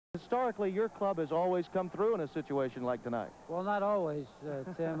historically, your club has always come through in a situation like tonight. Well, not always,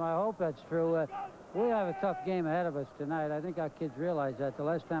 Tim. I hope that's true. We have a tough game ahead of us tonight. I think our kids realize that. The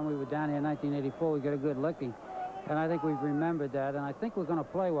last time we were down here in 1984, we got a good licking. And I think we've remembered that. And I think we're going to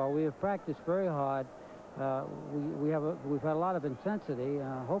play well. We have practiced very hard. We've had a lot of intensity.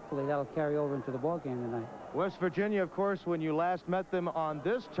 Hopefully that'll carry over into the ball game tonight. West Virginia, of course, when you last met them on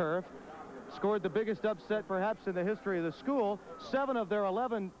this turf, scored the biggest upset perhaps in the history of the school. 7 of their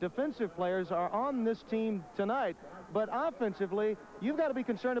 11 defensive players are on this team tonight. But offensively, you've got to be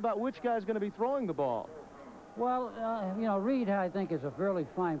concerned about which guy's going to be throwing the ball. Well, you know, Reed, I think, is a fairly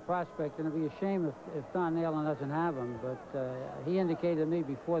fine prospect, and it'd be a shame if Don Nalen doesn't have him. But he indicated to me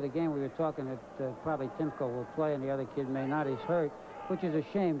before the game we were talking that probably Timko will play and the other kid may not. He's hurt, which is a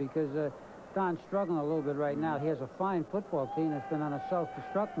shame because Don's struggling a little bit right now. He has a fine football team that's been on a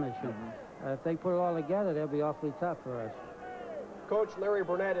self-destruct mission. If they put it all together, they'll be awfully tough for us. Coach Larry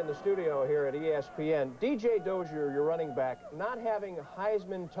Burnett in the studio here at ESPN. DJ Dozier, your running back, not having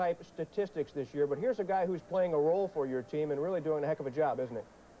Heisman-type statistics this year, but here's a guy who's playing a role for your team and really doing a heck of a job, isn't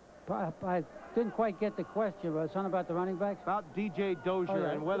he? I didn't quite get the question, but something about the running backs? About DJ Dozier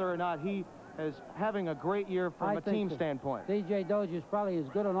and whether or not he is having a great year from a team standpoint. DJ Dozier is probably as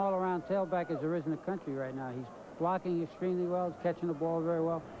good an all-around tailback as there is in the country right now. He's blocking extremely well, he's catching the ball very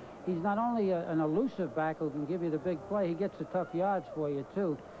well. He's not only an elusive back who can give you the big play, he gets the tough yards for you,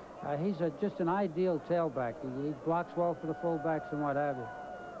 too. He's just an ideal tailback. He blocks well for the fullbacks and what have you.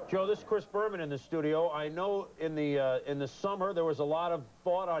 Joe, this is Chris Berman in the studio. I know in the summer there was a lot of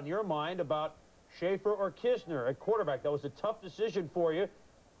thought on your mind about Schaefer or Kisner at quarterback. That was a tough decision for you.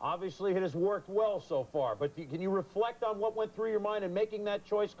 Obviously, it has worked well so far. But can you reflect on what went through your mind in making that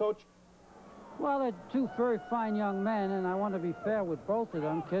choice, Coach? Well, they're 2 very fine young men, and I want to be fair with both of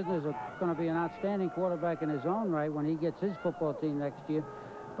them. Kisner's going to be an outstanding quarterback in his own right when he gets his football team next year.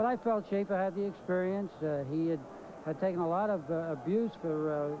 But I felt Schaefer had the experience. He had taken a lot of abuse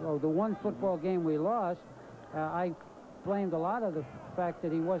for the one football game we lost. I blamed a lot of the fact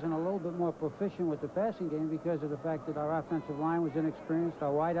that he wasn't a little bit more proficient with the passing game because of the fact that our offensive line was inexperienced,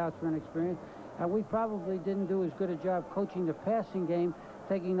 our wideouts were inexperienced, and we probably didn't do as good a job coaching the passing game,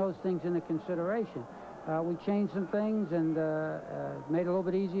 taking those things into consideration. We changed some things and made it a little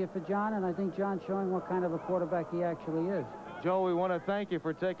bit easier for John, and I think John's showing what kind of a quarterback he actually is. Joe, we want to thank you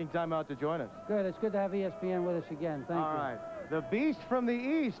for taking time out to join us. Good. It's good to have ESPN with us again. Thank you. All right. The beast from the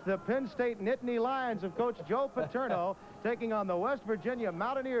east, the Penn State Nittany Lions of Coach Joe Paterno, taking on the West Virginia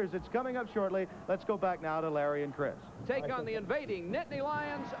Mountaineers. It's coming up shortly. Let's go back now to Larry and Chris. Take on the invading Nittany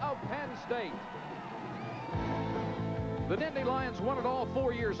Lions of Penn State. The Nittany Lions won it all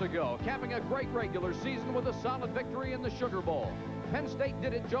 4 years ago, capping a great regular season with a solid victory in the Sugar Bowl. Penn State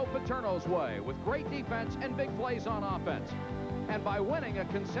did it Joe Paterno's way, with great defense and big plays on offense. And by winning a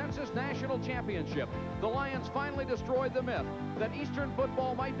consensus national championship, the Lions finally destroyed the myth that Eastern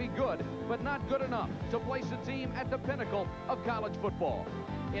football might be good, but not good enough to place a team at the pinnacle of college football.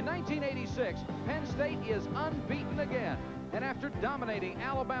 In 1986, Penn State is unbeaten again. And after dominating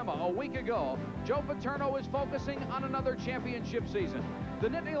Alabama a week ago, Joe Paterno is focusing on another championship season. The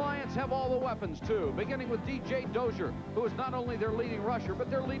Nittany Lions have all the weapons, too, beginning with DJ Dozier, who is not only their leading rusher,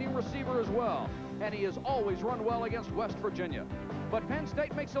 but their leading receiver as well. And he has always run well against West Virginia. But Penn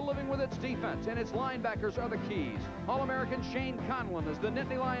State makes a living with its defense, and its linebackers are the keys. All-American Shane Conlon is the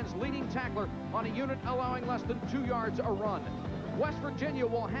Nittany Lions' leading tackler on a unit allowing less than 2 yards a run. West Virginia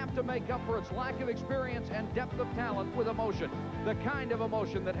will have to make up for its lack of experience and depth of talent with emotion, the kind of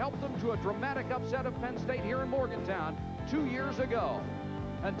emotion that helped them to a dramatic upset of Penn State here in Morgantown 2 years ago.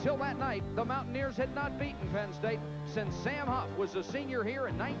 Until that night, the Mountaineers had not beaten Penn State since Sam Huff was a senior here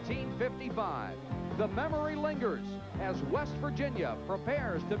in 1955. The memory lingers as West Virginia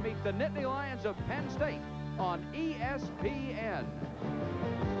prepares to meet the Nittany Lions of Penn State on ESPN.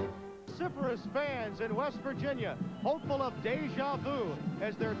 Vociferous fans in West Virginia, hopeful of deja vu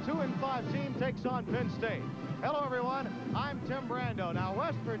as their 2-5 team takes on Penn State. Hello, everyone. I'm Tim Brando. Now,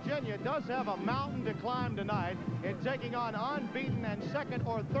 West Virginia does have a mountain to climb tonight in taking on unbeaten and second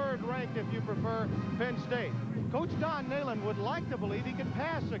or third ranked, if you prefer, Penn State. Coach Don Nalen would like to believe he could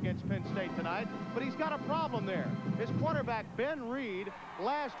pass against Penn State tonight, but he's got a problem there. His quarterback, Ben Reed,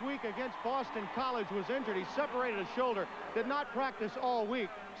 last week against Boston College was injured. He separated his shoulder, did not practice all week.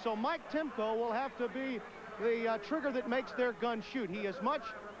 So Mike Timko will have to be the trigger that makes their gun shoot. He is much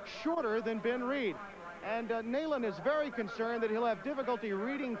shorter than Ben Reed. And Nalen is very concerned that he'll have difficulty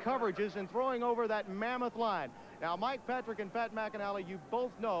reading coverages and throwing over that mammoth line. Now, Mike Patrick and Pat McAnally, you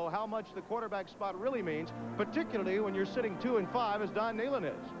both know how much the quarterback spot really means, particularly when you're sitting 2-5 as Don Nalen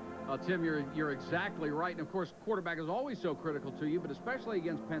is. Tim, you're exactly right. And, of course, quarterback is always so critical to you, but especially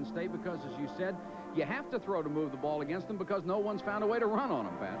against Penn State because, as you said, you have to throw to move the ball against them because no one's found a way to run on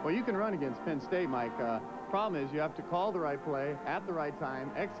them, Pat. Well, you can run against Penn State, Mike. Problem is you have to call the right play at the right time,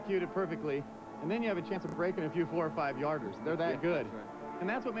 execute it perfectly, and then you have a chance of breaking a few 4 or 5 yarders. They're that good. That's right. And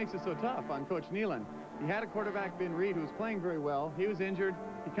that's what makes it so tough on Coach Nealon. He had a quarterback, Ben Reed, who was playing very well. He was injured.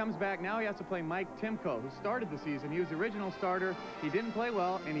 He comes back. Now he has to play Mike Timko, who started the season. He was the original starter. He didn't play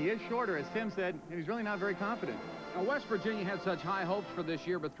well, and he is shorter, as Tim said, and he's really not very confident. Now, West Virginia had such high hopes for this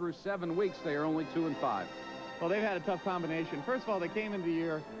year, but through 7 weeks, they are only 2-5. Well, they've had a tough combination. First of all, they came into the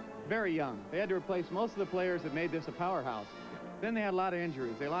year very young. They had to replace most of the players that made this a powerhouse. Then they had a lot of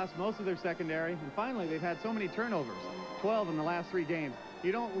injuries. They lost most of their secondary, and finally, they've had so many turnovers, 12 in the last 3 games.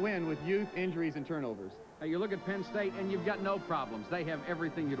 You don't win with youth, injuries, and turnovers. Now, you look at Penn State, and you've got no problems. They have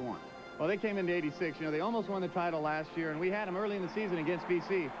everything you'd want. Well, they came into '86. You know, they almost won the title last year, and we had them early in the season against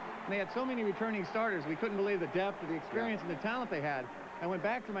BC. And they had so many returning starters, we couldn't believe the depth, the experience, and the talent they had. I went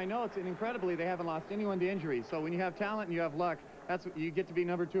back to my notes, and incredibly, they haven't lost anyone to injury. So when you have talent and you have luck, that's what you get to be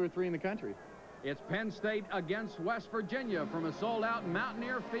number 2 or 3 in the country. It's Penn State against West Virginia from a sold-out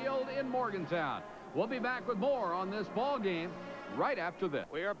Mountaineer Field in Morgantown. We'll be back with more on this ball game right after this.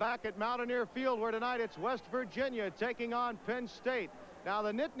 We are back at Mountaineer Field, where tonight it's West Virginia taking on Penn State. Now,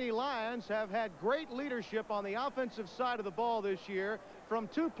 the Nittany Lions have had great leadership on the offensive side of the ball this year from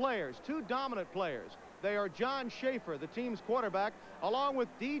 2 players, 2 dominant players. They are John Schaefer, the team's quarterback, along with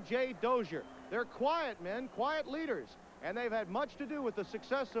DJ Dozier. They're quiet men, quiet leaders, and they've had much to do with the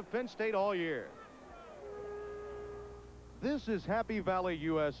success of Penn State all year. This is Happy Valley,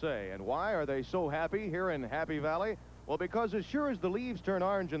 USA. And why are they so happy here in Happy Valley? Well, because as sure as the leaves turn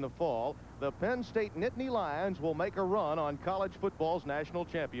orange in the fall, the Penn State Nittany Lions will make a run on college football's national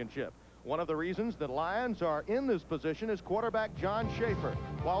championship. One of the reasons that Lions are in this position is quarterback John Schaefer.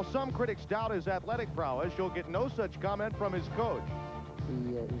 While some critics doubt his athletic prowess, you'll get no such comment from his coach.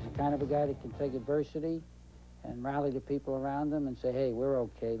 He's the kind of a guy that can take adversity and rally the people around him and say, hey, we're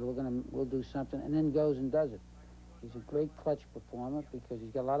okay, we'll do something, and then goes and does it. He's a great clutch performer because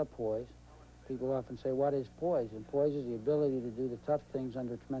he's got a lot of poise. People often say, what is poise? And poise is the ability to do the tough things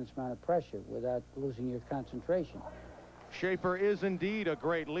under a tremendous amount of pressure without losing your concentration. Schaefer is indeed a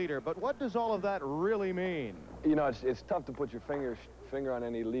great leader, but what does all of that really mean? You know, it's tough to put your finger on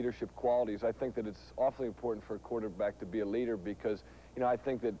any leadership qualities. I think that it's awfully important for a quarterback to be a leader because, you know, I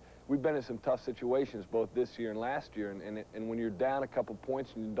think that we've been in some tough situations both this year and last year, and when you're down a couple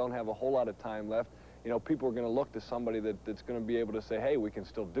points and you don't have a whole lot of time left, you know, people are going to look to somebody that's going to be able to say, hey, we can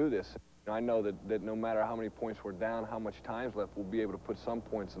still do this. I know that no matter how many points we're down, how much time's left, we'll be able to put some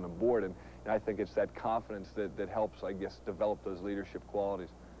points on the board. And I think it's that confidence that helps, I guess, develop those leadership qualities.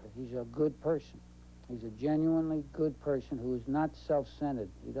 He's a good person. He's a genuinely good person who is not self-centered.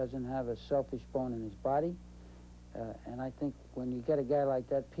 He doesn't have a selfish bone in his body. And I think when you get a guy like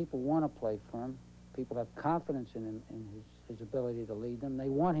that, people want to play for him. People have confidence in him, in his ability to lead them. They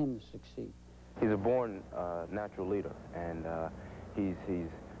want him to succeed. He's a born natural leader, and he's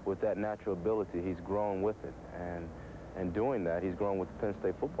with that natural ability, he's grown with it, and doing that, he's grown with the Penn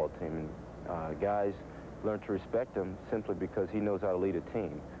State football team. And guys learn to respect him simply because he knows how to lead a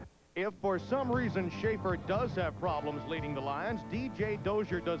team. If for some reason Schaefer does have problems leading the Lions, DJ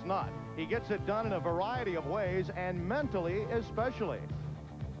Dozier does not. He gets it done in a variety of ways, and mentally especially.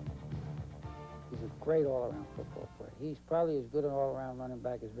 He's a great all-around football player. He's probably as good an all-around running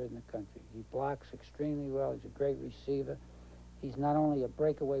back as rid in the country. He blocks extremely well. He's a great receiver. He's not only a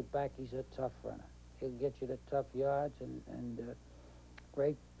breakaway back, he's a tough runner. He'll get you to tough yards, and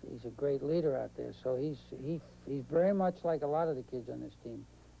he's a great leader out there. So he's very much like a lot of the kids on this team.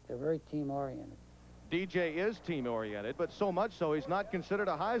 They're very team-oriented. DJ is team-oriented, but so much so he's not considered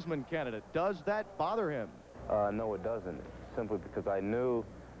a Heisman candidate. Does that bother him? No, it doesn't, simply because I knew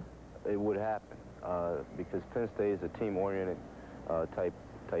it would happen, because Penn State is a team-oriented type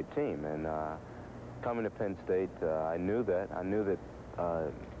team, and coming to Penn State, I knew that. I knew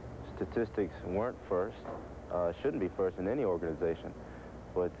that statistics weren't first, shouldn't be first in any organization,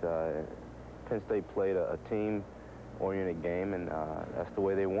 but Penn State played a team-oriented game, and that's the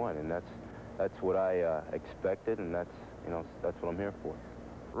way they won, and that's what I expected, and that's what I'm here for.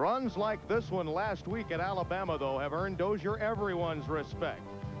 Runs like this one last week at Alabama, though, have earned Dozier everyone's respect.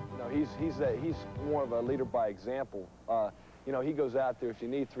 You know, he's more of a leader by example. You know, he goes out there, if you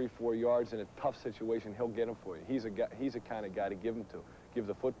need 3-4 yards in a tough situation, he'll get them for you. He's a kind of guy to give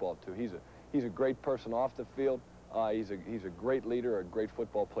the football to. He's a great person off the field. He's a great leader, a great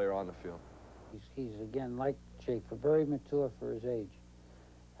football player on the field. He's again, like Schaefer, very mature for his age.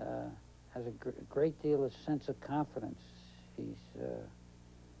 Has a great deal of sense of confidence.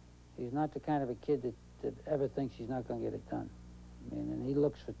 He's not the kind of a kid that ever thinks he's not going to get it done. I mean, and he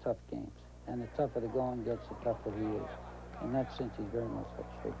looks for tough games. And the tougher the going gets, the tougher he is. In that sense, he's very much like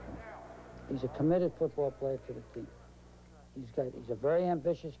Schaefer. He's a committed football player to the team. He's a very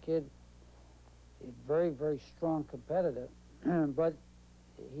ambitious kid, a very, very strong competitor, but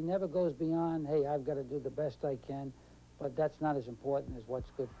he never goes beyond, hey, I've got to do the best I can, but that's not as important as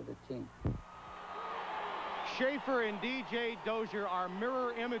what's good for the team. Schaefer and DJ Dozier are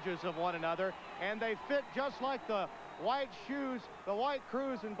mirror images of one another, and they fit just like the white shoes, the white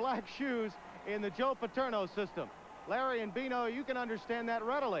crews and black shoes in the Joe Paterno system. Larry and Bino, you can understand that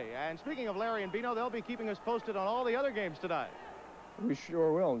readily. And speaking of Larry and Bino, they'll be keeping us posted on all the other games tonight. We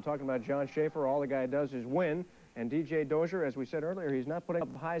sure will. And talking about John Schaefer, all the guy does is win. And DJ Dozier, as we said earlier, he's not putting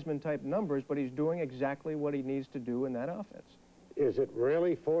up Heisman-type numbers, but he's doing exactly what he needs to do in that offense. Is it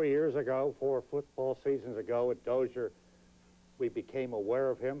really 4 years ago, 4 football seasons ago at Dozier, we became aware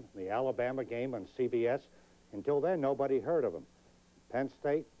of him in the Alabama game on CBS? Until then, nobody heard of him. Penn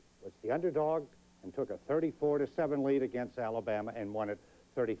State was the underdog and took a 34-7 lead against Alabama and won it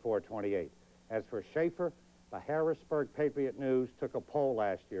 34-28. As for Schaefer, the Harrisburg Patriot News took a poll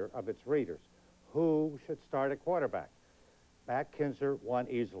last year of its readers. Who should start at quarterback? Matt Kinzer won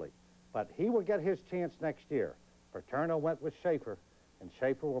easily, but he will get his chance next year. Paterno went with Schaefer, and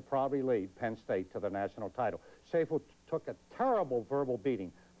Schaefer will probably lead Penn State to the national title. Schaefer took a terrible verbal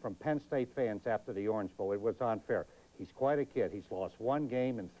beating from Penn State fans after the Orange Bowl. It was unfair. He's quite a kid. He's lost 1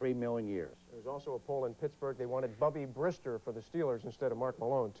 game in 3 million years. There's also a poll in Pittsburgh. They wanted Bubby Brister for the Steelers instead of Mark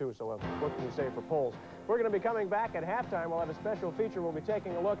Malone, too. So what can you say for polls? We're going to be coming back at halftime. We'll have a special feature. We'll be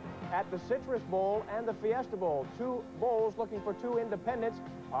taking a look at the Citrus Bowl and the Fiesta Bowl. 2 bowls looking for 2 independents,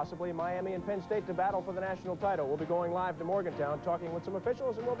 possibly Miami and Penn State, to battle for the national title. We'll be going live to Morgantown, talking with some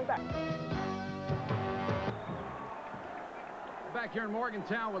officials, and we'll be back. Back here in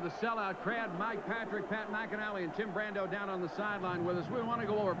Morgantown with a sellout crowd. Mike Patrick, Pat McAnally, and Tim Brando down on the sideline with us. We want to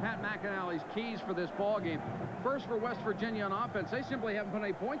go over Pat McAnally's keys for this ball game. First, for West Virginia on offense, they simply haven't put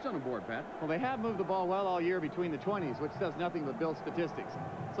any points on the board, Pat. Well, they have moved the ball well all year between the 20s, which does nothing but build statistics.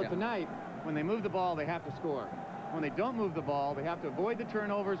 So tonight, when they move the ball, they have to score. When they don't move the ball, they have to avoid the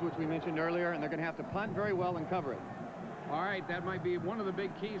turnovers, which we mentioned earlier, and they're going to have to punt very well and cover it. All right, that might be one of the big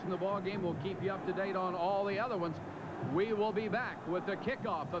keys in the ball game. We'll keep you up to date on all the other ones. We will be back with the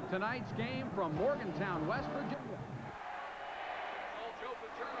kickoff of tonight's game from Morgantown, West Virginia. Joe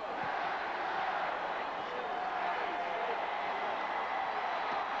Paterno.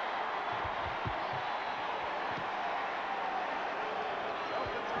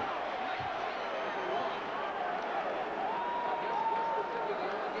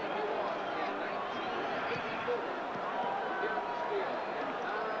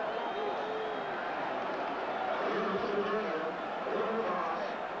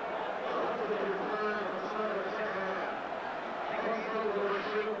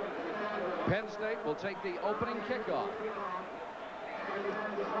 Penn State will take the opening kickoff.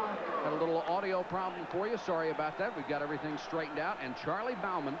 Got a little audio problem for you. Sorry about that. We've got everything straightened out. And Charlie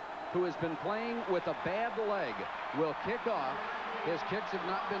Bauman, who has been playing with a bad leg, will kick off. His kicks have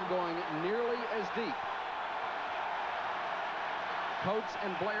not been going nearly as deep. Coates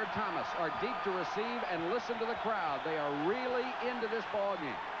and Blair Thomas are deep to receive, and listen to the crowd. They are really into this ball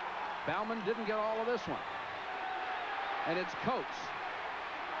game. Bauman didn't get all of this one. And it's Coates.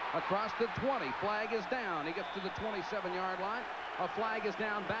 Across the 20, flag is down. He gets to the 27-yard line. A flag is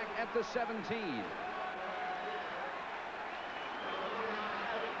down back at the 17.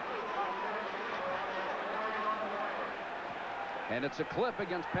 And it's a clip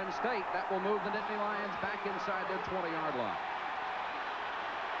against Penn State. That will move the Nittany Lions back inside their 20-yard line.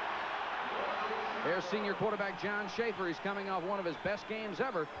 There's senior quarterback John Schaefer. He's coming off one of his best games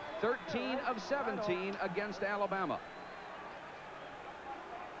ever, 13 of 17 against Alabama.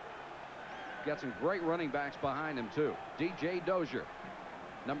 Got some great running backs behind him, too. DJ Dozier,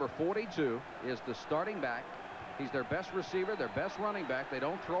 number 42, is the starting back. He's their best receiver, their best running back. They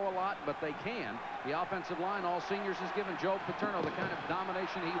don't throw a lot, but they can. The offensive line, all seniors, has given Joe Paterno the kind of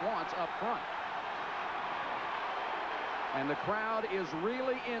domination he wants up front. And the crowd is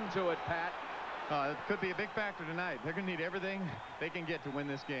really into it, Pat. It could be a big factor tonight. They're going to need everything they can get to win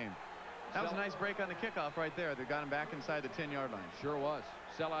this game. That was a nice break on the kickoff right there. They got him back inside the 10-yard line. Sure was.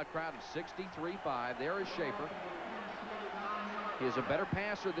 Sellout crowd of 63,500. There is Schaefer. He is a better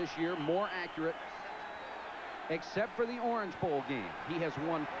passer this year, more accurate, except for the Orange Bowl game. He has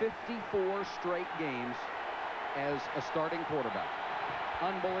won 54 straight games as a starting quarterback.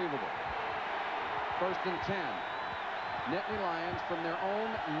 Unbelievable. 1st and 10. Nittany Lions from their own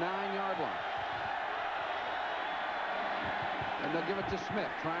 9-yard line. And they'll give it to Smith,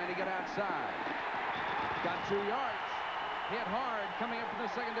 trying to get outside. Got 2 yards. Hit hard. Coming up from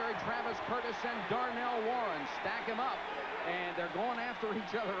the secondary, Travis Curtis and Darnell Warren stack him up. And they're going after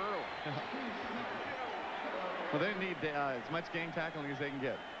each other early. Well, they need as much gang tackling as they can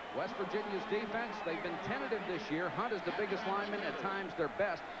get. West Virginia's defense, they've been tentative this year. Hunt is the biggest lineman, at times their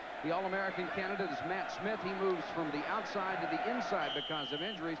best. The All-American candidate is Matt Smith. He moves from the outside to the inside because of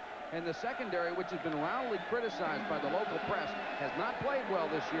injuries. And the secondary, which has been roundly criticized by the local press, has not played well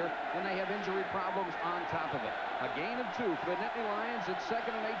this year, and they have injury problems on top of it. A gain of 2 for the Nittany Lions. It's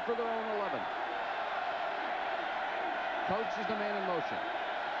 2nd and 8 for their own 11. Coates is the man in motion.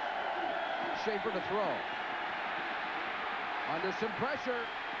 Schaefer to throw. Under some pressure.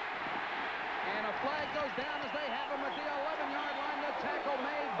 And a flag goes down as they have him at the 11-yard line. The tackle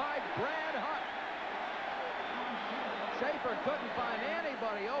made by Brad Hunt. Schaefer couldn't find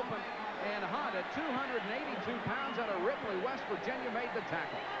anybody open, and Hunt, at 282 pounds out of Ripley, West Virginia, made the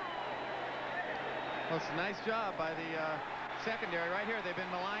tackle. Well, it's a nice job by the secondary right here. They've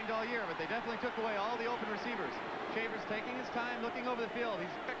been maligned all year, but they definitely took away all the open receivers. Schaefer's taking his time, looking over the field. He's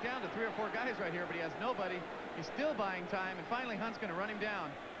back down to 3 or 4 guys right here, but he has nobody. He's still buying time, and finally Hunt's going to run him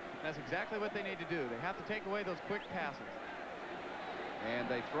down. That's exactly what they need to do. They have to take away those quick passes. And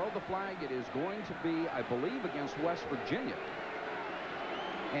they throw the flag. It is going to be, I believe, against West Virginia.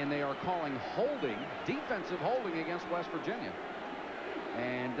 And they are calling holding, defensive holding against West Virginia.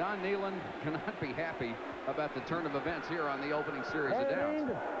 And Don Nealon cannot be happy about the turn of events here on the opening series of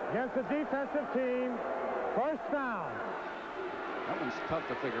downs. Against the defensive team, 1st down. That one's tough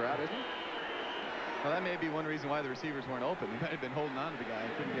to figure out, isn't it? Well, that may be one reason why the receivers weren't open. They might have been holding on to the guy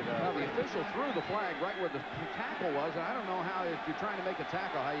and couldn't get Now, the official threw the flag right where the tackle was. And I don't know how, if you're trying to make a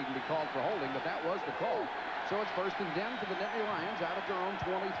tackle, how you can be called for holding, but that was the call. So it's 1st and 10 for the Nittany Lions out at their own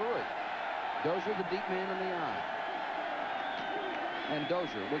 23. Dozier, the deep man in the eye. And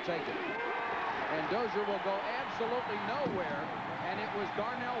Dozier will take it. And Dozier will go absolutely nowhere. And it was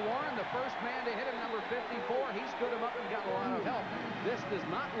Darnell Warren, the first man to hit him, number 54. He stood him up and got a lot of help. This does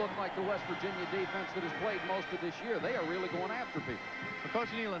not look like the West Virginia defense that has played most of this year. They are really going after people. Well,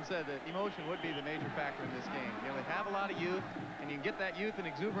 Coach Nealon said that emotion would be the major factor in this game. You know, they have a lot of youth, and you can get that youth and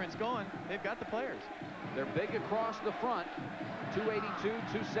exuberance going. They've got the players. They're big across the front. 282,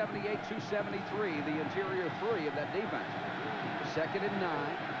 278, 273, the interior 3 of that defense. 2nd and 9.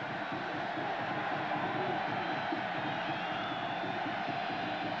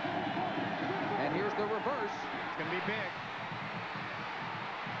 And here's the reverse. It's going to be big.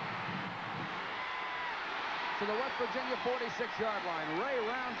 To the West Virginia 46-yard line. Ray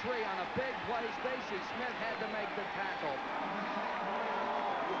Roundtree on a big play. Stacy Smith had to make the tackle.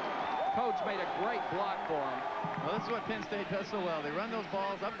 Coach made a great block for him. Well, this is what Penn State does so well. They run those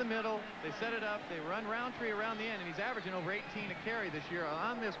balls up the middle. They set it up. They run Roundtree around the end, and he's averaging over 18 a carry this year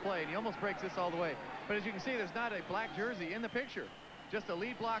on this play, and he almost breaks this all the way. But as you can see, there's not a black jersey in the picture. Just a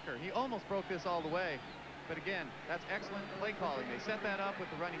lead blocker. He almost broke this all the way. But again, that's excellent play calling. They set that up with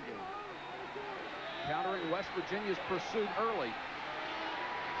the running game. Countering West Virginia's pursuit early.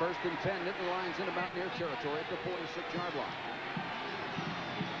 1st and 10, Nittany Lions in Mountaineer territory at the 46-yard line.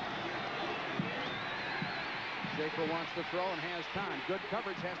 Schaefer wants to throw and has time. Good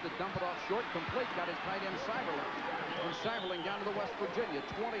coverage, has to dump it off short. Complete, got his tight end Seiberling. From Seiberling down to the West Virginia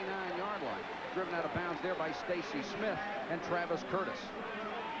 29-yard line. Driven out of bounds there by Stacy Smith and Travis Curtis.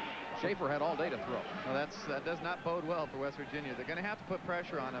 Schaefer had all day to throw. Well, that does not bode well for West Virginia. They're going to have to put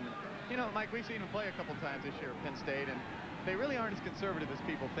pressure on them. And, you know, Mike, we've seen them play a couple times this year at Penn State, and they really aren't as conservative as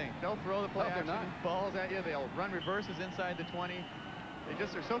people think. They'll throw the play action balls at you. They'll run reverses inside the 20. They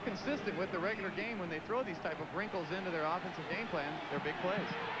just are so consistent with the regular game when they throw these type of wrinkles into their offensive game plan. They're big plays.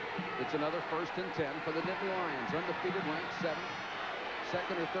 It's another 1st and 10 for the Nittany Lions. Undefeated, ranked 7th.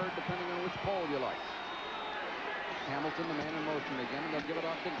 2nd or 3rd, depending on which poll you like. Hamilton, the man in motion again, and they'll give it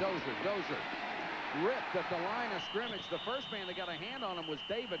off to Dozier. Dozier ripped at the line of scrimmage. The first man that got a hand on him was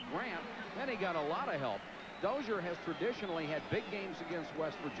David Grant. Then he got a lot of help. Dozier has traditionally had big games against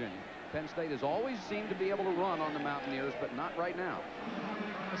West Virginia. Penn State has always seemed to be able to run on the Mountaineers, but not right now.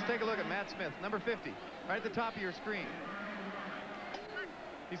 Let's take a look at Matt Smith, number 50, right at the top of your screen.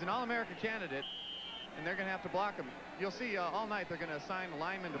 He's an All-America candidate, and they're going to have to block him. You'll see all night they're going to assign a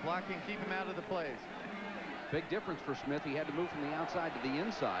lineman to block him, keep him out of the plays. Big difference for Smith. He had to move from the outside to the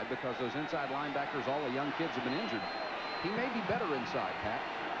inside because those inside linebackers, all the young kids, have been injured. He may be better inside, Pat.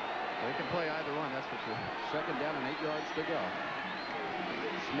 They can play either one, that's for sure. 2nd down and 8 yards to go.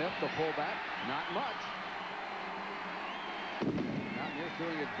 Smith, the fullback, not much. Mountaineers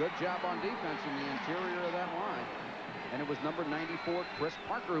doing a good job on defense in the interior of that line. And it was number 94, Chris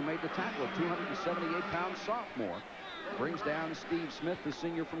Parker, who made the tackle, a 278-pound sophomore. Brings down Steve Smith, the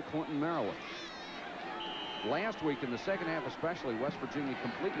senior from Clinton, Maryland. Last week, in the second half especially, West Virginia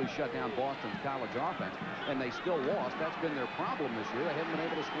completely shut down Boston's college offense, and they still lost. That's been their problem this year. They haven't been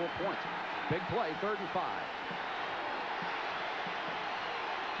able to score points. Big play, 3rd and 5.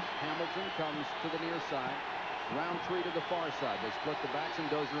 Hamilton comes to the near side. Roundtree to the far side. They split the backs and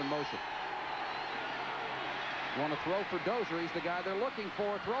Dozier in motion. Want to throw for Dozier. He's the guy they're looking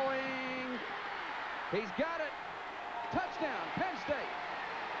for. Throwing. He's got it. Touchdown, Penn State.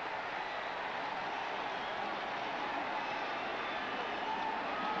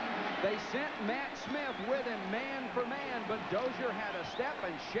 They sent Matt Smith with him man for man, but Dozier had a step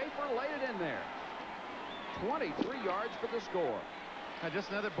and Schaefer laid it in there. 23 yards for the score. Just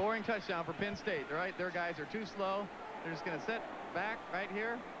another boring touchdown for Penn State, right? Their guys are too slow. They're just going to set back right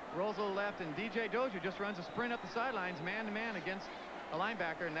here, rolls a little left, and DJ Dozier just runs a sprint up the sidelines man-to-man against a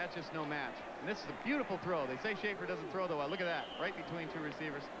linebacker, and that's just no match. And this is a beautiful throw. They say Schaefer doesn't throw, though. Look at that, right between two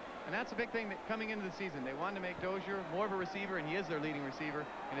receivers. And that's a big thing that coming into the season. They wanted to make Dozier more of a receiver, and he is their leading receiver,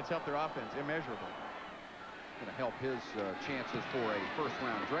 and it's helped their offense immeasurably. Going to help his chances for a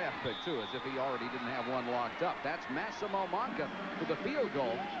first-round draft pick, too, as if he already didn't have one locked up. That's Massimo Manca with a field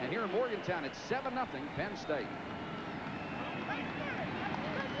goal. And here in Morgantown, it's 7-0 Penn State.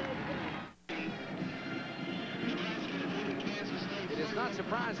 It is not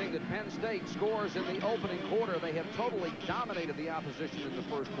surprising that Penn State scores in the opening quarter. They have totally dominated the opposition in the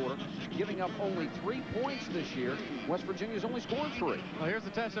first quarter, giving up only 3 points this year. West Virginia's only scored 3. Well, here's the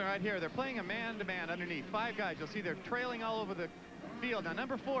touchdown right here. They're playing a man-to-man underneath. 5 guys. You'll see they're trailing all over the field. Now,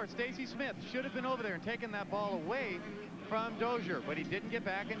 number 4, Stacy Smith, should have been over there and taken that ball away from Dozier, but he didn't get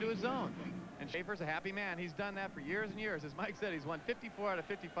back into his zone. And Schaefer's a happy man. He's done that for years and years. As Mike said, he's won 54 out of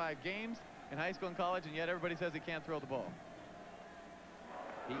 55 games in high school and college, and yet everybody says he can't throw the ball.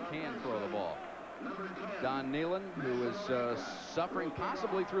 He can throw the ball. Don Nealon, who is suffering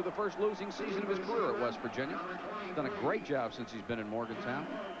possibly through the first losing season of his career at West Virginia. Done a great job since he's been in Morgantown.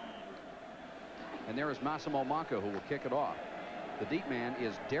 And there is Massimo Manca, who will kick it off. The deep man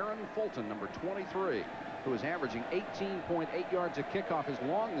is Darren Fulton, number 23, who is averaging 18.8 yards a kickoff. His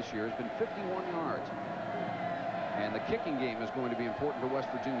long this year has been 51 yards. And the kicking game is going to be important for West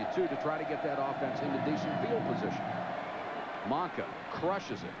Virginia, too, to try to get that offense into decent field position. Manca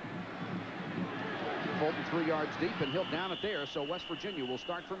crushes it. Fulton 3 yards deep, and he'll down it there, so West Virginia will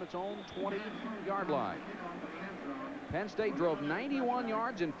start from its own 20-yard line. Penn State drove 91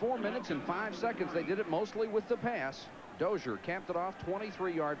 yards in 4 minutes and 5 seconds. They did it mostly with the pass. Dozier capped it off,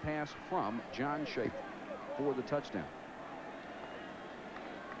 23-yard pass from John Schaefer for the touchdown.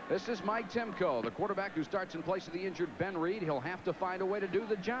 This is Mike Timko, the quarterback who starts in place of the injured Ben Reed. He'll have to find a way to do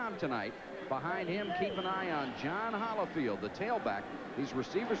the job tonight. Behind him, keep an eye on John Hollifield, the tailback. These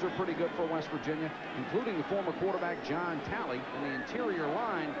receivers are pretty good for West Virginia, including the former quarterback John Talley. And the interior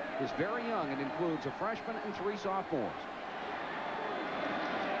line is very young. It includes a freshman and 3 sophomores.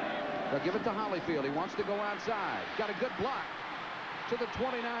 They'll give it to Hollifield. He wants to go outside. Got a good block to the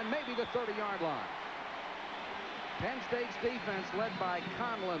 29, maybe the 30-yard line. Penn State's defense led by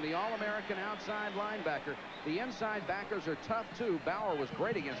Conlon, the All-American outside linebacker. The inside backers are tough, too. Bauer was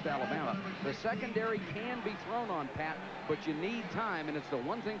great against Alabama. The secondary can be thrown on, Pat, but you need time, and it's the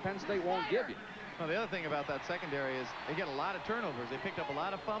one thing Penn State won't give you. Well, the other thing about that secondary is they get a lot of turnovers. They picked up a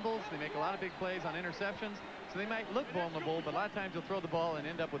lot of fumbles. They make a lot of big plays on interceptions. So they might look vulnerable, but a lot of times you'll throw the ball and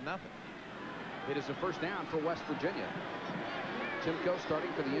end up with nothing. It is a first down for West Virginia. Timko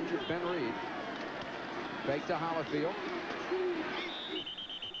starting for the injured Ben Reed. Fake to Hollifield.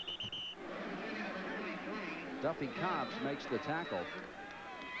 Duffy Cobbs makes the tackle.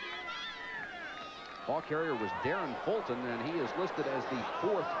 Ball carrier was Darren Fulton, and he is listed as the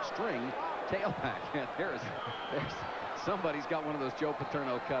 4th string tailback. there's somebody's got one of those Joe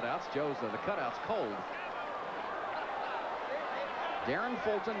Paterno cutouts. The cutout's cold. Darren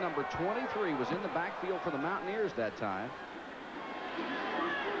Fulton, number 23, was in the backfield for the Mountaineers that time.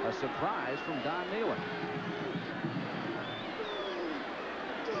 A surprise from Don Nealon.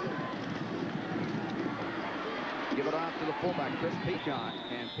 Give it off to the fullback, Chris Pecan,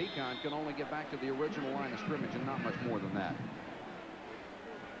 and Pecan can only get back to the original line of scrimmage and not much more than that.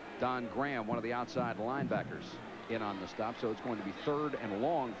 Don Graham, one of the outside linebackers, in on the stop, so it's going to be 3rd and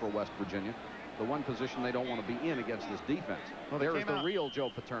long for West Virginia. The one position they don't want to be in against this defense. Well, there is the real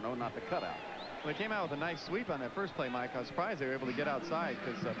Joe Paterno, not the cutout. Well, they came out with a nice sweep on that first play, Mike. I was surprised they were able to get outside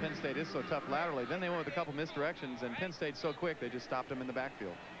because Penn State is so tough laterally. Then they went with a couple misdirections, and Penn State's so quick they just stopped them in the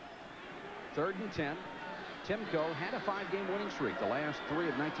backfield. 3rd and 10. Timko had a 5-game winning streak, the last 3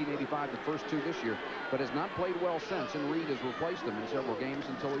 of 1985, the first 2 this year, but has not played well since, and Reed has replaced him in several games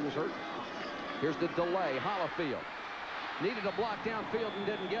until he was hurt. Here's the delay. Hollifield Needed a block downfield and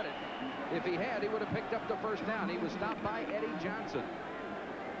didn't get it. If he had, he would have picked up the first down. He was stopped by Eddie Johnson.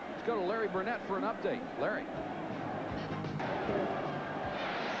 Let's go to Larry Burnett for an update. Larry.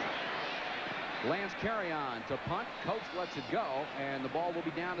 Lance carry-on to punt. Coach lets it go, and the ball will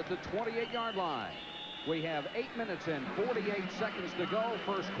be down at the 28-yard line. We have 8 minutes and 48 seconds to go.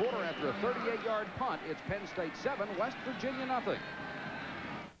 First quarter after a 38-yard punt. It's Penn State 7, West Virginia nothing.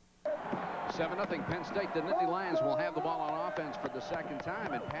 7-0 Penn State. The Nittany Lions will have the ball on offense for the second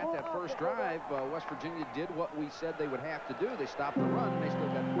time. And Pat, that first drive, West Virginia did what we said they would have to do. They stopped the run, and they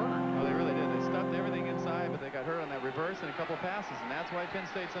still got burned. Oh, they really did. They stuffed everything inside, but they got hurt on that reverse and a couple of passes, and that's why Penn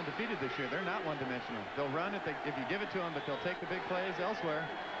State's undefeated this year. They're not one-dimensional. They'll run if you give it to them, but they'll take the big plays elsewhere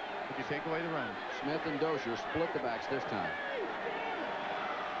if you take away the run. Smith and Dozier split the backs this time.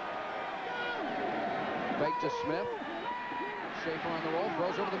 Fake to Smith. Schaefer on the roll,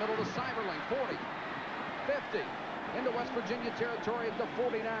 throws over the middle to Cyberling, 40, 50, into West Virginia territory at the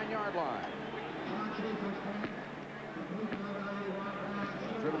 49-yard line.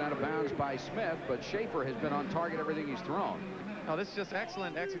 Driven out of bounds by Smith, but Schaefer has been on target everything he's thrown. Oh, this is just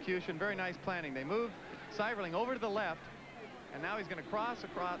excellent execution, very nice planning. They moved Cyberling over to the left, and now he's going to cross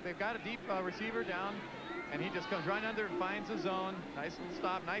across. They've got a deep receiver down, and he just comes right under and finds the zone. Nice little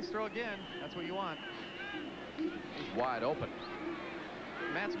stop, nice throw again. That's what you want. He's wide open.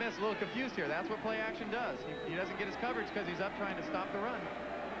 Matt Smith's a little confused here. That's what play action does. He doesn't get his coverage because he's up trying to stop the run.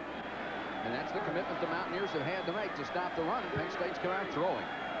 And that's the commitment the Mountaineers have had to make to stop the run. Penn State's come out throwing.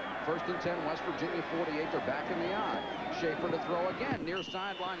 First and 10, West Virginia 48. They're back in the odd. Schaefer to throw again, near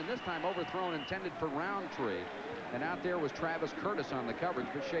sideline, and this time overthrown, intended for Roundtree. And out there was Travis Curtis on the coverage,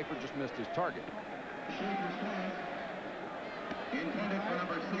 but Schaefer just missed his target.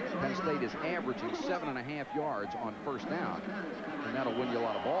 Penn State is averaging 7.5 yards on first down, and that'll win you a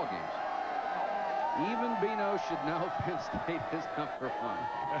lot of ball games. Even Bino should know Penn State is number 1.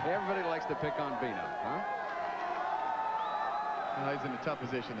 Everybody likes to pick on Bino, huh? Well, he's in a tough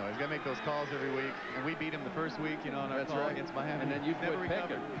position, though. He's got to make those calls every week, and we beat him the first week, you know, in our call against Miami. And then you never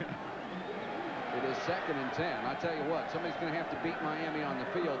recovered. It is 2nd and 10. I tell you what, somebody's going to have to beat Miami on the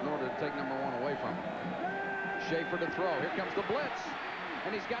field in order to take number 1 away from him. Schaefer to throw. Here comes the blitz.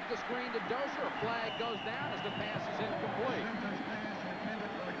 And he's got the screen to Dozier. A flag goes down as the pass is incomplete.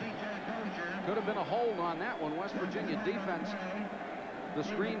 Could have been a hold on that one. West Virginia defense, the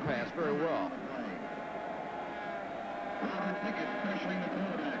screen pass very well.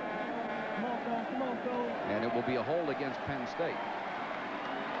 And it will be a hold against Penn State.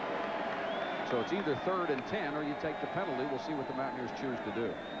 So it's either 3rd and 10 or you take the penalty. We'll see what the Mountaineers choose to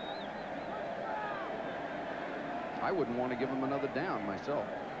do. I wouldn't want to give him another down myself.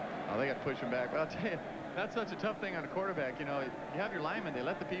 Oh, they got to push him back. But I'll tell you, that's such a tough thing on a quarterback. You know, you have your linemen, they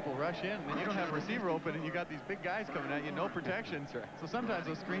let the people rush in, and then you don't have a receiver open, and you got these big guys coming at you, no protection. So sometimes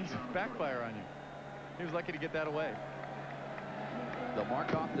those screens backfire on you. He was lucky to get that away. They'll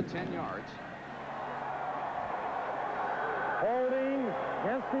mark off the 10 yards. Holding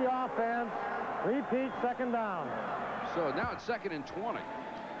against the offense. Repeat, 2nd down. So now it's 2nd and 20.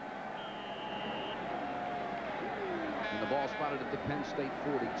 And the ball spotted at the Penn State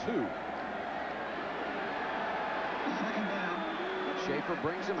 42. Schaefer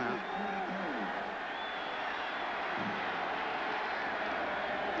brings him out.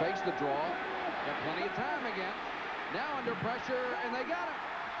 Fakes the draw. Got plenty of time again. Now under pressure, and they got him.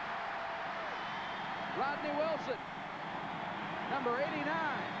 Rodney Wilson, number 89,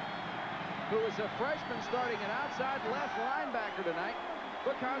 who is a freshman starting an outside left linebacker tonight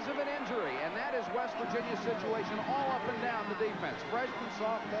because of an injury. And that is West Virginia's situation all up and down the defense. Freshman,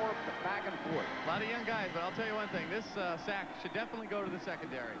 sophomore, back and forth. A lot of young guys, but I'll tell you one thing. This sack should definitely go to the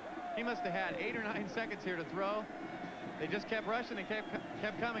secondary. He must have had 8 or 9 seconds here to throw. They just kept rushing. They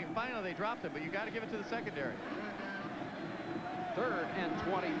kept coming. Finally, they dropped it, but you got to give it to the secondary. 3rd and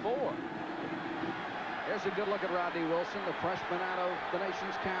 24. There's a good look at Rodney Wilson, the freshman out of the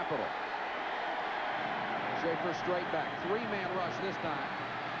nation's capital. Schaefer straight back. 3-man rush this time.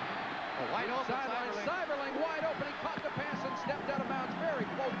 Wide open. Cyberling wide open. He caught the pass and stepped out of bounds very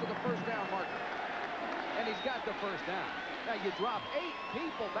close to the first down marker. And he's got the first down. Now you drop 8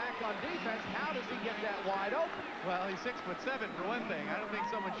 people back on defense. How does he get that wide open? Well, he's 6'7" for one thing. I don't think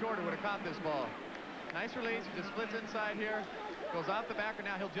someone shorter would have caught this ball. Nice release. He just splits inside here. Goes off the backer.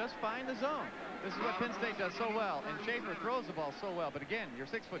 Now he'll just find the zone. This is what Penn State does so well. And Schaefer throws the ball so well. But again, you're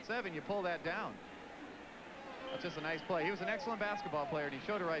 6'7", you pull that down. That's just a nice play. He was an excellent basketball player, and he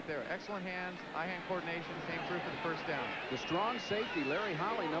showed it right there. Excellent hands, eye-hand coordination, came through for the first down. The strong safety, Larry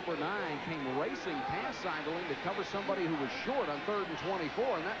Holly, number 9, came racing past Cyberling to cover somebody who was short on 3rd and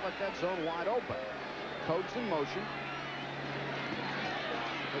 24, and that let that zone wide open. Coates in motion.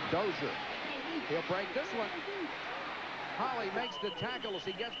 to Dozier. He'll break this one. Holly makes the tackle as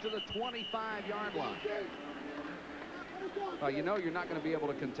he gets to the 25-yard line. Well, you know you're not going to be able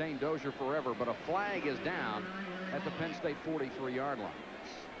to contain Dozier forever, but a flag is down at the Penn State 43-yard line.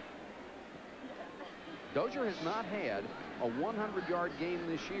 Dozier has not had a 100-yard game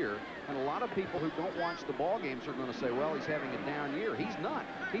this year, and a lot of people who don't watch the ball games are going to say, well, he's having a down year. He's not.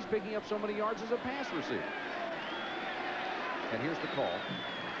 He's picking up so many yards as a pass receiver. And here's the call.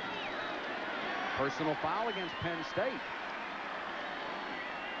 Personal foul against Penn State.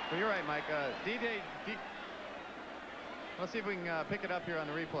 Well, you're right, Mike. Let's see if we can pick it up here on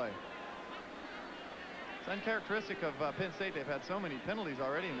the replay. It's uncharacteristic of Penn State. They've had so many penalties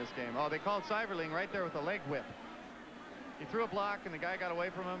already in this game. Oh, they called Seiverling right there with a leg whip. He threw a block, and the guy got away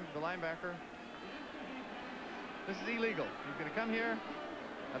from him, the linebacker. This is illegal. He's going to come here.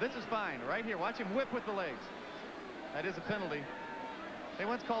 Now, this is fine. Right here. Watch him whip with the legs. That is a penalty. They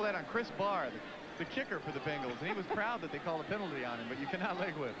once called that on Chris Barr, the kicker for the Bengals, and he was proud that they called a penalty on him, but you cannot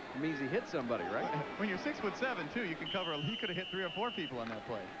leg whip. It means he hit somebody, right? When you're 6'7", too, you can cover. He could have hit 3 or 4 people on that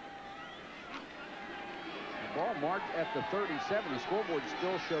play. The ball marked at the 37. The scoreboard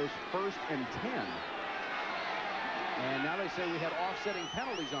still shows 1st and 10. And now they say we had offsetting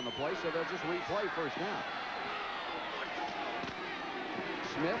penalties on the play, so they'll just replay 1st down.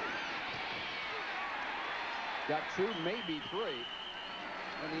 Smith got 2, maybe 3.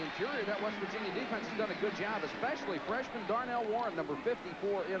 And the interior of that West Virginia defense has done a good job, especially freshman Darnell Warren, number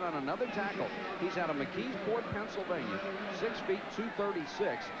 54, in on another tackle. He's out of McKeesport, Pennsylvania, 6 feet, 236.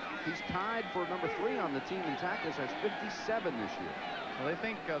 He's tied for number 3 on the team in tackles, has 57 this year. Well, they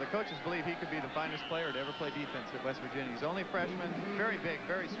think the coaches believe he could be the finest player to ever play defense at West Virginia. He's only a freshman, very big,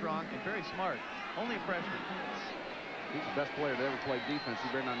 very strong, and very smart. Only a freshman. He's the best player to ever play defense. You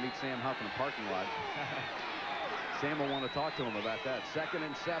better not meet Sam Huff in a parking lot. Sam will want to talk to him about that. 2nd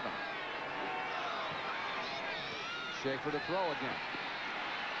and 7. Schaefer to throw again.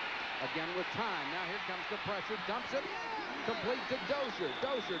 Again with time. Now here comes the pressure. Dumps it. Complete to Dozier.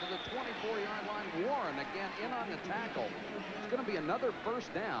 Dozier to the 24-yard line. Warren again in on the tackle. It's going to be another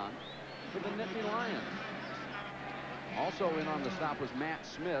 1st down for the Nittany Lions. Also in on the stop was Matt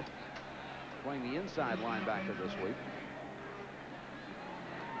Smith, playing the inside linebacker this week.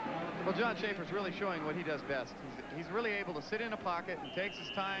 Well, John Schaefer's really showing what he does best. He's really able to sit in a pocket and takes his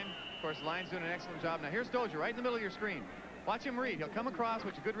time. Of course, the line's doing an excellent job. Now, here's Dozier right in the middle of your screen. Watch him read. He'll come across,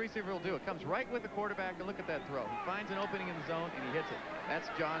 which a good receiver will do. It comes right with the quarterback, and look at that throw. He finds an opening in the zone, and he hits it. That's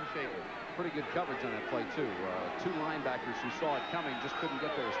John Schaefer. Pretty good coverage on that play, too. 2 linebackers who saw it coming just couldn't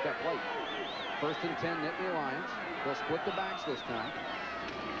get there a step late. 1st and 10, Nittany Lions. They'll split the backs this time.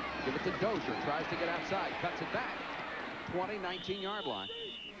 Give it to Dozier. Tries to get outside. Cuts it back. 20, 19-yard line.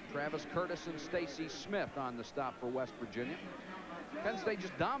 Travis Curtis and Stacy Smith on the stop for West Virginia. Penn State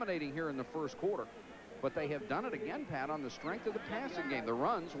just dominating here in the 1st quarter. But they have done it again, Pat, on the strength of the passing game. The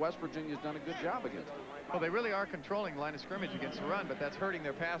runs, West Virginia's done a good job against them. Well, they really are controlling the line of scrimmage against the run, but that's hurting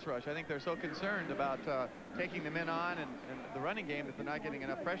their pass rush. I think they're so concerned about taking the men on and the running game that they're not getting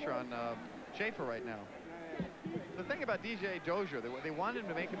enough pressure on Schaefer right now. The thing about DJ Dozier, they wanted him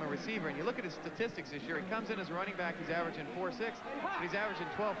to make him a receiver, and you look at his statistics this year. He comes in as a running back, he's averaging 4.6, but he's averaging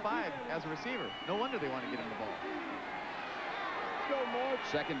 12.5 as a receiver. No wonder they want to get him the ball.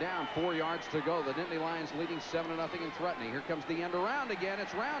 2nd down, 4 yards to go. The Nittany Lions leading 7-0 and threatening. Here comes the end around again.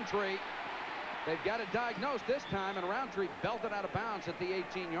 It's Roundtree. They've got it diagnosed this time, and Roundtree belted out of bounds at the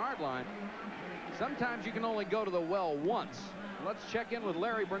 18-yard line. Sometimes you can only go to the well once. Let's check in with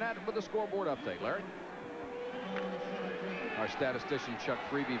Larry Burnett with the scoreboard update. Larry? Our statistician Chuck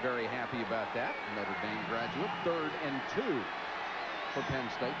Freeby very happy about that. Notre Dame graduate. 3rd and 2 for Penn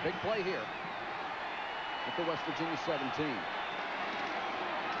State. Big play here at the West Virginia 17.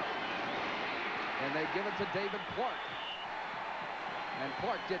 And they give it to David Clark. And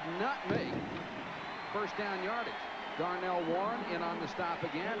Clark did not make 1st down yardage. Darnell Warren in on the stop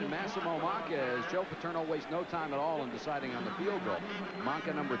again, and Massimo Manca, as Joe Paterno wastes no time at all in deciding on the field goal.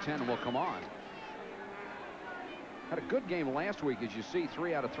 Manca, number 10, will come on. Had a good game last week, as you see,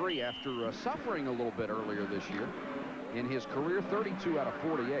 3 out of 3 after suffering a little bit earlier this year. In his career, 32 out of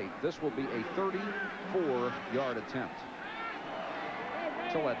 48. This will be a 34-yard attempt.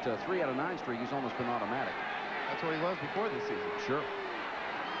 Until that 3 out of 9 streak, he's almost been automatic. That's where he was before this season. Sure.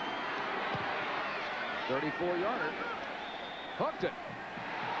 34-yarder. Hooked it.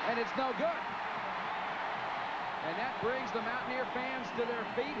 And it's no good. And that brings the Mountaineer fans to their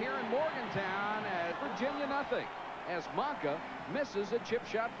feet here in Morgantown at Virginia nothing, as Manca misses a chip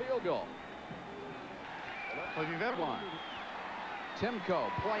shot field goal. Well, you've ever won. Timko,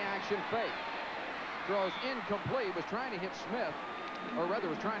 play action fake. Throws incomplete, was trying to hit Smith. or rather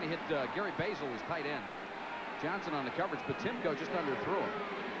was trying to hit Gary Basil, his tight end. Johnson on the coverage, but Timko just underthrew him.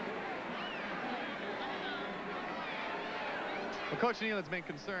 Well, Coach Nealon's been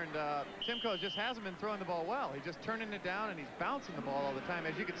concerned. Timko just hasn't been throwing the ball well. He's just turning it down, and he's bouncing the ball all the time.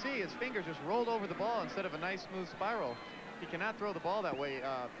 As you can see, his fingers just rolled over the ball instead of a nice, smooth spiral. He cannot throw the ball that way.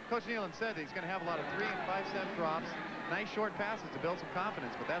 Coach Nealon said that he's going to have a lot of 3- and 5-step drops, nice short passes to build some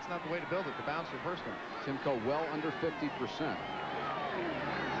confidence, but that's not the way to build it. The bounce reversed him. Timko well under 50%.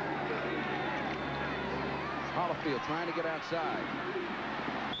 Hollifield trying to get outside.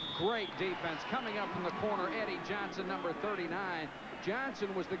 Great defense coming up from the corner. Eddie Johnson, number 39.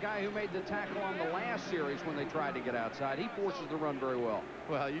 Johnson was the guy who made the tackle on the last series when they tried to get outside. He forces the run very well.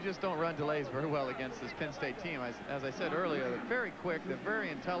 Well, you just don't run delays very well against this Penn State team. As I said earlier, they're very quick, they're very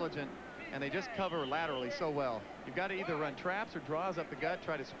intelligent, and they just cover laterally so well. You've got to either run traps or draws up the gut,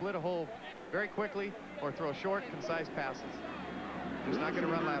 try to split a hole very quickly, or throw short, concise passes. Just not going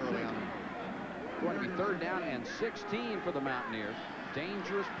to run laterally on them. Going to be 3rd down and 16 for the Mountaineers.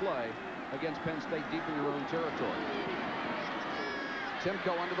 Dangerous play against Penn State deep in your own territory.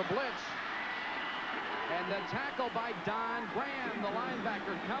 Timko under the blitz. And the tackle by Don Graham, the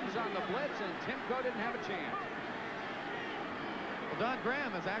linebacker, comes on the blitz, and Timko didn't have a chance. Well, Don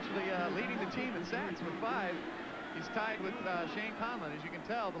Graham is actually leading the team in sacks with 5. He's tied with Shane Conlon. As you can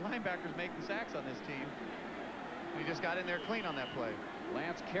tell, the linebackers make the sacks on this team. He just got in there clean on that play.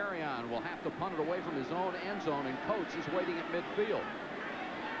 Lance Carrion will have to punt it away from his own end zone, and Coates is waiting at midfield.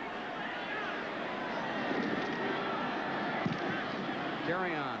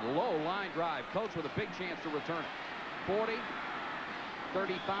 Carrion, low line drive. Coates with a big chance to return it. 40,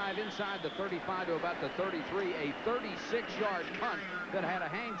 35 inside the 35 to about the 33. A 36-yard punt that had a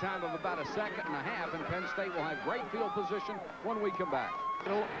hang time of about 1.5 seconds, and Penn State will have great field position when we come back.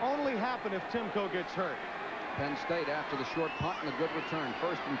 It'll only happen if Timko gets hurt. Penn State after the short punt and a good return.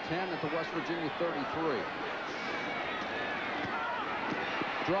 1st and 10 at the West Virginia 33.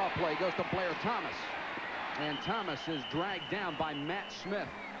 Draw play goes to Blair Thomas. And Thomas is dragged down by Matt Smith.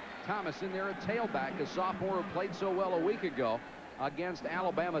 Thomas in there at tailback, a sophomore who played so well a week ago against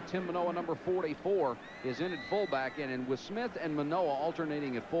Alabama. Tim Manoa, number 44, is in at fullback. And with Smith and Manoa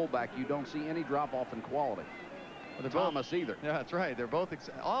alternating at fullback, you don't see any drop-off in quality. Well, Thomas either. Yeah, that's right. They're both,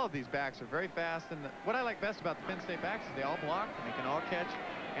 all of these backs are very fast. And what I like best about the Penn State backs is they all block, and they can all catch,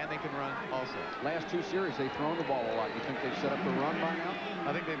 and they can run also. Last 2 series, they've thrown the ball a lot. You think they've set up the run by now?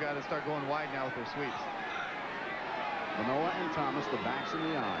 I think they've got to start going wide now with their sweeps. Manoa and Thomas, the backs in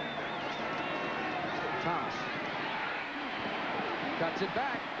the eye. Thomas cuts it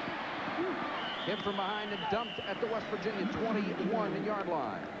back. Hit from behind and dumped at the West Virginia 21-yard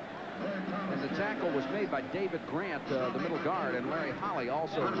line. And the tackle was made by David Grant, the middle guard, and Larry Holly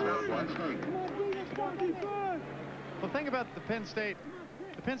also in the play. Well, think about the Penn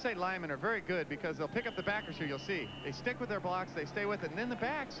State linemen are very good because they'll pick up the backers here. You'll see they stick with their blocks, they stay with it, and then the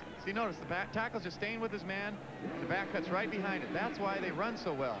backs. See, notice the tackle's just staying with his man. The back cuts right behind it. That's why they run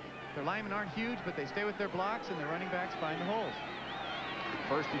so well. Their linemen aren't huge, but they stay with their blocks, and their running backs find the holes.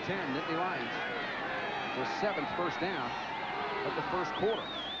 1st and 10, Nittany Lions. The 7th first down of the 1st quarter.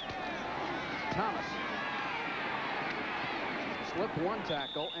 Thomas slipped 1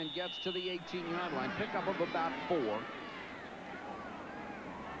 tackle and gets to the 18-yard line. Pickup of about 4.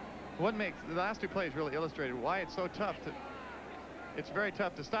 What makes the last 2 plays really illustrated why it's so tough to. It's very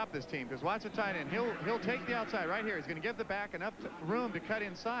tough to stop this team because watch the tight end. He'll take the outside right here. He's going to give the back enough room to cut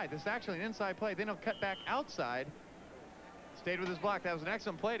inside. This is actually an inside play. Then he'll cut back outside. Stayed with his block. That was an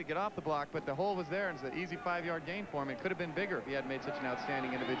excellent play to get off the block, but the hole was there, and it's an easy 5-yard gain for him. It could have been bigger if he hadn't made such an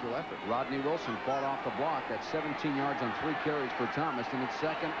outstanding individual effort. Rodney Wilson fought off the block at 17 yards on 3 carries for Thomas, and it's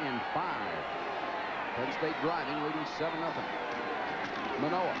 2nd and 5. Penn State driving, leading 7-0.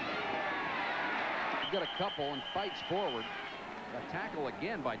 Manoa. Get a couple and fights forward. A tackle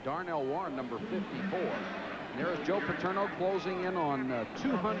again by Darnell Warren, number 54. And there is Joe Paterno closing in on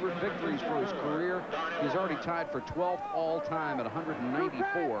 200 victories for his career. He's already tied for 12th all-time at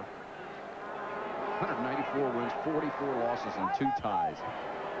 194. 194 wins, 44 losses, and 2 ties.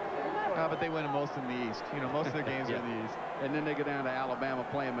 But they win most in the East. You know, most of their games are in the East. And then they go down to Alabama,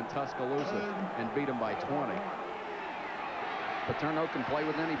 play them in Tuscaloosa, and beat them by 20. Paterno can play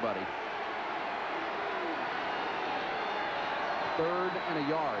with anybody. 3rd and a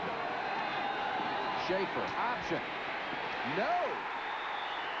yard. Schaefer, option. No.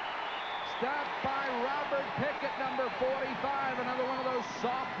 Stopped by Robert Pickett, number 45, another one of those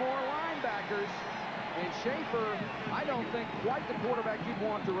sophomore linebackers. And Schaefer, I don't think quite the quarterback you'd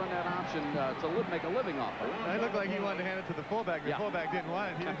want to run that option to make a living off of. It looked like he wanted to hand it to the fullback. The fullback didn't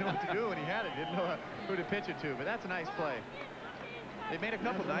want it. He didn't know what to do when he had it. He didn't know who to pitch it to. But that's a nice play. They made a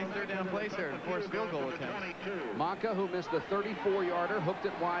couple nice third-down plays there and forced field goal attempts. Monka, who missed the 34-yarder, hooked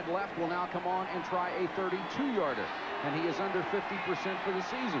it wide left, will now come on and try a 32-yarder. And he is under 50% for the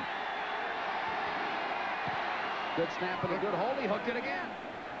season. Good snap and a good hold. He hooked it again.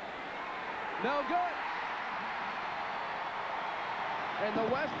 No good. And the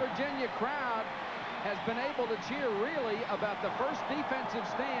West Virginia crowd has been able to cheer really about the first defensive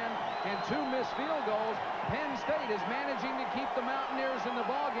stand and 2 missed field goals. Penn State is managing to keep the Mountaineers in the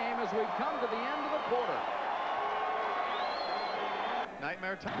ballgame as we've come to the end of the quarter.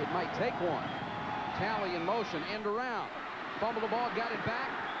 Nightmare time. It might take one. Talley in motion, end around. Fumble the ball, got it back.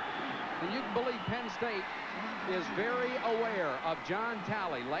 And you can believe Penn State is very aware of John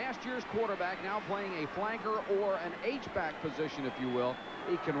Talley, last year's quarterback, now playing a flanker or an H-back position, if you will.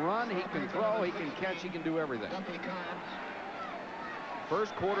 He can run, he can throw, he can catch, he can do everything.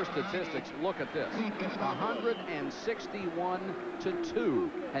 First quarter statistics, look at this. 161-2.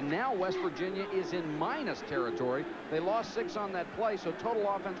 And now West Virginia is in minus territory. They lost 6 on that play, so total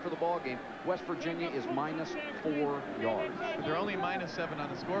offense for the ball game, West Virginia is minus 4 yards. But they're only minus 7 on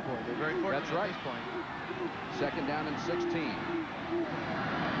the scoreboard. They're very fortunate. That's right. At this point. Second down and 16.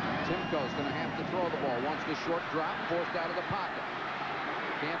 Timko's going to have to throw the ball. Wants the short drop, forced out of the pocket.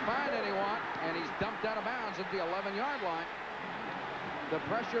 Can't find anyone, and he's dumped out of bounds at the 11-yard line. The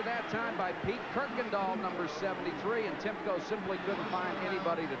pressure that time by Pete Kirkendall, number 73, and Timko simply couldn't find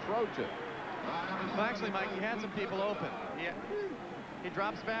anybody to throw to. Well, actually, Mike, he had some people open. He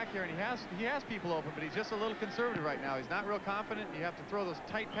drops back here, and he has people open, but he's just a little conservative right now. He's not real confident. You have to throw those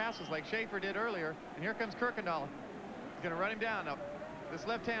tight passes like Schaefer did earlier. And here comes Kirkendall. He's going to run him down. Now, this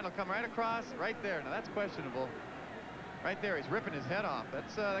left hand will come right across, right there. Now, that's questionable. Right there, he's ripping his head off. That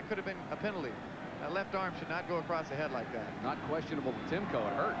could have been a penalty. That left arm should not go across the head like that. Not questionable to Timko.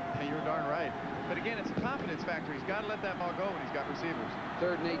 It hurt. You're darn right. But again, it's a confidence factor. He's got to let that ball go when he's got receivers.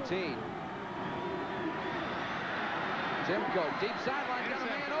 3rd and 18. Timko, deep sideline, got a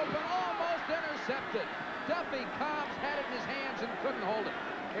man open, almost intercepted. Duffy Cobbs had it in his hands and couldn't hold it.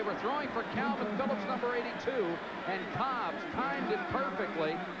 They were throwing for Calvin Phillips, number 82, and Cobbs timed it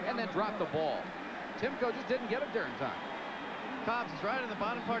perfectly and then dropped the ball. Timko just didn't get it there in time. Cobbs is right on the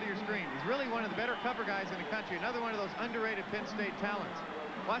bottom part of your screen. He's really one of the better cover guys in the country. Another one of those underrated Penn State talents.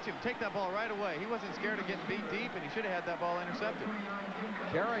 Watch him take that ball right away. He wasn't scared of getting beat deep, and he should have had that ball intercepted.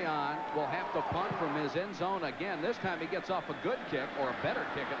 Carry-on will have to punt from his end zone again. This time he gets off a good kick, or a better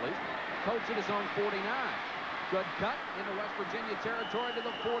kick at least. Coach at his own 49. Good cut into West Virginia territory to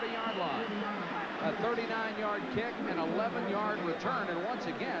the 40-yard line. A 39-yard kick, an 11-yard return, and once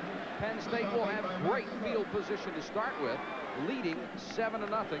again, Penn State will have great field position to start with, leading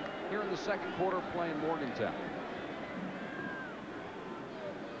 7-0 here in the second quarter playing Morgantown.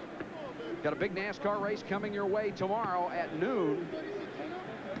 Got a big NASCAR race coming your way tomorrow at noon.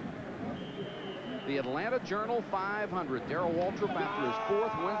 The Atlanta Journal 500. Darrell Waltrip after his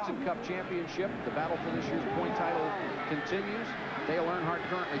 4th Winston Cup championship. The battle for this year's point title continues. Dale Earnhardt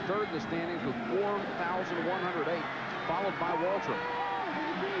currently 3rd in the standings with 4,108, followed by Waltrip.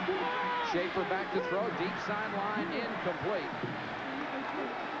 Schaefer back to throw, deep sideline, incomplete.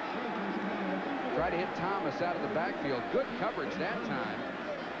 Try to hit Thomas out of the backfield. Good coverage that time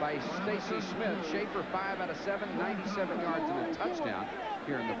by Stacy Smith. Schaefer 5 out of 7, 97 yards and a touchdown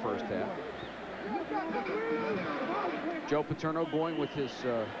here in the first half. Joe Paterno going with his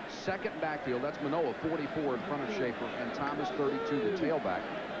 2nd backfield. That's Manoa, 44 in front of Schaefer, and Thomas, 32, the tailback.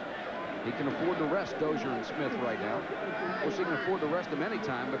 He can afford to rest Dozier and Smith right now. Of course, he can afford to rest them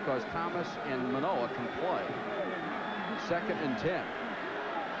anytime because Thomas and Manoa can play. 2nd and 10.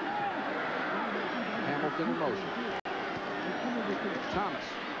 Hamilton in motion. Thomas.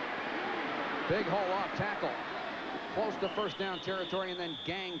 Big hole off tackle. Close to first down territory, and then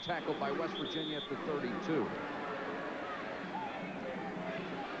gang tackled by West Virginia at the 32.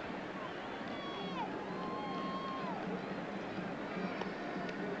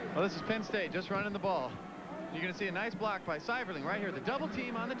 Well, this is Penn State just running the ball. You're going to see a nice block by Seiberling right here. The double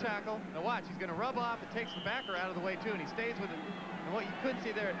team on the tackle. Now watch, he's going to rub off. It takes the backer out of the way, too, and he stays with it. And what you could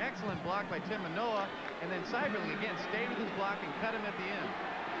see there, an excellent block by Tim Manoa. And then Seiberling, again, stayed with his block and cut him at the end.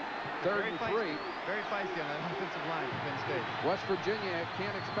 3rd and 3. Very feisty on that offensive line for Penn State. West Virginia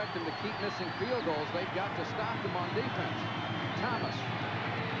can't expect them to keep missing field goals. They've got to stop them on defense. Thomas.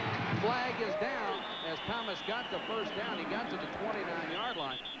 Flag is down as Thomas got the first down. He got to the 29-yard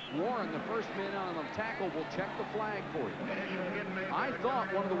line. Warren, the first man on the tackle, will check the flag for you. I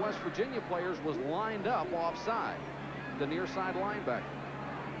thought one of the West Virginia players was lined up offside, the near side linebacker.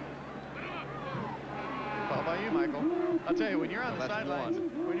 How about you, Michael? I'll tell you, when you're on the sidelines,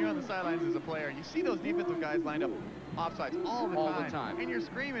 as a player, you see those defensive guys lined up offsides all the time. And you're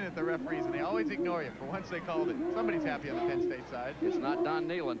screaming at the referees, and they always ignore you. For once, they called it. Somebody's happy on the Penn State side. It's not Don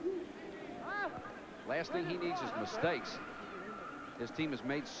Nealon. Last thing he needs is mistakes. His team has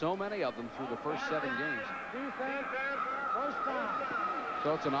made so many of them through the first 7 games. Defense, first down.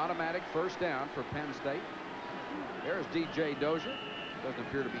 So it's an automatic first down for Penn State. There's DJ Dozier. Doesn't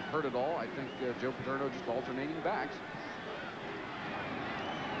appear to be hurt at all. I think Joe Paterno just alternating backs.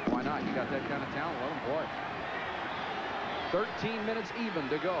 Why not? You got that kind of talent, let him play. 13 minutes even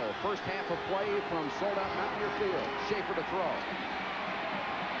to go. First half of play from sold-out Mountaineer Field. Schaefer to throw.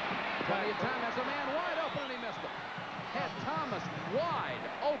 Plenty of time, has a man wide open, and he missed it. Had Thomas wide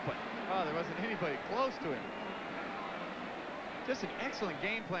open. Oh, there wasn't anybody close to him. Just an excellent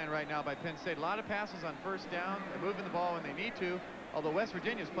game plan right now by Penn State. A lot of passes on first down. They're moving the ball when they need to. Although West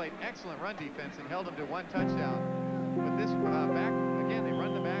Virginia's played excellent run defense and held them to 1 touchdown. But this back, again, they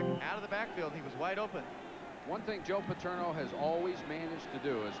run the back out of the backfield. He was wide open. One thing Joe Paterno has always managed to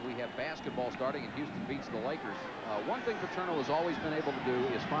do is we have basketball starting and Houston beats the Lakers. One thing Paterno has always been able to do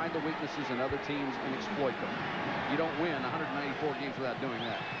is find the weaknesses in other teams and exploit them. You don't win 194 games without doing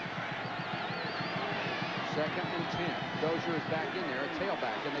that. 2nd and 10. Dozier is back in there, a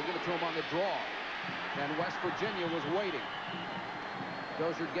tailback, and they give it to him on the draw. And West Virginia was waiting.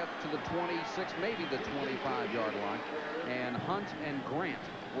 Dozier gets to the 26, maybe the 25-yard line. And Hunt and Grant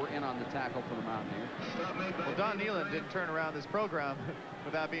were in on the tackle for the Mountaineers. Well, Don Nealon didn't turn around this program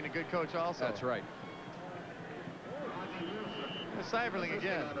without being a good coach also. That's right. Cyberling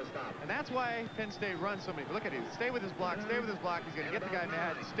again. And that's why Penn State runs so many. Look at him. Stay with his block. Stay with his block. He's going to get the guy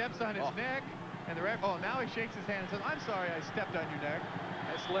mad. He steps on his neck. And the ref, now he shakes his hand and says, I'm sorry I stepped on your neck.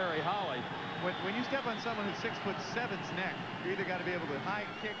 That's Larry Holly. When you step on someone who's 6'7"'s neck, you either got to be able to high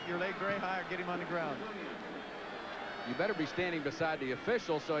kick your leg very high or get him on the ground. You better be standing beside the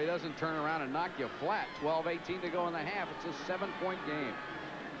official so he doesn't turn around and knock you flat. 12-18 to go in the half. It's a 7-point game.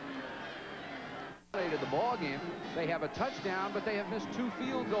 To the ball game, they have a touchdown, but they have missed 2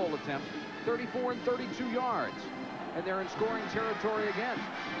 field goal attempts, 34 and 32 yards. And they're in scoring territory again.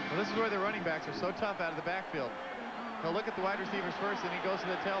 Well, this is where the running backs are so tough out of the backfield. He'll look at the wide receivers first, then he goes to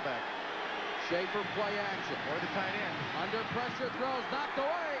the tailback. Schaefer play action. Or the tight end. Under pressure, throws, knocked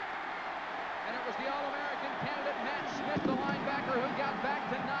away. And it was the All-American candidate, Matt Smith, the linebacker, who got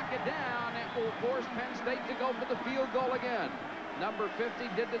back to knock it down. It will force Penn State to go for the field goal again. Number 50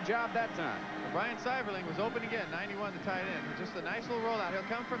 did the job that time. Brian Cyberling was open again, 91, the tight end. Just a nice little rollout. He'll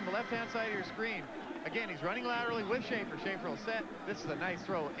come from the left-hand side of your screen. Again, he's running laterally with Schaefer. Schaefer will set. This is a nice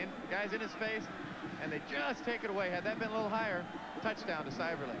throw. Guys in his face, and they just take it away. Had that been a little higher, touchdown to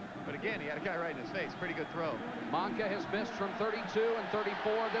Cyberling. But again, he had a guy right in his face. Pretty good throw. Monca has missed from 32 and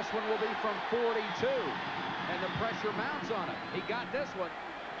 34. This one will be from 42. And the pressure mounts on him. He got this one.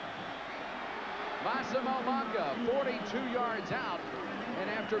 Massimo Monca, 42 yards out. And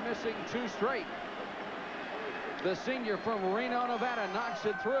after missing 2 straight, the senior from Reno, Nevada, knocks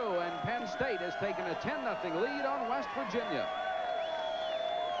it through, and Penn State has taken a 10-0 lead on West Virginia.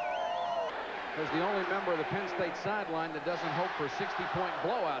 There's the only member of the Penn State sideline that doesn't hope for 60-point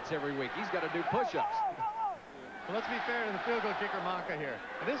blowouts every week. He's got to do push-ups. Well, let's be fair to the field goal kicker, Monca, here.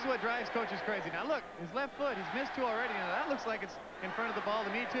 And this is what drives coaches crazy. Now, look, his left foot, he's missed 2 already. Now, that looks like it's in front of the ball to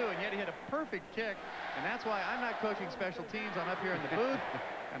me, too, and yet he had a perfect kick. And that's why I'm not coaching special teams. I'm up here in the booth.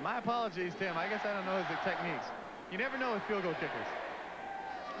 And my apologies, Tim. I guess I don't know his techniques. You never know with field goal kickers.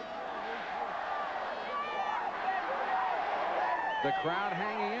 The crowd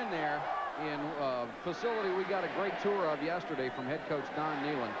hanging in there in a facility we got a great tour of yesterday from head coach Don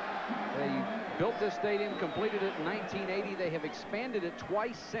Nealon. They built this stadium, completed it in 1980. They have expanded it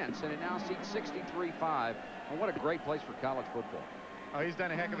twice since, and it now seats 63,500. And what a great place for college football. Oh, he's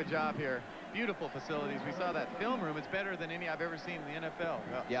done a heck of a job here. Beautiful facilities. We saw that film room. It's better than any I've ever seen in the NFL.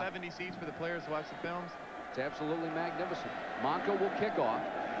 Yeah. 70 seats for the players to watch the films. It's absolutely magnificent. Monca will kick off.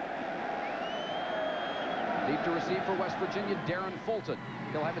 Deep to receive for West Virginia, Darren Fulton.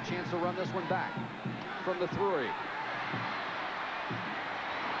 He'll have a chance to run this one back from the 3.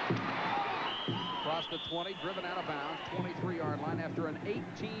 Across the 20, driven out of bounds, 23-yard line after an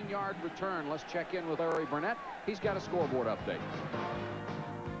 18-yard return. Let's check in with Larry Burnett. He's got a scoreboard update.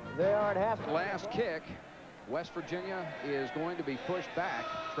 They are at half. Last kick, West Virginia is going to be pushed back,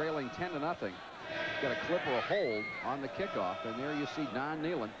 trailing 10-0. Got a clip or a hold on the kickoff, and there you see Don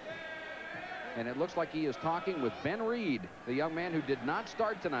Nealon. And it looks like he is talking with Ben Reed, the young man who did not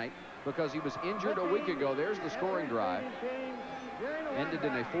start tonight because he was injured a week ago. There's the scoring drive. Ended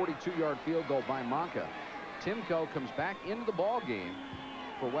in a 42-yard field goal by Monca. Timko comes back into the ball game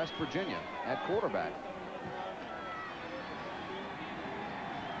for West Virginia at quarterback.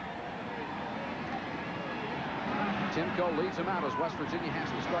 Timko leads them out as West Virginia has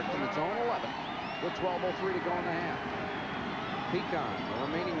to start from its own 11 with 12:03 to go in the half. Pecan, the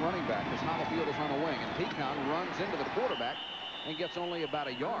remaining running back, as Holofield is on a wing, and Pecan runs into the quarterback and gets only about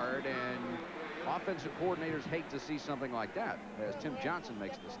a yard, and offensive coordinators hate to see something like that as Tim Johnson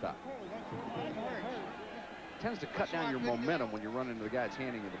makes the stop. Tends to cut down your momentum when you run into the guy that's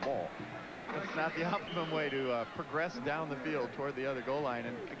handing you the ball. That's not the optimum way to progress down the field toward the other goal line.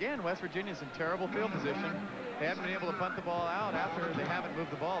 And again, West Virginia's in terrible field position. They haven't been able to punt the ball out after they haven't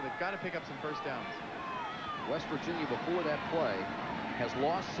moved the ball. They've got to pick up some first downs. West Virginia, before that play, has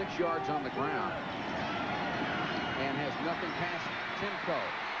lost 6 yards on the ground and has nothing past Timko.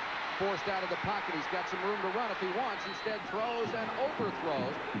 Forced out of the pocket. He's got some room to run if he wants. Instead, throws and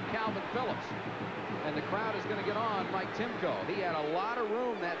overthrows Calvin Phillips. And the crowd is going to get on Mike Timko. He had a lot of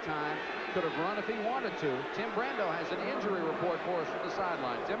room that time. Could have run if he wanted to. Tim Brando has an injury report for us from the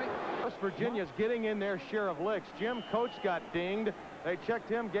sideline. Timmy? West Virginia's getting in their share of licks. Jim Coates got dinged. They checked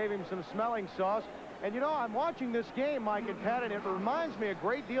him, gave him some smelling sauce. And, you know, I'm watching this game, Mike and Pat, and it reminds me a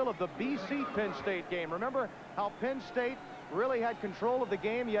great deal of the BC Penn State game. Remember how Penn State really had control of the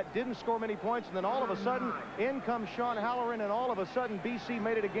game, yet didn't score many points, and then all of a sudden, in comes Sean Halloran, and all of a sudden, BC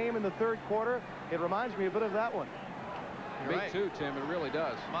made it a game in the third quarter. It reminds me a bit of that one. Me too, Tim. It really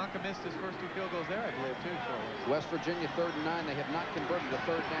does. Monka missed his first 2 field goals there, I believe, too. West Virginia 3rd and 9. They have not converted a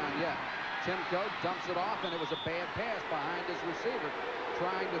 3rd down yet. Timko dumps it off, and it was a bad pass behind his receiver,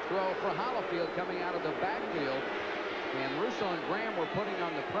 trying to throw for Holofield coming out of the backfield. And Russo and Graham were putting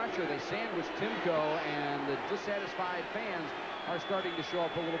on the pressure. They sandwiched Timko, and the dissatisfied fans are starting to show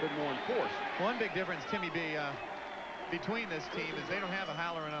up a little bit more in force. One big difference, Timmy B, between this team is they don't have a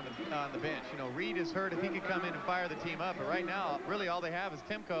Halloran on the bench. You know, Reed is hurt. If he could come in and fire the team up, but right now, really all they have is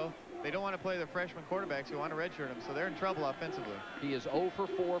Timko. They don't want to play their freshman quarterbacks who want to redshirt him, so they're in trouble offensively. He is 0 for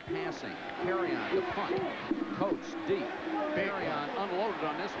 4 passing. Carry-on to punt. Coates deep. Carry-on unloaded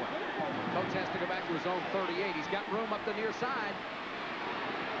on this one. Coates has to go back to his own 38. He's got room up the near side.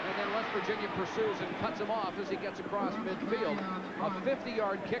 And then West Virginia pursues and cuts him off as he gets across midfield. A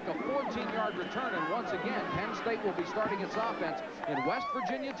 50-yard kick, a 14-yard return, and once again, Penn State will be starting its offense in West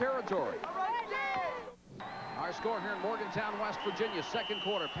Virginia territory. Our score here in Morgantown, West Virginia, second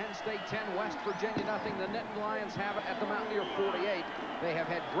quarter. Penn State 10, West Virginia nothing. The Nittany Lions have it at the Mountaineer 48. They have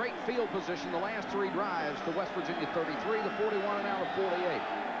had great field position the last 3 drives. The West Virginia 33, the 41, and now the 48.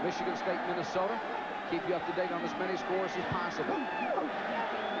 Michigan State, Minnesota. Keep you up to date on as many scores as possible.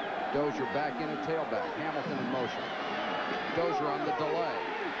 Dozier back in at tailback. Hamilton in motion. Dozier on the delay.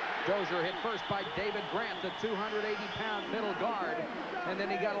 Dozier hit first by David Grant, the 280-pound middle guard, and then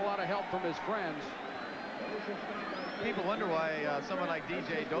he got a lot of help from his friends. People wonder why someone like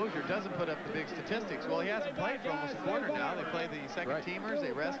DJ Dozier doesn't put up the big statistics. Well, he hasn't played for almost a quarter now. They play the second-teamers.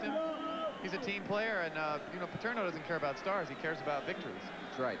 They rest him. He's a team player, and, you know, Paterno doesn't care about stars. He cares about victories.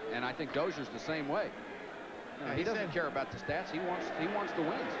 That's right, and I think Dozier's the same way. Yeah, he doesn't care about the stats. He wants the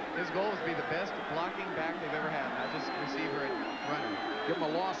wins. His goal is to be the best blocking back they've ever had, not just receiver and runner. Give him a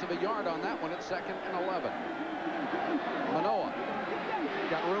loss of a yard on that one at 2nd and 11. Manoa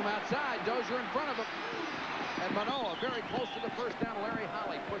got room outside. Dozier in front of him. And Manoa very close to the first down. Larry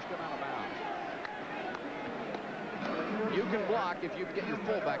Holly pushed him out of bounds. You can block if you get your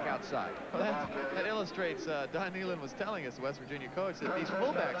fullback outside. Well, that illustrates, Don Nealon was telling us, the West Virginia coach, that these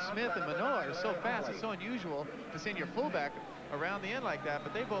fullbacks, Smith and Manoa, are so fast. It's so unusual to send your fullback around the end like that,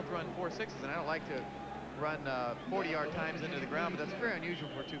 but they both run 4.6s, and I don't like to run 40-yard times into the ground, but that's very unusual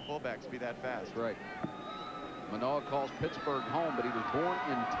for 2 fullbacks to be that fast. That's right. Manoa calls Pittsburgh home, but he was born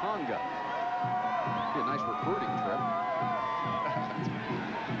in Tonga. Be a nice recruiting trip.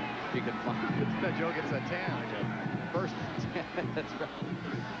 You can find that Joe gets a tan, I guess. First, that's right.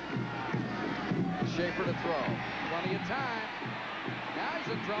 Schaefer to throw. Plenty of time. Now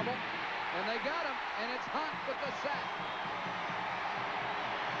he's in trouble, and they got him, and it's Hunt with the sack.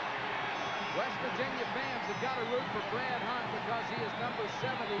 West Virginia fans have got to root for Brad Hunt because he is number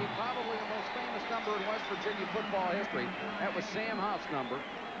 70, probably the most famous number in West Virginia football history. That was Sam Huff's number.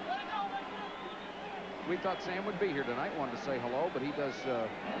 We thought Sam would be here tonight, wanted to say hello, but he does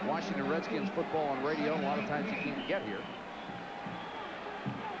Washington Redskins football on radio. A lot of times he can't get here.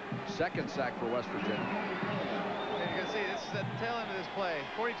 Second sack for West Virginia. And you can see this is at the tail end of this play.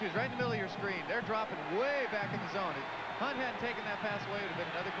 42 is right in the middle of your screen. They're dropping way back in the zone. If Hunt hadn't taken that pass away, it would have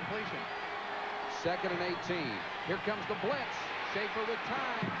been another completion. 2nd and 18. Here comes the blitz. Schaefer with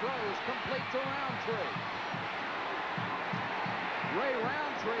time, throws complete to Roundtree. Ray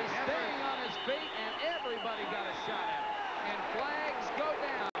Roundtree staying on his feet, and everybody got a shot at him. And flags go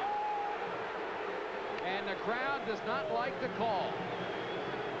down. And the crowd does not like the call.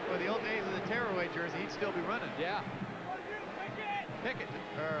 Well, the old days of the tearaway jersey, he'd still be running. Yeah. Pickett,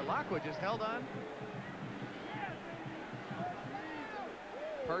 or Lockwood just held on.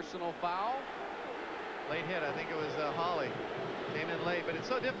 Personal foul. Late hit, I think it was Hawley. Came in late, but it's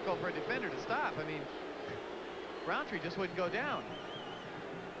so difficult for a defender to stop. I mean, Roundtree just wouldn't go down.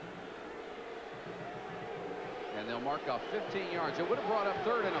 And they'll mark off 15 yards. It would have brought up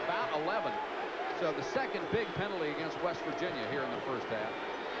third and about 11. So the second big penalty against West Virginia here in the first half.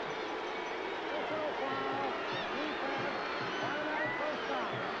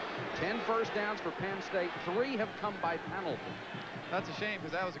 10 first downs for Penn State. 3 have come by penalty. That's a shame,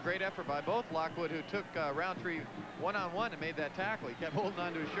 because that was a great effort by both. Lockwood, who took Roundtree one-on-one and made that tackle. He kept holding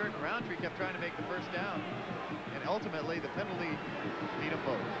on to his shirt, and Roundtree kept trying to make the first down. And ultimately, the penalty beat them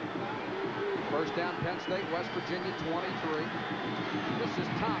both. First down, Penn State, West Virginia, 23. This is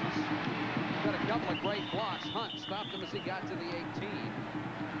Thomas. Got a couple of great blocks. Hunt stopped him as he got to the 18.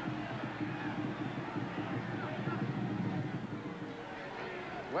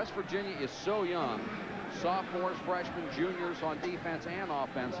 West Virginia is so young. Sophomores, freshmen, juniors on defense and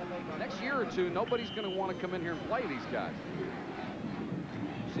offense. Next year or two, nobody's going to want to come in here and play these guys.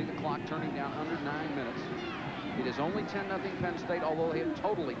 See the clock turning down under 9 minutes. It is only 10-0 Penn State, although they have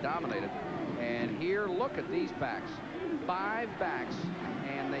totally dominated. And here, look at these backs. 5 backs,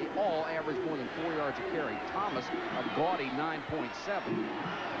 and they all average more than 4 yards a carry. Thomas, a gaudy 9.7.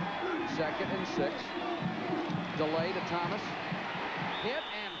 2nd and 6. Delay to Thomas. Hit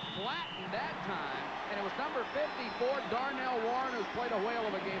and flattened that time. And it was number 54, Darnell Warren, who's played a whale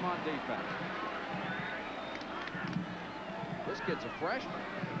of a game on defense. This kid's a freshman.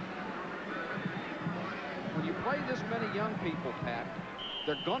 When you play this many young people, Pat,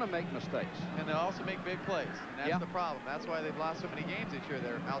 they're going to make mistakes. And they'll also make big plays. And that's the problem. That's why they've lost so many games this year.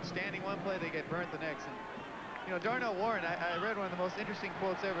 They're outstanding one play, they get burnt the next. And, you know, Darnell Warren, I read one of the most interesting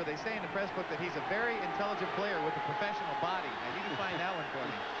quotes ever. They say in the press book that he's a very intelligent player with a professional body. Now, you can find that one for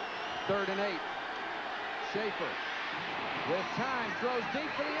me. 3rd and 8. Schaefer with time throws deep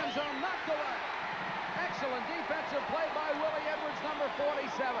for the end zone, knocked away. Excellent defensive play by Willie Edwards, number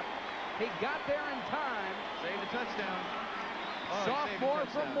 47. He got there in time. Saved a touchdown. Sophomore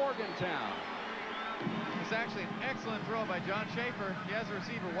from Morgantown. It's actually an excellent throw by John Schaefer. He has a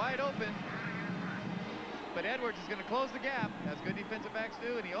receiver wide open. But Edwards is going to close the gap, as good defensive backs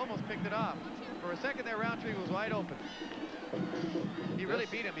do, and he almost picked it off. For a second there, Roundtree was wide open. He really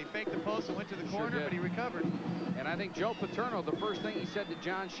beat him. He faked the post and went to the corner, but he recovered. And I think Joe Paterno, the first thing he said to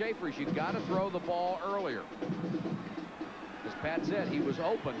John Schaefer is, you've got to throw the ball earlier. As Pat said, he was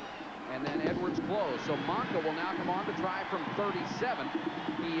open, and then Edwards closed. So Monca will now come on to try from 37.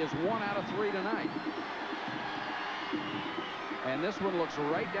 He is 1 out of 3 tonight. And this one looks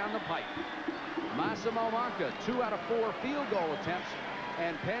right down the pipe. Massimo Monca, 2 out of 4 field goal attempts.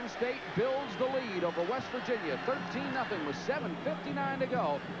 And Penn State builds the lead over West Virginia, 13-0 with 7:59 to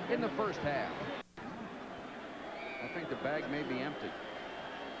go in the first half. I think the bag may be empty.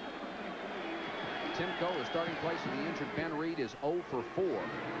 Timko, the starting place of the injured Ben Reed, is 0 for 4.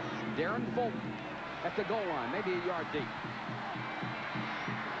 Darren Fulton at the goal line, maybe a yard deep.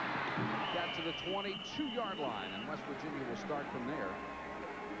 Got to the 22-yard line, and West Virginia will start from there.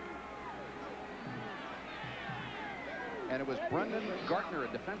 And it was Brendan Gartner, a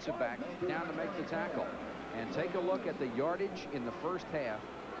defensive back, down to make the tackle. And take a look at the yardage in the first half.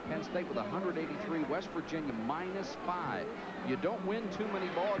 Penn State with 183, West Virginia -5. You don't win too many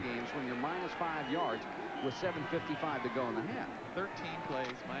ball games when you're -5 yards with 7:55 to go in the half. 13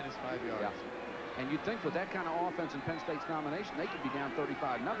 plays, -5 yards. Yeah. And you'd think with that kind of offense in Penn State's nomination, they could be down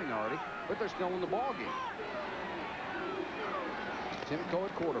 35-0 already, but they're still in the ball game. Timko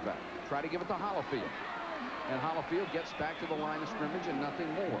at quarterback. Try to give it to Hollifield. And Hollifield gets back to the line of scrimmage and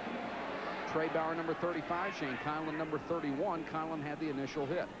nothing more. Trey Bauer, number 35. Shane Conlon, number 31. Conlon had the initial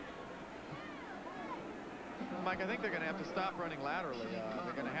hit. Mike, I think they're going to have to stop running laterally.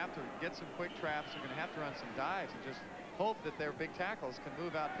 They're going to have to get some quick traps. They're going to have to run some dives and just hope that their big tackles can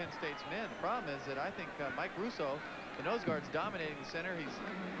move out Penn State's men. The problem is that I think Mike Russo, the nose guard's dominating the center. He's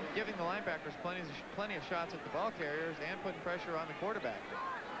giving the linebackers plenty of shots at the ball carriers and putting pressure on the quarterback.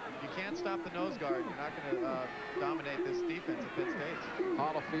 You can't stop the nose guard. You're not going to dominate this defense at Penn State.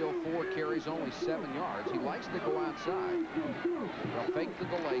 Hollifield, 4 carries, only 7 yards. He likes to go outside. They'll fake the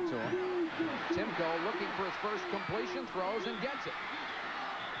delay to him. Timko looking for his first completion, throws and gets it.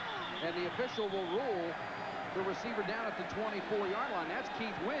 And the official will rule the receiver down at the 24-yard line. That's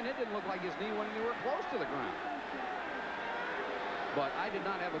Keith Wynn. It didn't look like his knee went anywhere close to the ground. But I did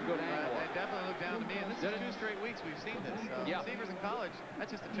not have a good angle. It definitely looked down to me, and this is 2 straight weeks we've seen this. Receivers in college,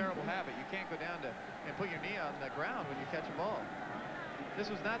 that's just a terrible habit. You can't go down and put your knee on the ground when you catch a ball. This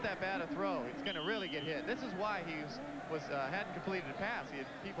was not that bad a throw. He's going to really get hit. This is why he hadn't completed a pass. He had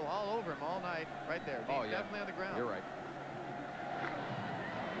people all over him all night. Right there. He's definitely on the ground. You're right.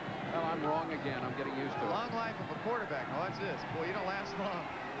 Well, I'm wrong again. I'm getting used to it. Long life of a quarterback. Now watch this. Boy, you don't last long.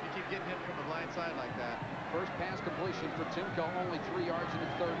 You keep getting hit from the blind side like that. First pass completion for Timko, only 3 yards, and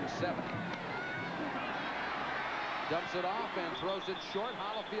it's 3rd and 7. Dumps it off and throws it short.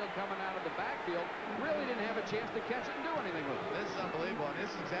 Hollifield coming out of the backfield. Really didn't have a chance to catch it and do anything with it. This is unbelievable, and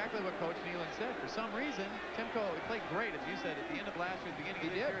this is exactly what Coach Nealon said. For some reason, Timko played great, as you said, at the end of last year, at the beginning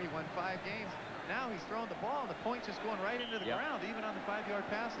of this year. He won 5 games. Now he's throwing the ball, and the point's just going right into the ground, even on the 5-yard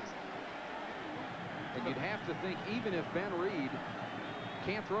passes. And you'd have to think, even if Ben Reed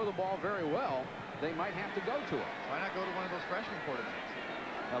can't throw the ball very well, they might have to go to it. Why not go to one of those freshman quarterbacks?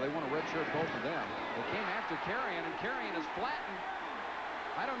 Well, they want to redshirt both of them. They came after Carrion, and Carrion is flattened.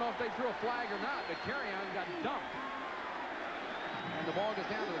 I don't know if they threw a flag or not, but Carrion got dumped. And the ball goes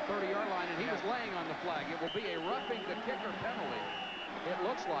down to the 30-yard line, and he was laying on the flag. It will be a roughing the kicker penalty, it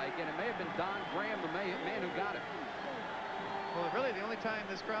looks like, and it may have been Don Graham, the man who got it. Well, really, the only time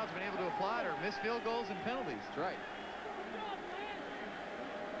this crowd's been able to apply are missed field goals and penalties. That's right.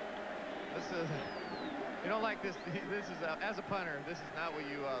 This is... You don't like this. This is, as a punter, this is not what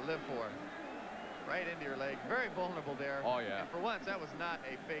you live for. Right into your leg. Very vulnerable there. Oh, yeah. And for once, that was not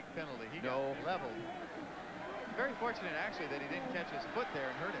a fake penalty. He got leveled. Very fortunate, actually, that he didn't catch his foot there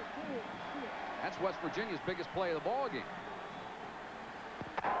and hurt it. That's West Virginia's biggest play of the ball game.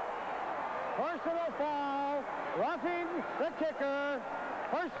 Personal foul. Roughing the kicker.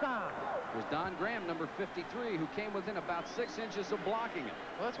 First down. It was Don Graham, number 53, who came within about 6 inches of blocking it.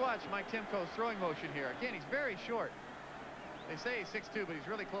 Well, let's watch Mike Timko's throwing motion here. Again, he's very short. They say he's 6'2", but he's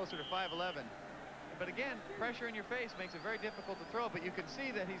really closer to 5'11". But again, pressure in your face makes it very difficult to throw, but you can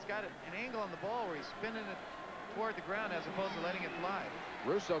see that he's got an angle on the ball where he's spinning it toward the ground as opposed to letting it fly.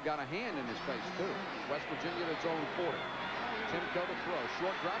 Russo got a hand in his face, too. West Virginia at its own 40. Timko to throw.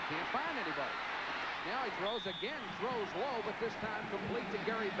 Short drop, can't find anybody. Now he throws again, throws low, but this time complete to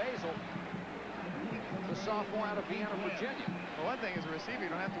Gary Basil, the sophomore out of Vienna, Virginia. Well, one thing as a receiver, you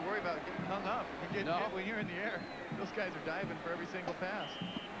don't have to worry about getting hung up and getting hit when you're in the air. Those guys are diving for every single pass.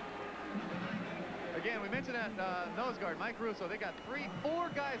 Again, we mentioned that nose guard, Mike Russo. They got 4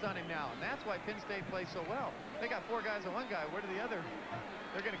 guys on him now, and that's why Penn State plays so well. They got 4 guys on one guy. Where do the other?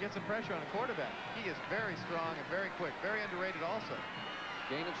 They're going to get some pressure on a quarterback. He is very strong and very quick, very underrated also.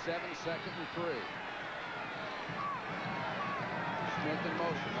 Gain of 7, 2nd and 3. Smith in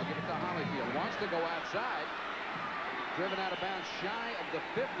motion. They'll give it to Hollifield. Wants to go outside. Driven out of bounds shy of the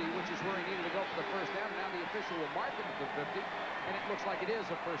 50, which is where he needed to go for the first down. Now the official will mark it at the 50, and it looks like it is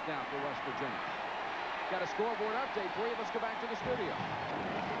a first down for West Virginia. Got a scoreboard update for you. Let's go back to the studio.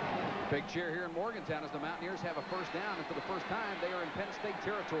 Big cheer here in Morgantown as the Mountaineers have a first down, and for the first time, they are in Penn State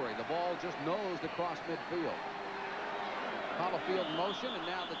territory. The ball just nosed across midfield. Hollifield in motion, and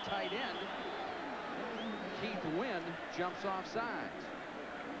now the tight end, Keith Wynn, jumps off sides.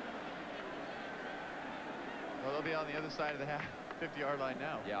 Well, they'll be on the other side of the 50-yard line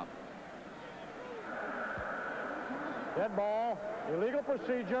now. Yeah. Dead ball, illegal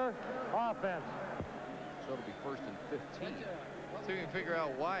procedure, offense. So it'll be 1st and 15. So you can figure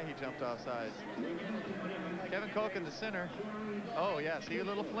out why he jumped off sides. Kevin Koch in the center. Oh, yeah, see a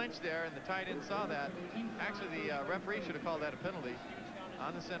little flinch there, and the tight end saw that. Actually, the referee should have called that a penalty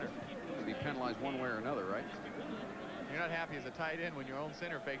on the center. To be penalized one way or another, right? You're not happy as a tight end when your own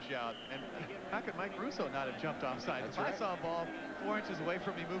center fakes you out. And how could Mike Russo not have jumped off sides? If I saw a ball 4 inches away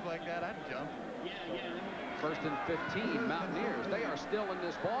from me move like that, I'd jump. 1st and 15, Mountaineers. They are still in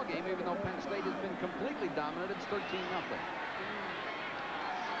this ball game, even though Penn State has been completely dominant. It's 13-0.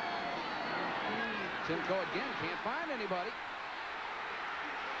 Timko again, can't find anybody.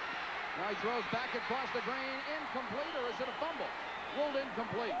 Now he throws back across the green, incomplete, or is it a fumble? Ruled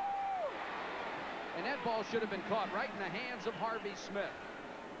incomplete. And that ball should have been caught right in the hands of Harvey Smith.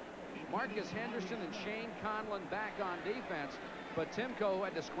 Marcus Henderson and Shane Conlon back on defense, but Timko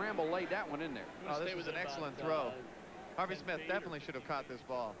had to scramble, laid that one in there. Oh, this was an excellent throw. Harvey Smith definitely should have caught this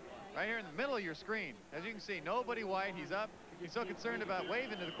ball. Right here in the middle of your screen. As you can see, nobody wide. He's up. He's so concerned about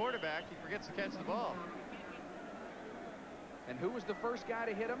waving to the quarterback, he forgets to catch the ball. And who was the first guy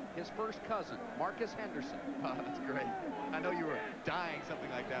to hit him? His first cousin, Marcus Henderson. Oh, that's great. I know you were dying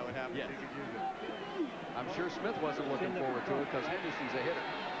something like that would happen. Yes. So you could use it. I'm sure Smith wasn't looking forward to it because Henderson's a hitter.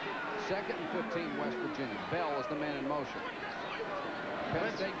 2nd and 15, West Virginia. Bell is the man in motion.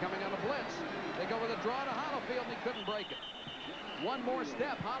 Penn State coming on a blitz. They go with a draw to Hollifield, and he couldn't break it. One more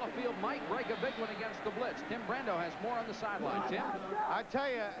step. Hollifield might break a big one against the blitz. Tim Brando has more on the sideline. Tim? I tell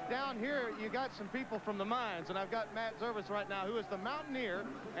you, down here, you got some people from the mines, and I've got Matt Zervis right now, who is the mountaineer,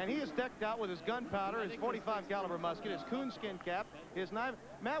 and he is decked out with his gunpowder, his 45 caliber musket, his coonskin cap, his knife.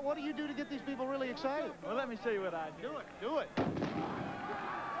 Matt, what do you do to get these people really excited? Well, let me show you what I do. Do it.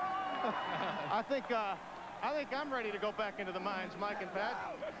 I think I'm ready to go back into the mines, Mike and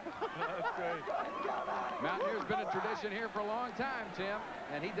Pat. That's great. Mountaineers been a tradition here for a long time, Tim,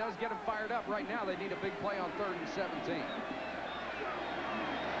 and he does get them fired up right now. They need a big play on 3rd and 17.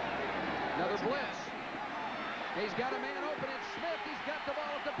 Another blitz. He's got a man open. It's Smith. He's got the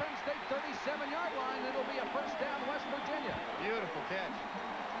ball at the Penn State 37-yard line. It'll be a first down, West Virginia. Beautiful catch.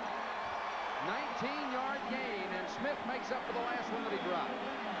 19-yard gain, and Smith makes up for the last one that he dropped.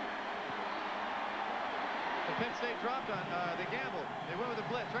 The Penn State dropped on, they gambled. They went with a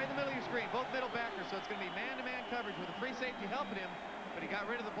blitz right in the middle of your screen, both middle backers, so it's going to be man-to-man coverage with a free safety helping him, but he got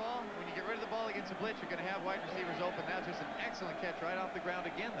rid of the ball. When you get rid of the ball against a blitz, you're going to have wide receivers open. That's just an excellent catch right off the ground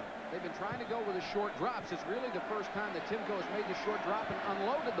again, though. They've been trying to go with the short drops. It's really the first time that Timko has made the short drop and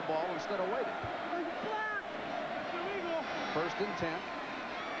unloaded the ball instead of waiting. 1st and 10.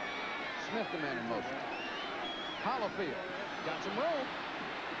 Smith the man in motion. Hollifield got some room.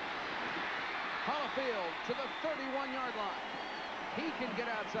 Hollifield to the 31-yard line. He can get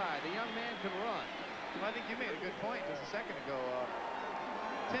outside. The young man can run. Well, I think you made a good point just a second ago.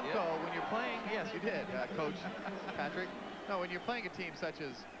 Timko, when you're playing, yes, you did, Coach Patrick. No, when you're playing a team such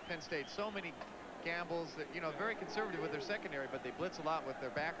as Penn State, so many gambles that, you know, very conservative with their secondary, but they blitz a lot with their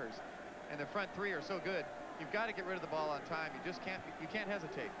backers. And their front three are so good. You've got to get rid of the ball on time. You just can't, you can't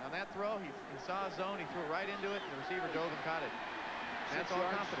hesitate. On that throw, he saw a zone, he threw it right into it, and the receiver dove and caught it. That's all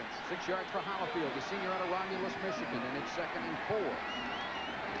confidence. 6 yards for Hollifield, the senior out of Romulus, Michigan, and it's 2nd and 4.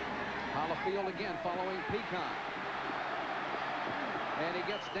 Hollifield again following Pecan. And he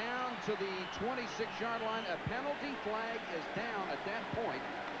gets down to the 26-yard line. A penalty flag is down at that point,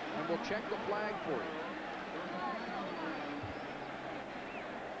 and we'll check the flag for you.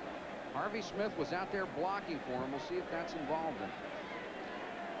 Harvey Smith was out there blocking for him. We'll see if that's involved in it.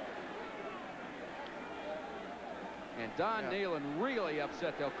 And Don Nealon really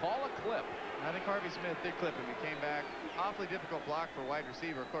upset. They'll call a clip. I think Harvey Smith did clip him. He came back. Awfully difficult block for a wide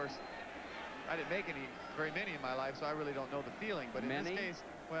receiver. Of course, I didn't make very many in my life, so I really don't know the feeling. But in this case,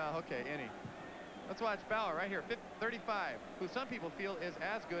 well, okay, any. Let's watch Bauer right here, 35, who some people feel is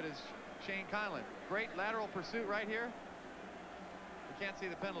as good as Shane Conlon. Great lateral pursuit right here. You can't see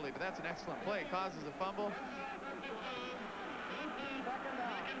the penalty, but that's an excellent play. Causes a fumble.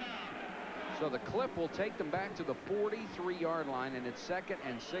 So the clip will take them back to the 43-yard line, and it's 2nd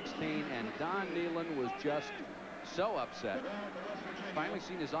and 16, and Don Nealon was just so upset. Finally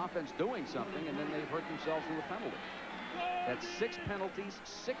seen his offense doing something, and then they've hurt themselves with a penalty. That's 6 penalties,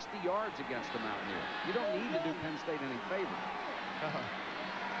 60 yards against the Mountaineers. You don't need to do Penn State any favors.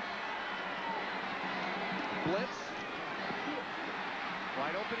 Blitz.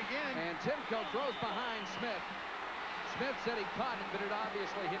 Wide open again. And Timko throws behind Smith. Smith said he caught it, but it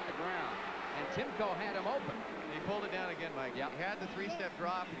obviously hit the ground. And Timko had him open. He pulled it down again, Mike. Yep. He had the 3-step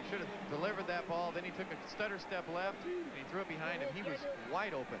drop. He should have delivered that ball. Then he took a stutter step left, and he threw it behind him. He was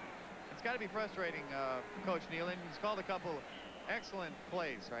wide open. It's got to be frustrating, Coach Nealon. He's called a couple excellent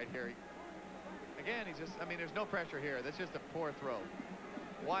plays right here. Again, he's just, I mean, there's no pressure here. That's just a poor throw.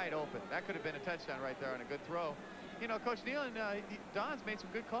 Wide open. That could have been a touchdown right there on a good throw. You know, Coach Nealon, Don's made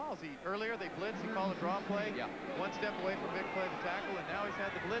some good calls. Earlier, they blitzed. He called a draw play. Yeah. 1 step away from big play the tackle, and now he's had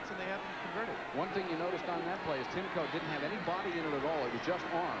the blitz, and they haven't converted. One thing you noticed on that play is Timko didn't have any body in it at all. It was just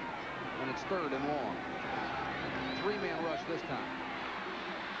arm, and it's 3rd and long. 3-man rush this time.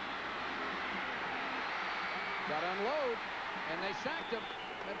 Got to unload, and they sacked him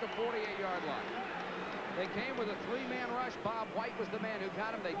at the 48-yard line. They came with a 3-man rush. Bob White was the man who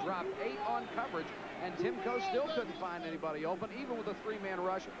got him. They dropped 8 on coverage, and Timko still couldn't find anybody open, even with a 3-man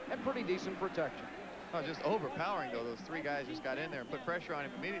rush and pretty decent protection. Oh, just overpowering, though. Those 3 guys just got in there and put pressure on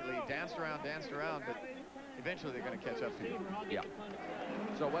him immediately. Danced around, but eventually they're going to catch up to you. Yeah.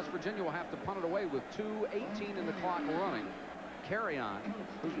 So West Virginia will have to punt it away with 2:18 in the clock running. Carry-on,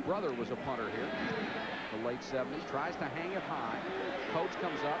 whose brother was a punter here, the late 70s, tries to hang it high. Coach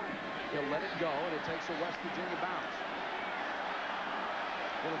comes up. He'll let it go, and it takes a West Virginia bounce.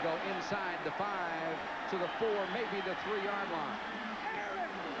 It'll go inside the 5 to the 4, maybe the 3-yard line.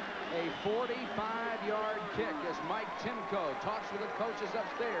 A 45-yard kick as Mike Timko talks with the coaches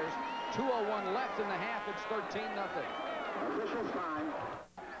upstairs. 2:01 left in the half. It's 13-0.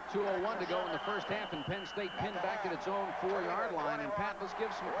 2:01 to go in the first half, and Penn State pinned back at its own 4-yard line. And Pat, let's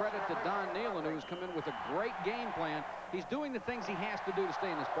give some credit to Don Nealon, who has come in with a great game plan. He's doing the things he has to do to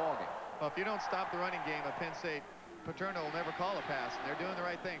stay in this ballgame. Well, if you don't stop the running game at Penn State, Paterno will never call a pass, and they're doing the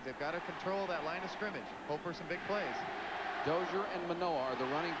right things. They've got to control that line of scrimmage, hope for some big plays. Dozier and Manoa are the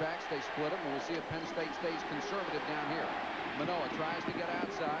running backs. They split them, and we'll see if Penn State stays conservative down here. Manoa tries to get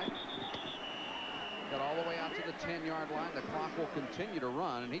outside. Got all the way out to the 10-yard line. The clock will continue to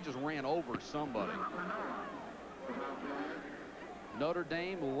run, and he just ran over somebody. Notre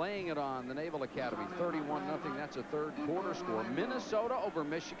Dame laying it on the Naval Academy, 31-0. That's a third quarter score. Minnesota over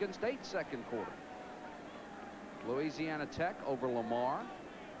Michigan State, second quarter. Louisiana Tech over Lamar.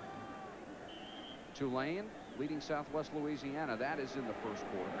 Tulane leading Southwest Louisiana. That is in the first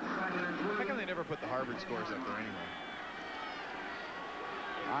quarter. How come they never put the Harvard scores up there anyway?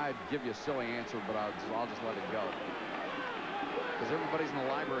 I'd give you a silly answer, but I'll just let it go. Because everybody's in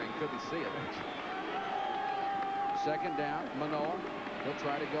the library and couldn't see it. Second down, Manoa. He'll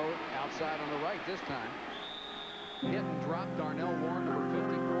try to go outside on the right this time. Hit and drop Darnell Warren, number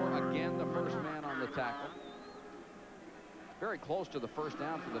 54. Again, the first man on the tackle. Very close to the first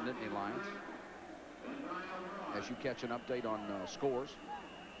down for the Nittany Lions. As you catch an update on scores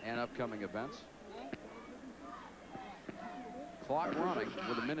and upcoming events. Clock running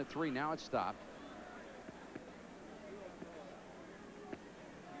with 1:03. Now it's stopped.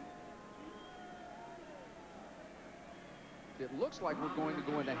 It looks like we're going to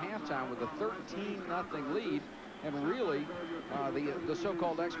go into halftime with a 13-0 lead. And really, the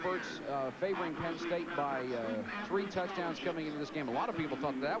so-called experts favoring Penn State by 3 touchdowns coming into this game. A lot of people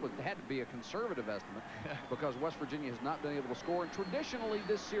thought that had to be a conservative estimate because West Virginia has not been able to score. And traditionally,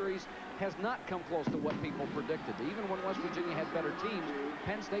 this series has not come close to what people predicted. Even when West Virginia had better teams,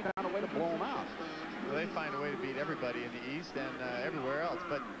 Penn State found a way to blow them out. Well, they find a way to beat everybody in the East and everywhere else.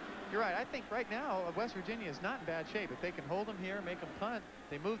 But you're right. I think right now West Virginia is not in bad shape. If they can hold them here, make them punt,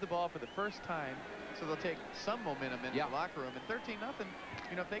 they move the ball for the first time. So they'll take some momentum into the locker room. And 13-0,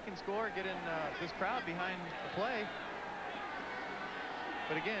 you know, if they can score, get in this crowd behind the play.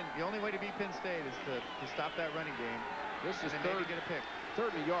 But again, the only way to beat Penn State is to stop that running game. This is maybe get a pick.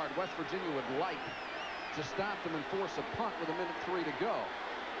 Third and a yard. West Virginia would like to stop them and force a punt with 1:03 to go.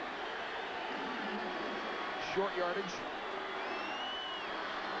 Short yardage.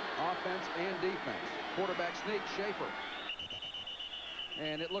 Offense and defense. Quarterback sneak, Schaefer.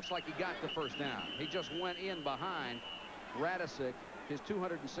 And it looks like he got the first down. He just went in behind Radisic, his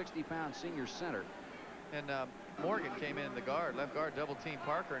 260-pound senior center. And Morgan came in the guard, left guard, double team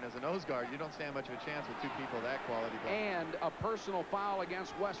Parker, and as a nose guard, you don't stand much of a chance with 2 people that quality. And a personal foul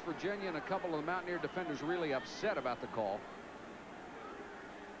against West Virginia, and a couple of the Mountaineer defenders really upset about the call.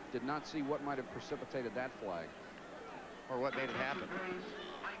 Did not see what might have precipitated that flag. Or what made it happen.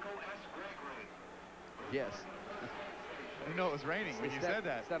 Yes. You know it was raining when you said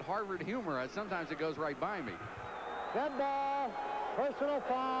that. It's that Harvard humor. Sometimes it goes right by me. Dead ball, personal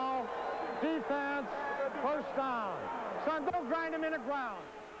foul, defense, first down. Son, don't grind him in the ground.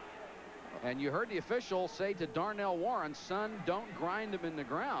 And you heard the official say to Darnell Warren, son, don't grind him in the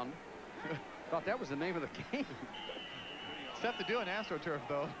ground. Thought that was the name of the game. It's tough to do in AstroTurf,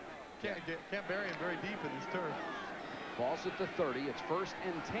 though. Can't bury him very deep in this turf. Ball's at the 30. It's 1st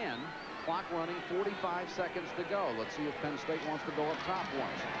and 10. Clock running, 45 seconds to go. Let's see if Penn State wants to go up top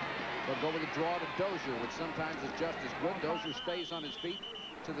once. They'll go with a draw to Dozier, which sometimes is just as good. Dozier stays on his feet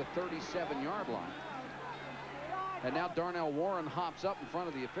to the 37-yard line. And now Darnell Warren hops up in front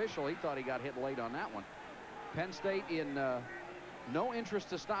of the official. He thought he got hit late on that one. Penn State in no interest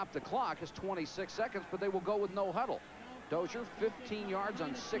to stop the clock is 26 seconds, but they will go with no huddle. Dozier, 15 yards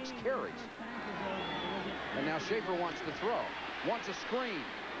on 6 carries. And now Schaefer wants to throw. Wants a screen.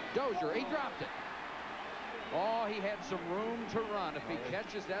 Dozier, he dropped it. Oh, he had some room to run if he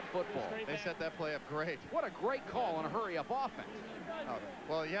catches that football. They set that play up great. What a great call on a hurry-up offense. Oh,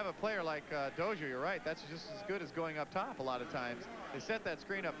 well, you have a player like Dozier, you're right. That's just as good as going up top a lot of times. They set that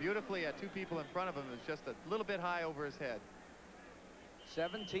screen up beautifully, had 2 people in front of him. It's just a little bit high over his head.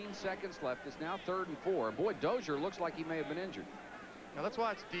 17 seconds left. It's now 3rd and 4. Boy, Dozier looks like he may have been injured. Now let's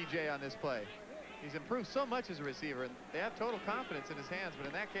watch DJ on this play. He's improved so much as a receiver, and they have total confidence in his hands. But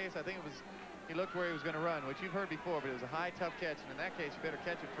in that case, I think he looked where he was going to run, which you've heard before, but it was a high, tough catch. And in that case, you better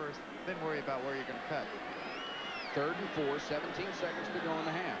catch it first, then worry about where you're going to cut. 3rd and 4, 17 seconds to go in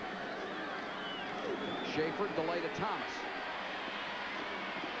the half. Schaefer delay to Thomas.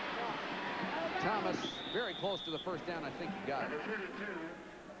 Thomas very close to the first down. I think he got it.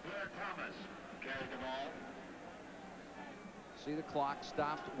 Thomas carried the ball. See the clock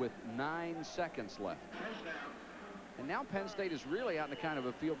stopped with 9 seconds left. And now Penn State is really out in a kind of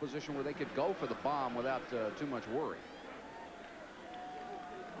a field position where they could go for the bomb without too much worry.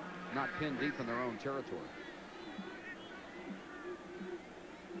 Not pinned deep in their own territory.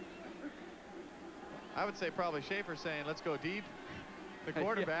 I would say probably Schaefer saying, let's go deep. The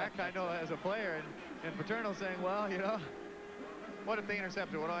quarterback, I know as a player, and Paterno saying, well, you know, what if they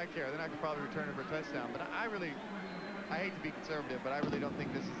intercept it? What do I care? Then I could probably return it for a touchdown. But I hate to be conservative, but I really don't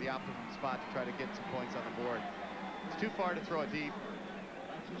think this is the optimum spot to try to get some points on the board. It's too far to throw it deep.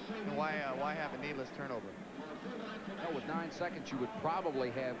 And why have a needless turnover? Well, with 9 seconds, you would probably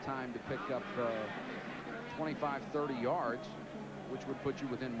have time to pick up 25, 30 yards, which would put you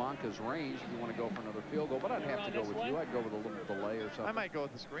within Monca's range if you want to go for another field goal. But I'd have to go with you. I'd go with a little delay or something. I might go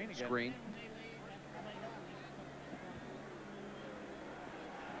with the screen again. Screen.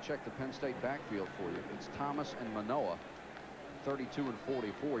 Check the Penn State backfield for you. It's Thomas and Manoa, 32 and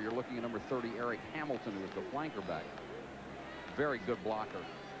 44. You're looking at number 30, Eric Hamilton, with the flanker back. Very good blocker.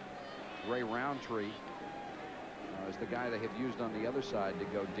 Ray Roundtree is the guy they have used on the other side to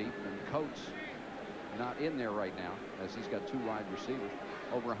go deep, and Coates not in there right now, as he's got 2 wide receivers.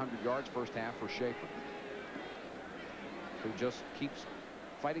 Over 100 yards first half for Schaefer, who just keeps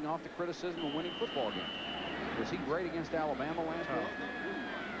fighting off the criticism of winning football games. Was he great against Alabama last week?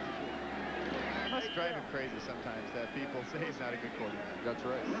 It must drive him crazy sometimes that people say he's not a good quarterback. That's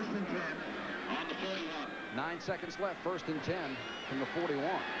right. 9 seconds left, 1st and 10 from the 41.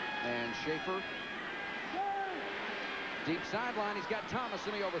 And Schaefer, deep sideline. He's got Thomas,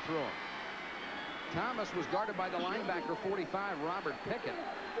 and he overthrew him. Thomas was guarded by the linebacker, 45, Robert Pickett.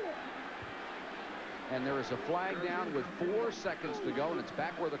 And there is a flag down with 4 seconds to go, and it's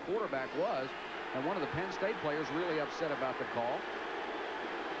back where the quarterback was. And one of the Penn State players really upset about the call.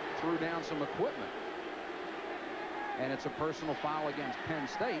 Threw down some equipment. And it's a personal foul against Penn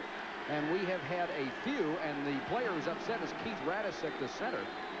State. And we have had a few, and the player who's upset is Keith Radisick, the center.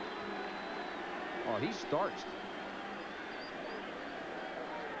 Oh, he's starched.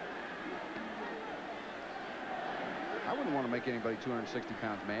 I wouldn't want to make anybody 260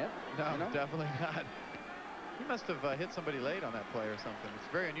 pounds mad. No, you know? Definitely not. He must have hit somebody late on that play or something.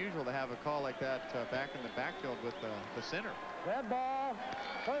 It's very unusual to have a call like that back in the backfield with the center. Red ball,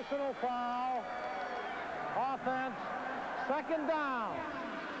 personal foul, offense, 2nd down.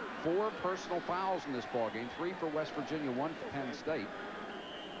 4 personal fouls in this ballgame. 3 for West Virginia, 1 for Penn State.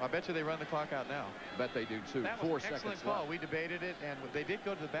 I bet you they run the clock out now. Bet they do too. That 4 was an excellent seconds call. left. We debated it, and they did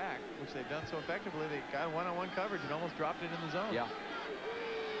go to the back, which they've done so effectively. They got one-on-one coverage and almost dropped it in the zone. Yeah.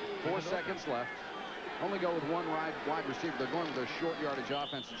 4 seconds left. Only go with 1 wide receiver. They're going with their short yardage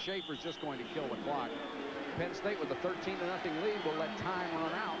offense, and Schaefer's just going to kill the clock. Penn State with a 13-0 lead will let time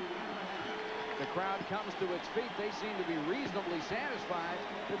run out. The crowd comes to its feet. They seem to be reasonably satisfied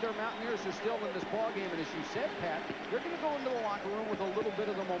that their Mountaineers are still in this ballgame. And as you said, Pat, they're going to go into the locker room with a little bit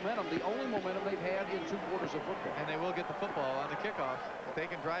of the momentum, the only momentum they've had in 2 quarters of football. And they will get the football on the kickoff. If they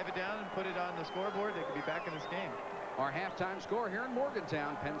can drive it down and put it on the scoreboard, they could be back in this game. Our halftime score here in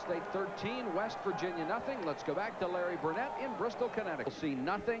Morgantown, Penn State 13, West Virginia nothing. Let's go back to Larry Burnett in Bristol, Connecticut. We'll see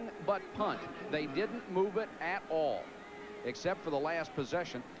nothing but punt. They didn't move it at all, except for the last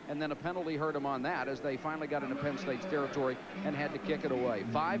possession, and then a penalty hurt them on that as they finally got into Penn State's territory and had to kick it away.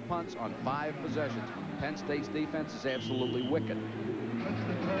 5 punts on 5 possessions. Penn State's defense is absolutely wicked.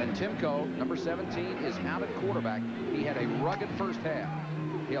 And Timko, number 17, is out at quarterback. He had a rugged first half.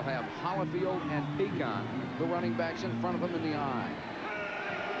 He'll have Hollifield and Pecan, the running backs, in front of him in the eye.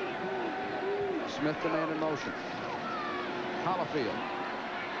 Smith, the man in motion. Hollifield.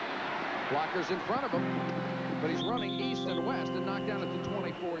 Blockers in front of him, but he's running east and west and knocked down at the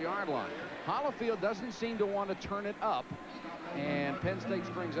 24-yard line. Hollifield doesn't seem to want to turn it up, and Penn State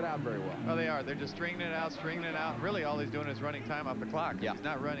strings it out very well. Oh, they are. They're just stringing it out. Really, all he's doing is running time off the clock. Yeah. He's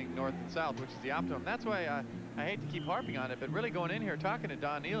not running north and south, which is the optimum. That's why I hate to keep harping on it, but really going in here, talking to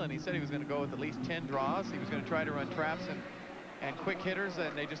Don Nealon, he said he was going to go with at least 10 draws. He was going to try to run traps and quick hitters,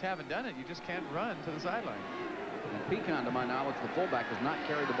 and they just haven't done it. You just can't run to the sideline. And Pecan, to my knowledge, the fullback, has not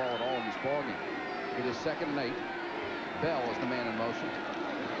carried the ball at all in this ballgame. It is 2nd and 8. Bell is the man in motion.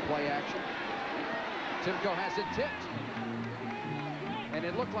 Play action. Timko has it tipped. And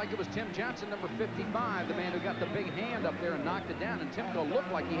it looked like it was Tim Johnson, number 55, the man who got the big hand up there and knocked it down. And Timko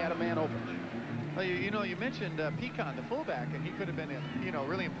looked like he had a man open. Well, you mentioned Pecan, the fullback, and he could have been,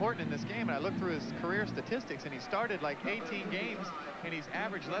 really important in this game. And I looked through his career statistics, and he started like 18 games, and he's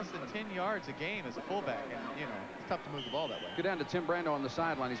averaged less than 10 yards a game as a fullback. And, it's tough to move the ball that way. Go down to Tim Brando on the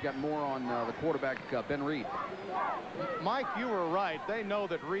sideline. He's got more on the quarterback, Ben Reed. Mike, you were right. They know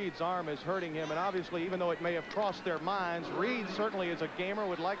that Reed's arm is hurting him, and obviously, even though it may have crossed their minds, Reed certainly is a game gamer,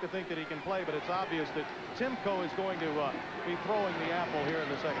 would like to think that he can play, but it's obvious that Timko is going to be throwing the apple here in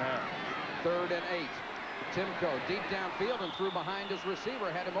the second half. 3rd and 8. Timko deep downfield and threw behind his receiver,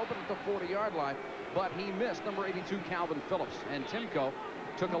 had him open at the 40-yard line, but he missed number 82, Calvin Phillips. And Timko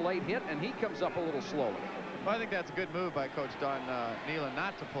took a late hit, and he comes up a little slowly. Well, I think that's a good move by Coach Don Nealon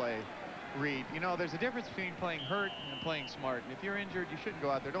not to play Reed. You know, there's a difference between playing hurt and playing smart. And if you're injured, you shouldn't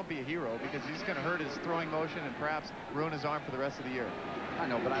go out there. Don't be a hero, because he's going to hurt his throwing motion and perhaps ruin his arm for the rest of the year. I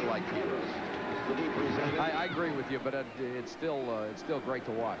know, but I like heroes. I agree with you, but it's still great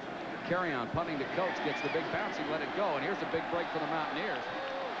to watch. Carry-on punting to Coates, gets the big bounce, he let it go, and here's a big break for the Mountaineers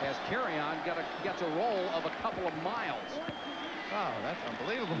as Carry-on gets a roll of a couple of miles. Wow, that's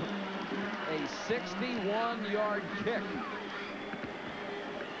unbelievable. A 61-yard kick.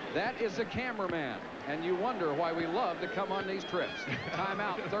 That is a cameraman, and you wonder why we love to come on these trips.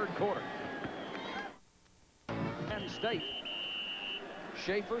 Timeout, 3rd quarter. Penn State.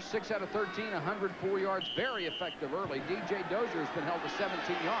 Schaefer, 6 out of 13, 104 yards, very effective early. DJ Dozier has been held to 17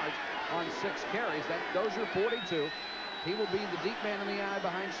 yards on 6 carries. That's Dozier, 42. He will be the deep man in the eye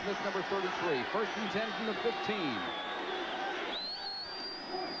behind Smith, number 33. 1st and 10 from the 15.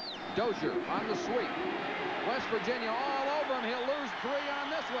 Dozier on the sweep. West Virginia all over him. He'll lose 3 on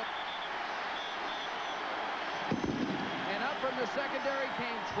this one. And up from the secondary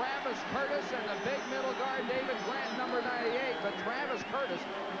came Travis Curtis and the big middle guard, David Grant, number 98. But Travis Curtis,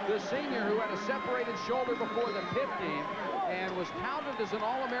 the senior who had a separated shoulder before the Pitt game and was touted as an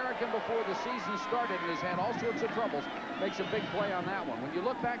All-American before the season started and has had all sorts of troubles, makes a big play on that one. When you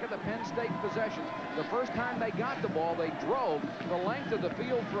look back at the Penn State possessions, the first time they got the ball, they drove the length of the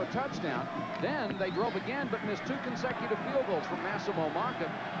field for a touchdown. Then they drove again, but missed 2 consecutive field goals from Massimo Monca.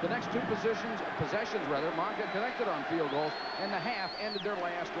 The next 2 possessions, Monca connected on field goals, and the half ended their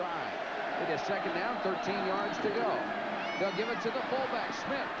last drive. It is 2nd down, 13 yards to go. They'll give it to the fullback,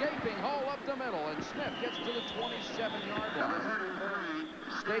 Smith, gaping hole up the middle, and Smith gets to the 27-yard line.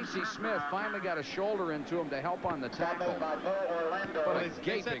 Stacy Smith finally got a shoulder into him to help on the tackle. But a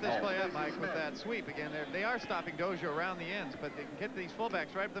gaping set this hole. play up, Mike, with that sweep. Again, they are stopping Dozier around the ends, but they can get these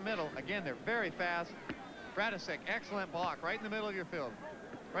fullbacks right up the middle. Again, they're very fast. Bradisek, excellent block right in the middle of your field.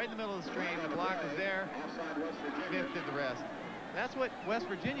 Right in the middle of the screen. The block is there. Smith did the rest. That's what West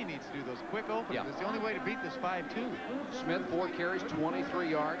Virginia needs to do, those quick openings. It's the only way to beat this 5-2. Smith, 4 carries, 23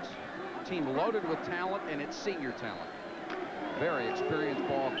 yards. Team loaded with talent, and it's senior talent. Very experienced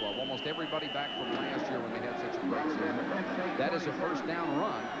ball club. Almost everybody back from last year when they had such a great season. That is a 1st down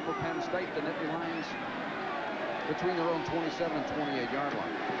run for Penn State. The Nittany Lions between their own 27 and 28-yard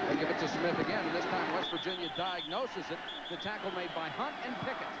line. They give it to Smith again, and this time West Virginia diagnoses it. The tackle made by Hunt and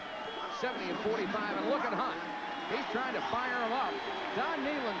Pickett. 70 and 45, and look at Hunt. He's trying to fire him up. Don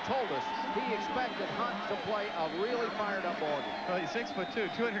Nealon told us he expected Hunt to play a really fired-up ball game. Well, he's 6'2",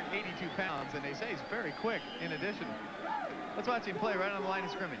 282 pounds, and they say he's very quick in addition. Let's watch him play right on the line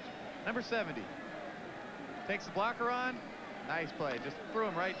of scrimmage. Number 70. Takes the blocker on. Nice play. Just threw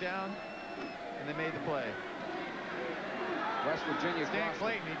him right down, and they made the play. West Virginia. Stan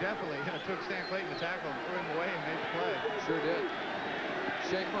Clayton, he definitely took Stan Clayton to tackle and threw him away and made the play. Sure did.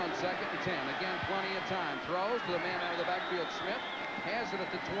 Schaefer on 2nd and 10. Again, plenty of time. Throws to the man out of the backfield, Smith. Has it at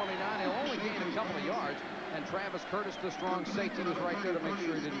the 29. He'll only gain a couple of yards. And Travis Curtis, the strong safety, was right there to make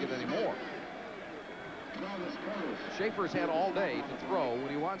sure he didn't get any more. Schaefer's had all day to throw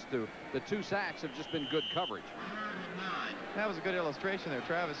when he wants to. The 2 sacks have just been good coverage. That was a good illustration there.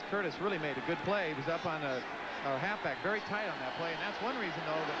 Travis Curtis really made a good play. He was up on a halfback, very tight on that play. And that's one reason,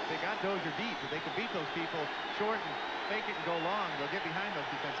 though, that they got Dozier deep. That they could beat those people short and fake it and go long. They'll get behind those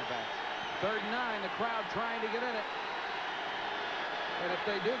defensive backs. 3rd and 9, the crowd trying to get in it. And if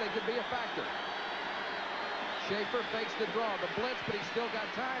they do, they could be a factor. Schaefer fakes the draw, the blitz, but he's still got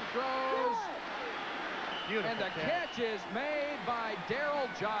time. Throws. Beautiful and the catch is made by Darryl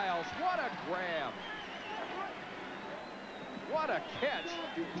Giles. What a grab. What a catch.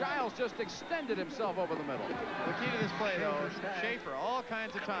 Giles just extended himself over the middle. The key to this play, though, is Schaefer, all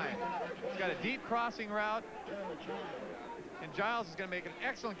kinds of time. He's got a deep crossing route, and Giles is going to make an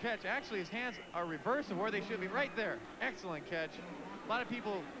excellent catch. Actually, his hands are reverse of where they should be, right there. Excellent catch. A lot of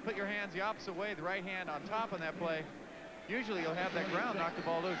people put your hands the opposite way, the right hand on top on that play. Usually you'll have that ground knock the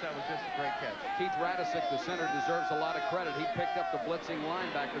ball loose. That was just a great catch. Keith Radisek, the center, deserves a lot of credit. He picked up the blitzing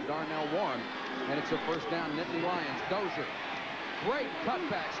linebacker, Darnell Warren, and it's a 1st down, Nittany Lions. Dozier, great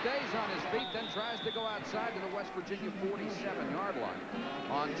cutback, stays on his feet, then tries to go outside to the West Virginia 47-yard line.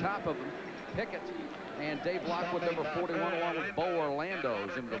 On top of him, Pickett and Dave Lockwood, number 41, along with Bo Orlando,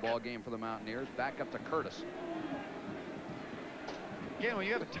 is into the ball game for the Mountaineers. Back up to Curtis. Again, when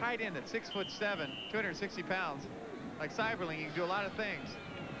you have a tight end that's 6'7", 260 pounds, like Cyberling, he can do a lot of things.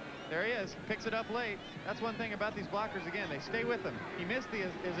 There he is, picks it up late. That's one thing about these blockers, again, they stay with him. He missed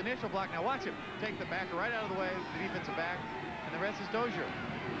his initial block. Now watch him take the backer right out of the way, the defensive back, and the rest is Dozier.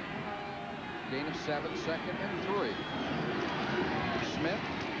 Gain of 7, 2nd and 3. Smith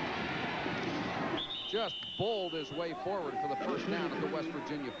just bowled his way forward for the first down at the West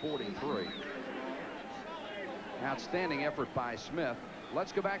Virginia 43. Outstanding effort by Smith.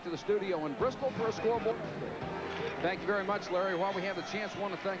 Let's go back to the studio in Bristol for a scoreboard. Thank you very much, Larry. While we have the chance, I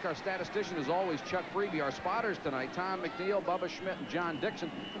want to thank our statistician, as always, Chuck Freeby, our spotters tonight, Tom McNeil, Bubba Schmidt, and John Dixon,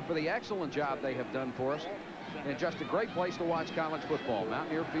 for the excellent job they have done for us. And just a great place to watch college football,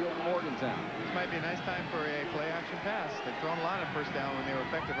 Mountaineer Field in Morgantown. This might be a nice time for a play-action pass. They've thrown a lot of first down when they were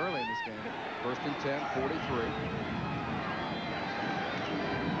effective early in this game. 1st and 10, 43.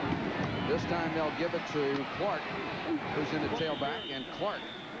 This time they'll give it to Clark, who's in at tailback, and Clark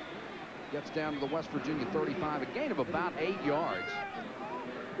gets down to the West Virginia 35, a gain of about 8 yards.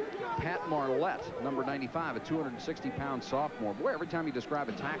 Pat Marlette, number 95, a 260-pound sophomore. Boy, every time you describe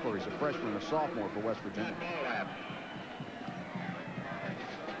a tackler, he's a freshman or a sophomore for West Virginia.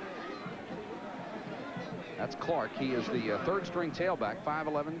 That's Clark. He is the third-string tailback,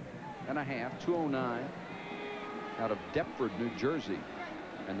 5'11 and a half, 209, out of Deptford, New Jersey.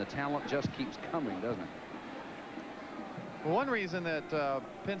 And the talent just keeps coming, doesn't it? Well, one reason that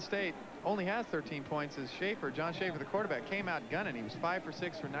Penn State only has 13 points is Schaefer, John Schaefer, the quarterback, came out gunning. He was 5 for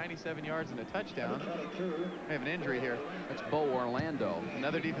 6 for 97 yards and a touchdown. We have an injury here. That's Bo Orlando.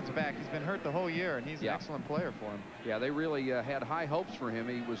 Another defensive back. He's been hurt the whole year, and he's an excellent player for him. Yeah, they really had high hopes for him.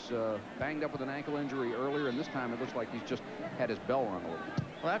 He was banged up with an ankle injury earlier, and this time it looks like he's just had his bell rung a little.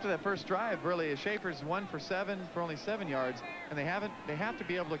 Well, after that first drive, really, Schaefer's 1 for 7 for only 7 yards, and they have to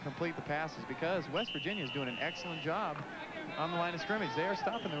be able to complete the passes because West Virginia is doing an excellent job on the line of scrimmage. They are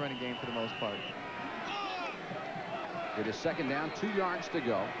stopping the running game for the most part. It is 2nd down, 2 yards to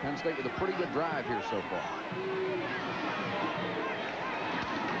go. Penn State with a pretty good drive here so far.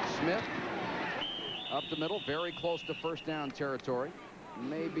 Smith up the middle, very close to first down territory.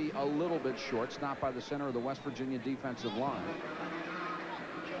 Maybe a little bit short, stopped by the center of the West Virginia defensive line.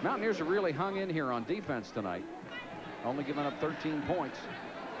 Mountaineers have really hung in here on defense tonight, only giving up 13 points.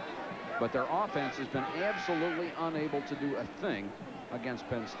 But their offense has been absolutely unable to do a thing against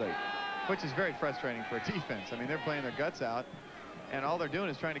Penn State. Which is very frustrating for a defense. I mean, they're playing their guts out, and all they're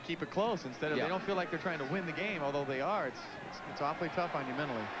doing is trying to keep it close instead of they don't feel like they're trying to win the game, although they are. It's awfully tough on you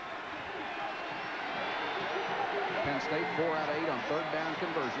mentally. Penn State 4 out of 8 on 3rd down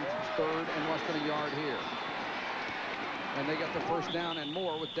conversions. It's 3rd and less than a yard here. And they get the first down and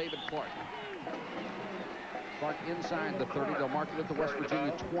more with David Clark. Clark inside the 30. They'll mark it at the West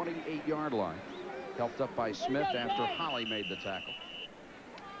Virginia 28-yard line. Helped up by Smith after Holly made the tackle.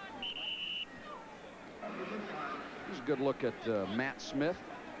 Here's a good look at Matt Smith.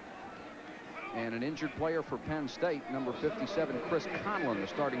 And an injured player for Penn State, number 57, Chris Conlon, the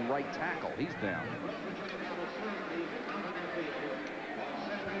starting right tackle. He's down.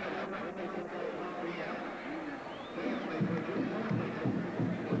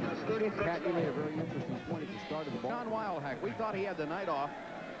 Pat, you made a very interesting point at the start of the ball. John Wildhack, we thought he had the night off,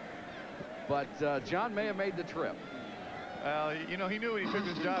 but John may have made the trip. Well, you know, he knew when he took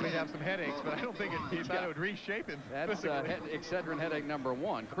this job he'd have some headaches, but I don't think he thought it would reshape him. That's Excedrin headache number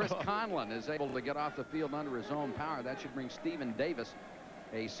 1. Chris Conlon is able to get off the field under his own power. That should bring Stephen Davis,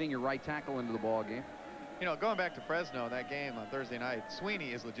 a senior right tackle, into the ball game. You know, going back to Fresno, that game on Thursday night,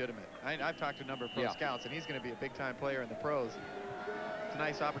 Sweeney is legitimate. I've talked to a number of pro scouts, and he's going to be a big-time player in the pros. It's a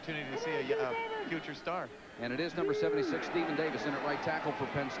nice opportunity to see a future star. And it is number 76, Stephen Davis, in at right tackle for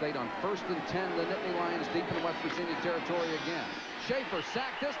Penn State on 1st and 10. The Nittany Lions deep in West Virginia territory again. Schaefer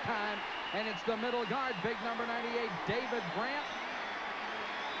sacked this time, and it's the middle guard, big number 98, David Grant.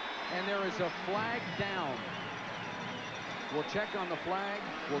 And there is a flag down. We'll check on the flag.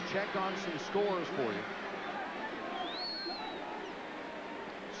 We'll check on some scores for you.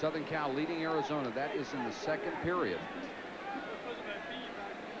 Southern Cal leading Arizona. That is in the 2nd period.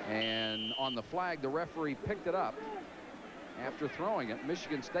 And on the flag, the referee picked it up after throwing it.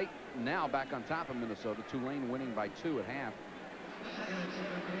 Michigan State now back on top of Minnesota. Tulane winning by 2 at half.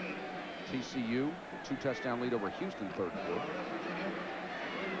 TCU, 2-touchdown lead over Houston, 3rd quarter.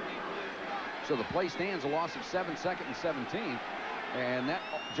 So the play stands, a loss of 7, 2nd and 17. And that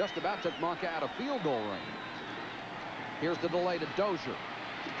just about took Monka out of field goal range. Here's the delay to Dozier.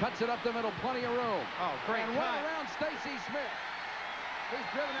 Cuts it up the middle, plenty of room. Oh, great and right around Stacy Smith. He's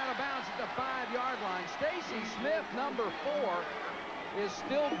driven out of bounds at the 5-yard line. Stacy Smith, number 4, is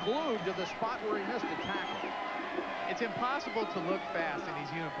still glued to the spot where he missed the tackle. it's impossible to look fast in these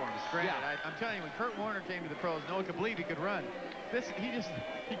uniforms. Granted, I'm telling you, when Kurt Warner came to the pros, no one could believe he could run.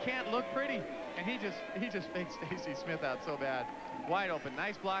 He can't look pretty, and he just faked Stacy Smith out so bad. Wide open,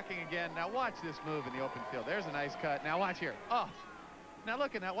 nice blocking again. Now watch this move in the open field. There's a nice cut. Now watch here. Oh, now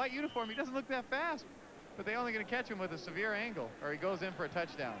look at that white uniform. He doesn't look that fast, but they're only going to catch him with a severe angle, or he goes in for a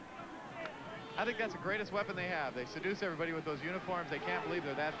touchdown. I think that's the greatest weapon they have. They seduce everybody with those uniforms. They can't believe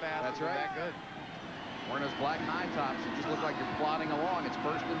they're that fast. That's right. That good. Wearing those black high tops, it just looks like you're plodding along. It's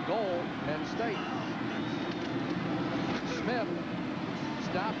first and goal, Penn State. Smith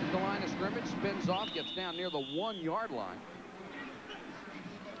stopped at the line of scrimmage, spins off, gets down near the 1-yard line.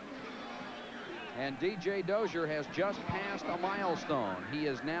 And DJ Dozier has just passed a milestone. He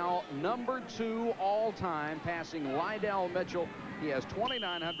is now number 2 all-time, passing Lydell Mitchell. He has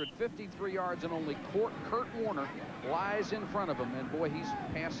 2,953 yards, and only Kurt Warner lies in front of him. And boy, he's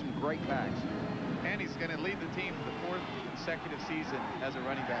passed some great backs. And he's going to lead the team for the 4th consecutive season as a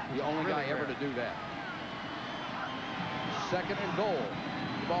running back. The only guy ever to do that. Second and goal.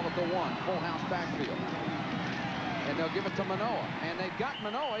 The ball at the 1. Full house backfield. And they'll give it to Manoa. And they've got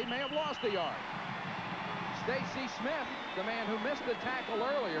Manoa. He may have lost a yard. Stacy Smith, the man who missed the tackle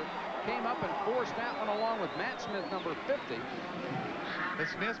earlier, came up and forced that one along with Matt Smith, number 50. The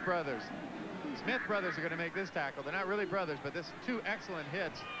Smith brothers. Smith brothers are going to make this tackle. They're not really brothers, but this 2 excellent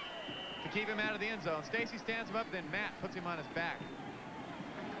hits to keep him out of the end zone. Stacy stands him up, then Matt puts him on his back.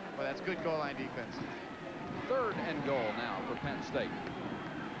 Well, that's good goal line defense. Third and goal now for Penn State.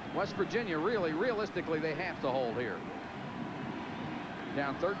 West Virginia, realistically, they have to hold here.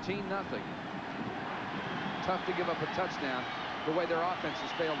 Down 13-0. Tough to give up a touchdown the way their offense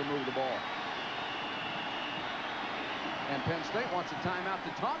has failed to move the ball. And Penn State wants a timeout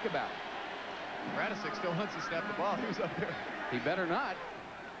to talk about it. Radisic still wants to snap the ball. He was up there. He better not.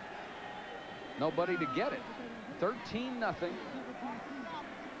 Nobody to get it. 13-0.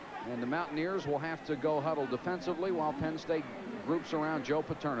 And the Mountaineers will have to go huddle defensively while Penn State groups around Joe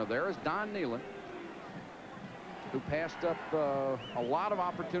Paterno. There is Don Nealon, who passed up a lot of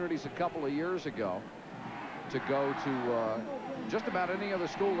opportunities a couple of years ago to go to just about any other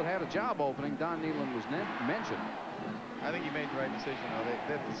school that had a job opening. Don Nealon was mentioned. I think he made the right decision,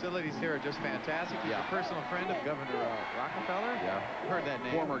 though. The facilities here are just fantastic. He's a personal friend of Governor Rockefeller. Yeah. Heard that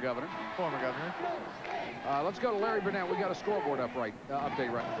name. Former governor. Former governor. Let's go to Larry Burnett. We got a scoreboard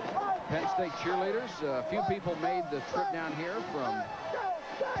update right. Penn State cheerleaders. A few people made the trip down here from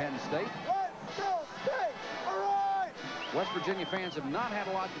Penn State. West Virginia fans have not had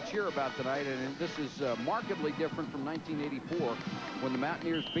a lot to cheer about tonight, and this is markedly different from 1984 when the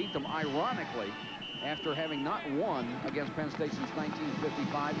Mountaineers beat them, ironically, after having not won against Penn State since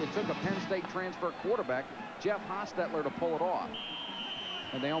 1955. It took a Penn State transfer quarterback, Jeff Hostetler, to pull it off.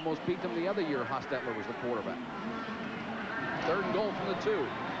 And they almost beat them the other year. Hostetler was the quarterback. Third and goal from the 2.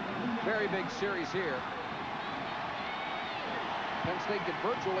 Very big series here. Penn State could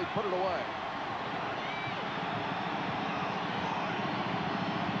virtually put it away.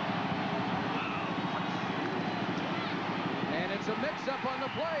 And it's a mix-up on the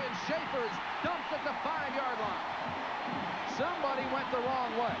play, and Schaefer's dumped at the 5-yard line. Somebody went the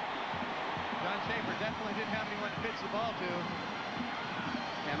wrong way. John Schaefer definitely didn't have anyone to pitch the ball to.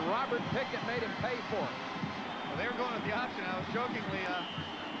 And Robert Pickett made him pay for it. Well, they were going with the option. I was jokingly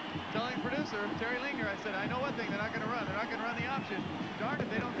telling producer Terry Linger, I said, I know one thing they're not going to run. They're not going to run the option. Darn if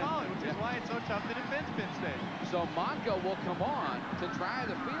they don't call it, which is why it's so tough to defend Penn State. So Monco will come on to try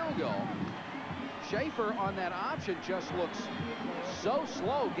the field goal. Schaefer on that option just looks so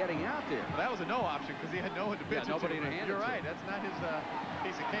slow getting out there. Well, that was a no option because he had no one to pitch it nobody to. to hand it to. You're right. That's not his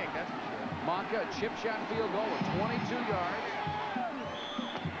piece of cake, that's for sure. Monca, chip shot field goal at 22 yards.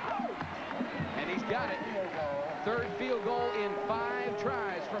 And he's got it. Third field goal in 5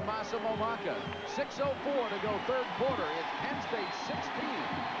 tries from Massimo Monca. 6:04 to go third quarter. It's Penn State 16,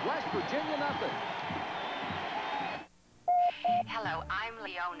 West Virginia nothing. Hello, I'm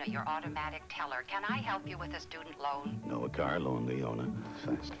Leona, your automatic teller. Can I help you with a student loan? No, a car loan, Leona.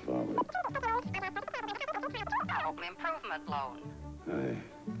 Fast forward. Home improvement loan.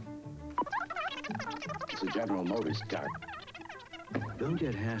 It's a General Motors car. Don't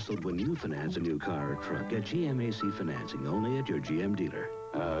get hassled when you finance a new car or truck. Get GMAC financing only at your GM dealer.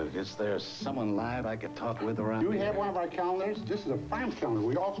 Is there someone live I could talk with around Do we here? have one of our calendars? This is a farm calendar.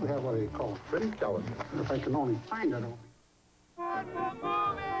 We also have what they call a print calendar. If I can only find it.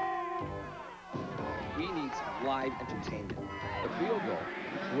 He needs live entertainment. The field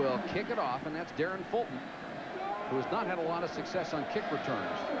goal will kick it off, and that's Darren Fulton, who has not had a lot of success on kick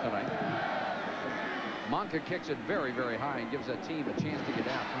returns tonight. Monca kicks it very, very high and gives that team a chance to get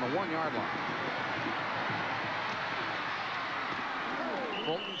out from the 1-yard line.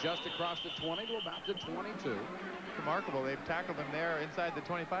 Fulton just across the 20 to about the 22. Remarkable. They've tackled him there inside the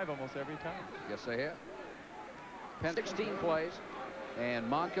 25 almost every time. Yes, they have. Penn 16 plays, and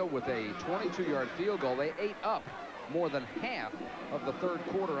Monca with a 22-yard field goal. They ate up more than half of the third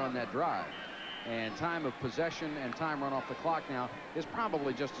quarter on that drive. And time of possession and time run off the clock now is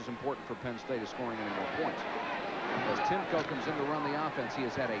probably just as important for Penn State as scoring any more points. As Timko comes in to run the offense, he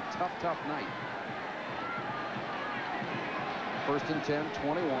has had a tough night. First and 10,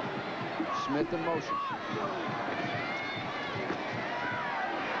 21. Smith in motion.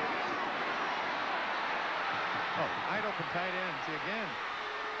 Oh, wide open tight end. See again.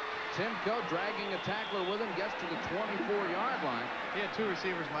 Timko dragging a tackler with him, gets to the 24-yard line. He had two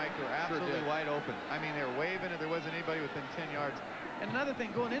receivers, Mike, who were absolutely wide open. I mean, they were waving it. There wasn't anybody within 10 yards. And another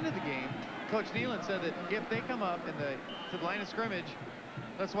thing, going into the game, Coach Nealon said that if they come up to the line of scrimmage,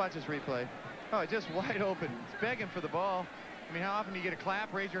 let's watch this replay. Oh, just wide open. He's begging for the ball. I mean, how often do you get a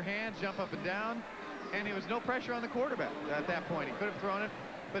clap, raise your hands, jump up and down? And there was no pressure on the quarterback at that point. He could have thrown it.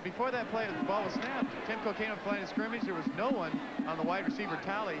 But before that play, the ball was snapped. Timko came up to the line of scrimmage. There was no one on the wide receiver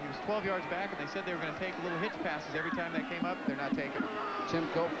tally. He was 12 yards back, and they said they were going to take little hitch passes every time that came up. They're not taking them.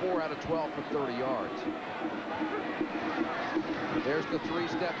 Timko 4 out of 12 for 30 yards. There's the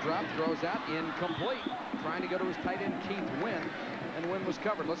three-step drop, throws out, incomplete. Trying to go to his tight end, Keith Wynn, and Wynn was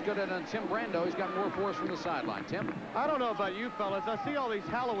covered. Let's go to Tim Brando. He's got more for us from the sideline. Tim? I don't know about you fellas. I see all these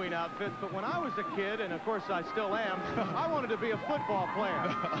Halloween outfits, but when I was a kid, and of course I still am, I wanted to be a football player.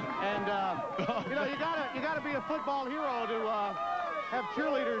 And you know, you gotta be a football hero to have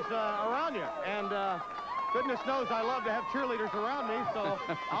cheerleaders around you. And goodness knows I love to have cheerleaders around me, so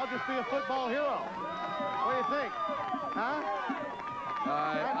I'll just be a football hero. What do you think? Huh?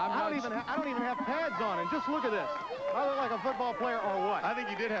 I don't even have pads on, and just look at this. I look like a football player or what? I think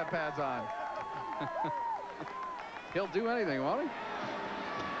you did have pads on. He'll do anything, won't he?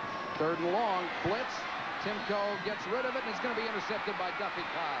 Third and long, blitz. Timko gets rid of it, and it's going to be intercepted by Duffy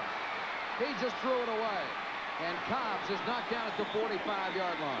Cobbs. He just threw it away, and Cobbs is knocked down at the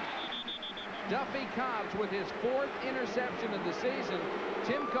 45-yard line. Duffy Cobbs with his 4th interception of the season.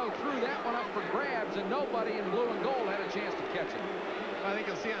 Timko threw that one up for grabs, and nobody in blue and gold had a chance to catch it. I think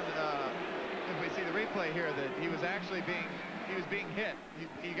you'll see on if we see the replay here that he was actually being hit.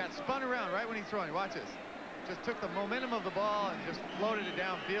 He got spun around right when he's throwing. Watch this. Just took the momentum of the ball and just floated it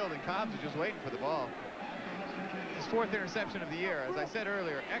downfield, and Cobbs was just waiting for the ball. His 4th interception of the year. As I said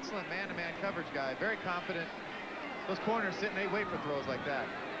earlier, excellent man-to-man coverage guy. Very confident. Those corners sit and they wait for throws like that.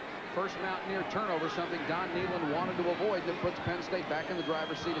 First Mountaineer turnover, something Don Nealon wanted to avoid, that puts Penn State back in the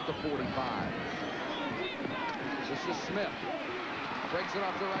driver's seat at the 45. This is Smith. Breaks it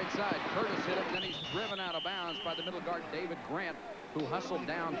off the right side. Curtis hit it, then he's driven out of bounds by the middle guard, David Grant, who hustled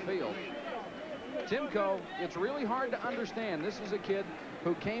downfield. Timko, it's really hard to understand. This is a kid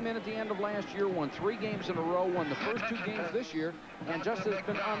who came in at the end of last year, won 3 games in a row, won the first 2 games this year, and just has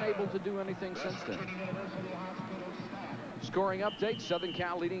been unable to do anything since then. Scoring update, Southern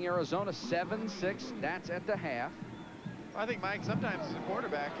Cal leading Arizona 7-6. That's at the half. I think, Mike, sometimes as a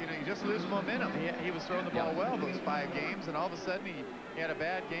quarterback, you know, you just lose momentum. He was throwing the ball well those 5 games, and all of a sudden he had a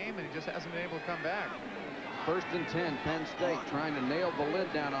bad game, and he just hasn't been able to come back. First and 10, Penn State trying to nail the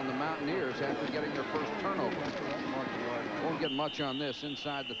lid down on the Mountaineers after getting their first turnover. Won't get much on this,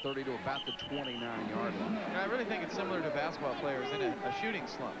 inside the 30 to about the 29-yard line. You know, I really think it's similar to basketball players in a shooting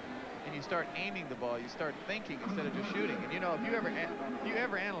slump. And you start aiming the ball, you start thinking instead of just shooting. And you know, if you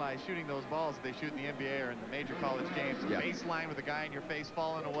ever analyze shooting those balls that they shoot in the NBA or in the major college games, baseline with a guy in your face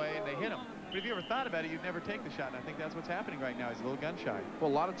falling away and they hit him. But if you ever thought about it, you'd never take the shot. And I think that's what's happening right now. He's a little gun shy.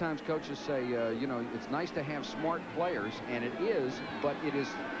 Well, a lot of times coaches say, you know, it's nice to have smart players, and it is, but it is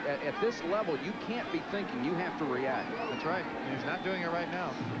at this level, you can't be thinking. You have to react. That's right. And he's not doing it right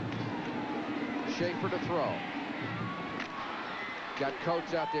now. Schaefer to throw. Got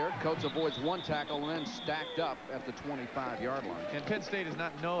Coates out there. Coates avoids 1 tackle and then stacked up at the 25-yard line. And Penn State is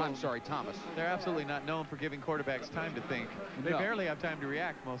not known. I'm sorry, Thomas. They're absolutely not known for giving quarterbacks time to think. They barely have time to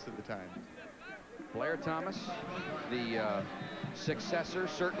react most of the time. Blair Thomas, the successor,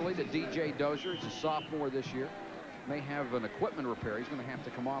 certainly, to DJ Dozier. He's a sophomore this year. May have an equipment repair. He's going to have to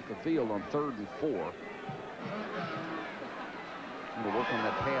come off the field on 3rd and 4. Going to work on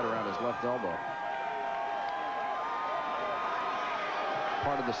that pad around his left elbow.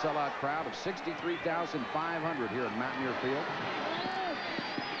 Part of the sellout crowd of 63,500 here at Mountaineer Field.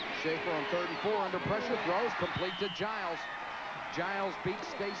 Schaefer on 3rd and 4 under pressure, throws complete to Giles. Giles beats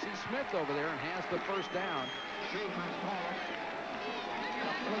Stacy Smith over there and has the first down.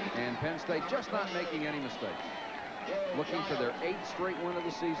 And Penn State just not making any mistakes. Looking for their 8th straight win of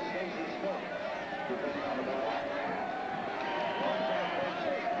the season.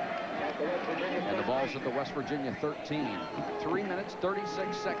 And the ball's at the West Virginia 13. 3 minutes,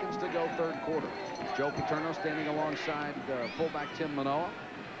 36 seconds to go, third quarter. Joe Paterno standing alongside fullback Tim Manoa.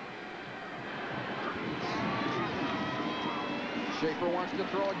 Schaefer wants to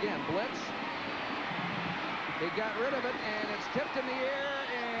throw again. Blitz. He got rid of it, and it's tipped in the air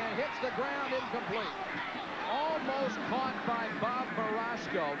and hits the ground, incomplete. Almost caught by Bob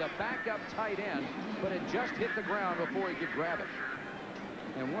Marasco, the backup tight end, but it just hit the ground before he could grab it.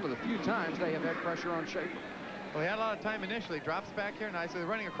 And one of the few times they have had pressure on Schaefer. Well, he had a lot of time initially. Drops back here nice. They're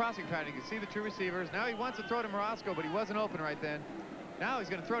running a crossing pattern. You can see the two receivers. Now he wants to throw to Marasco, but he wasn't open right then. Now he's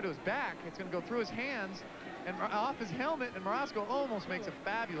going to throw to his back. It's going to go through his hands and off his helmet, and Marasco almost makes a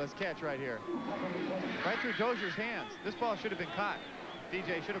fabulous catch right here. Right through Dozier's hands. This ball should have been caught.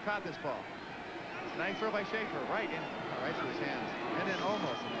 DJ should have caught this ball. Nice throw by Schaefer, right through his hands. And then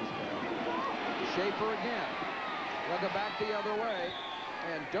almost a nice catch. Schaefer again. They'll go back the other way.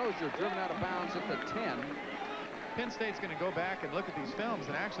 And Dozier driven out of bounds at the 10. Penn State's going to go back and look at these films,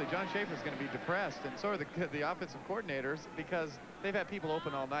 and actually John Schaefer's going to be depressed, and so are the offensive coordinators, because they've had people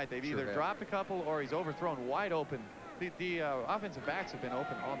open all night. They've either dropped a couple or he's overthrown wide open. The offensive backs have been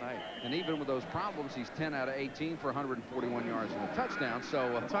open all night. And even with those problems, he's 10 out of 18 for 141 yards and a touchdown.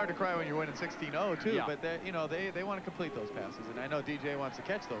 So it's hard to cry when you're winning 16-0 too. Yeah. But they want to complete those passes, and I know DJ wants to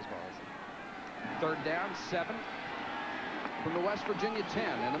catch those balls. Third down, 7 from the West Virginia 10,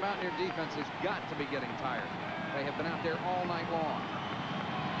 and the Mountaineer defense has got to be getting tired. They have been out there all night long.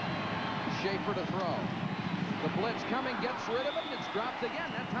 Schaefer to throw. The blitz coming, gets rid of it, and it's dropped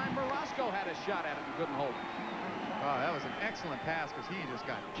again. That time Marasco had a shot at it and couldn't hold it. Oh, that was an excellent pass because he just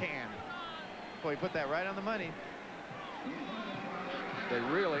got canned. Boy, he put that right on the money. They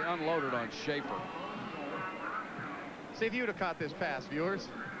really unloaded on Schaefer. See if you would have caught this pass, viewers.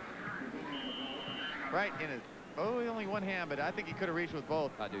 Right in it. Oh, only one hand, but I think he could have reached with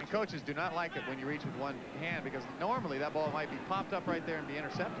both. I do. And coaches do not like it when you reach with one hand, because normally that ball might be popped up right there and be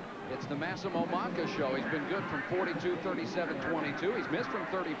intercepted. It's the Massimo Manca show. He's been good from 42, 37, 22. He's missed from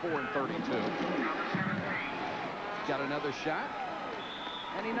 34 and 32. Got another shot,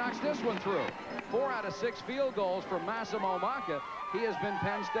 and he knocks this one through. 4 out of 6 field goals for Massimo Manca. He has been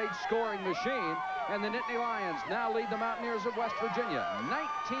Penn State's scoring machine, and the Nittany Lions now lead the Mountaineers of West Virginia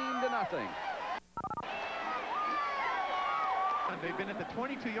 19-0. They've been at the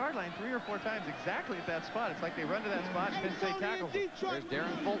 22-yard line 3 or 4 times exactly at that spot. It's like they run to that spot and Penn State tackles them. There's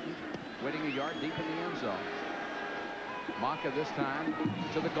Darren Fulton waiting a yard deep in the end zone. Manca this time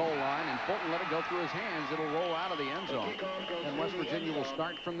to the goal line, and Fulton let it go through his hands. It'll roll out of the end zone, and West Virginia will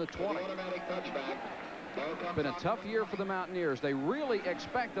start from the 20. It's been a tough year for the Mountaineers. They really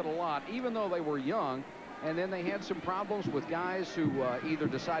expected a lot, even though they were young, and then they had some problems with guys who either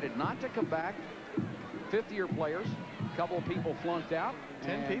decided not to come back, fifth-year players. A couple of people flunked out,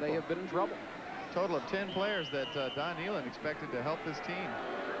 10 and people. they have been in trouble. Total of 10 players that Don Nealon expected to help this team.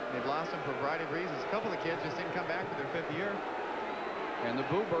 They've lost them for a variety of reasons. A couple of the kids just didn't come back for their 5th year. And the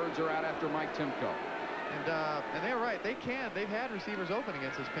Boo Birds are out after Mike Timko. And they're right. They can. They've had receivers open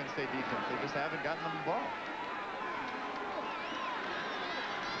against this Penn State defense. They just haven't gotten them the ball.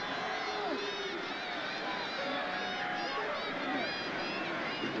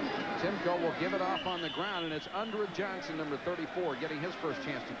 Timko will give it off on the ground, and it's Andre Johnson, number 34, getting his first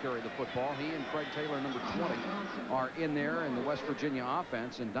chance to carry the football. He and Craig Taylor, number 20, are in there in the West Virginia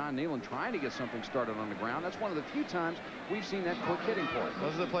offense, and Don Nealon trying to get something started on the ground. That's one of the few times we've seen that quick hitting play.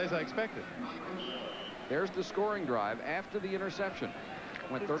 Those are the plays I expected. There's the scoring drive after the interception.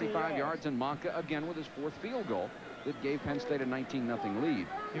 Went 35 yards, and Manca again with his 4th field goal that gave Penn State a 19-0 lead.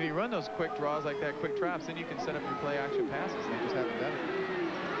 If you run those quick draws like that, quick traps, then you can set up your play action passes. They just haven't done it.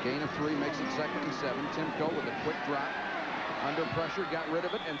 Gain of 3 makes it 2nd and 7. Timko with a quick drop. Under pressure, got rid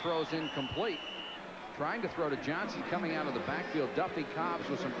of it and throws incomplete. Trying to throw to Johnson coming out of the backfield. Duffy Cobbs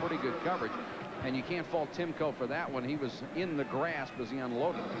with some pretty good coverage. And you can't fault Timko for that one. He was in the grasp as he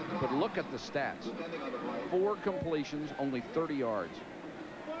unloaded. But look at the stats. 4 completions, only 30 yards.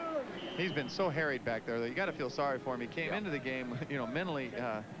 He's been so harried back there that you got to feel sorry for him. He came into the game, mentally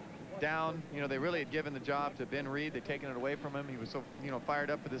down. They really had given the job to Ben Reed. They'd taken it away from him. He was so,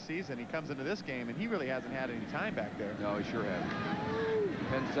 fired up for the season. He comes into this game, and he really hasn't had any time back there. No, he sure hasn't.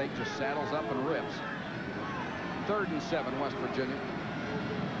 Penn State just saddles up and rips. 3rd and 7, West Virginia.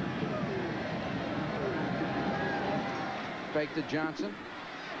 Fake to Johnson.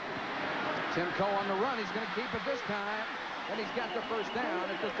 Timko on the run. He's going to keep it this time, and he's got the first down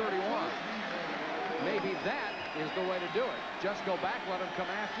at the 31. Maybe that is the way to do it. Just go back, let him come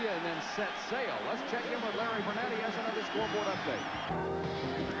after you, and then set sail. Let's check in with Larry Burnett. He has another scoreboard update.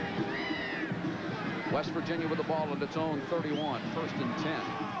 West Virginia with the ball at its own 31, 1st and 10.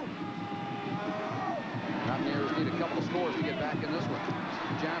 Mountaineers need a couple of scores to get back in this one.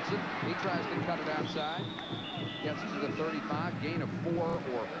 Johnson, he tries to cut it outside. Gets to the 35, gain of 4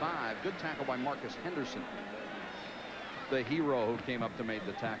 or 5. Good tackle by Marcus Henderson, the hero who came up to make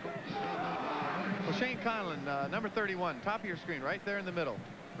the tackle. Well, Shane Conlon, number 31, top of your screen, right there in the middle.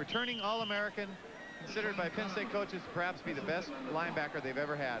 Returning All-American, considered by Penn State coaches to perhaps be the best linebacker they've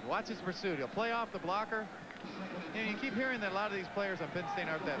ever had. Watch his pursuit. He'll play off the blocker. You know, you keep hearing that a lot of these players on Penn State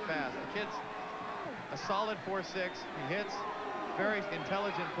aren't that fast. The kid's a solid 4.6. He hits. Very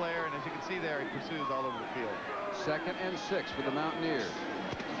intelligent player, and as you can see there, he pursues all over the field. 2nd and 6 for the Mountaineers.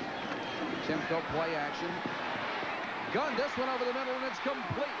 Timko play action. Gunned this one over the middle, and it's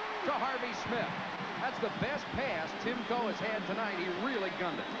complete to Harvey Smith. That's the best pass Timko has had tonight. He really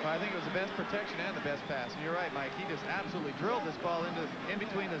gunned it. Well, I think it was the best protection and the best pass. And you're right, Mike. He just absolutely drilled this ball in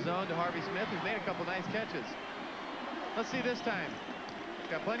between the zone to Harvey Smith, who's made a couple nice catches. Let's see this time.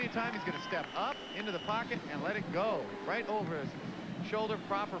 He's got plenty of time. He's going to step up into the pocket and let it go right over his shoulder,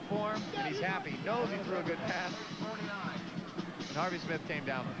 proper form, and he's happy. He knows he threw a good pass. And Harvey Smith came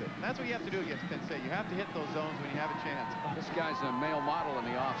down with it. And that's what you have to do against Penn State. You have to hit those zones when you have a chance. This guy's a male model in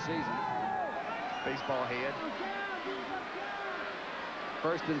the offseason. Baseball head.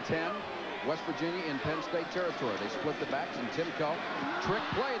 1st and 10. West Virginia in Penn State territory. They split the backs, and Timko. Trick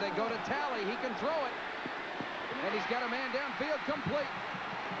play. They go to Talley. He can throw it. And he's got a man downfield, complete.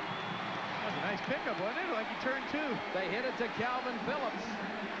 That was a nice pickup, wasn't it? Like he turned 2. They hit it to Calvin Phillips.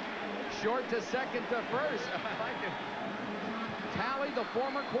 Short to 2nd to 1st. I like it. Talley, the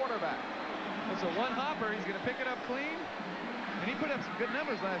former quarterback. It's a one-hopper. He's going to pick it up clean. And he put up some good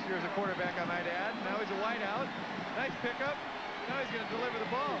numbers last year as a quarterback, I might add. Now he's a wideout. Nice pickup. Now he's going to deliver the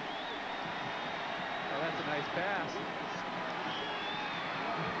ball. Oh, that's a nice pass.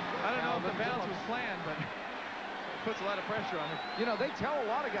 I don't know if the bounce was planned, but it puts a lot of pressure on it. You know, they tell a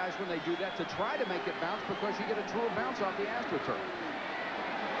lot of guys when they do that to try to make it bounce because you get a truer bounce off the AstroTurf.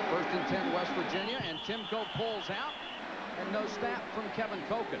 1st and 10, West Virginia, and Timko pulls out, and no snap from Kevin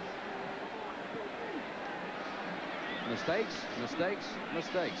Koken. Mistakes, mistakes,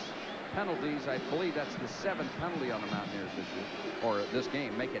 mistakes. Penalties, I believe that's the 7th penalty on the Mountaineers this year, or this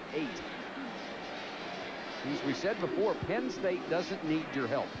game, make it 8. As we said before, Penn State doesn't need your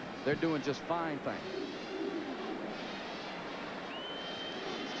help. They're doing just fine things.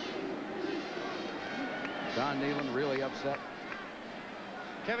 Don Nealon really upset.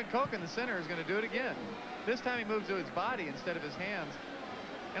 Kevin Koken, the center, is going to do it again. This time he moves to his body instead of his hands.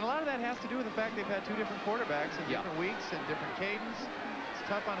 And a lot of that has to do with the fact they've had 2 different quarterbacks in different weeks and different cadence. It's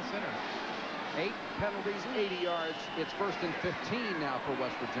tough on a center. 8 penalties, 80 yards. It's 1st and 15 now for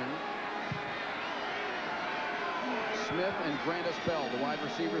West Virginia. Smith and Grandis Bell, the wide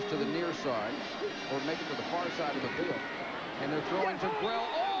receivers, to the near side, or make it to the far side of the field. And they're throwing to Grell,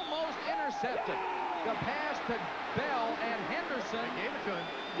 almost intercepted. The pass to Bell, and Henderson gave it to him.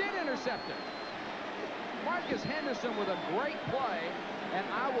 Did intercept it. Marcus Henderson with a great play, and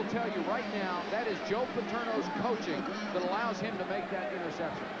I will tell you right now, that is Joe Paterno's coaching that allows him to make that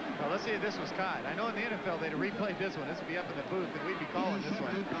interception. Well, let's see if this was caught. I know in the NFL they'd have replayed this one. This would be up in the booth, and we'd be calling this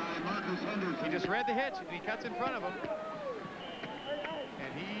one. He just read the hitch, and he cuts in front of him.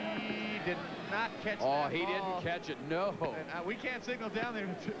 And he did not catch that ball. Oh, he didn't catch it, no. And, we can't signal down there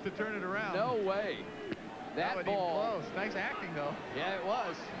to turn it around. No way. That ball. Close. Nice acting, though. Yeah, it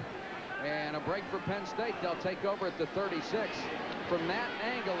was. And a break for Penn State. They'll take over at the 36. From that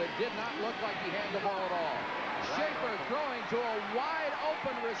angle, it did not look like he had the ball at all. Schaefer throwing to a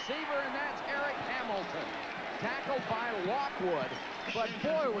wide-open receiver, and that's Eric Hamilton. Tackled by Lockwood, but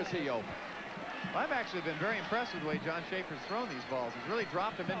boy, was he open. Well, I've actually been very impressed with the way John Schaefer's thrown these balls. He's really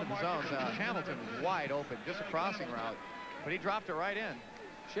dropped them into the zones. Hamilton was wide open, just a crossing route, but he dropped it right in.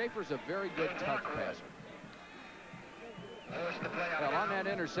 Schaefer's a very good touch passer. Well, on that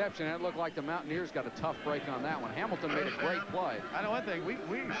interception, it looked like the Mountaineers got a tough break on that one. Hamilton made a great play. I know one thing.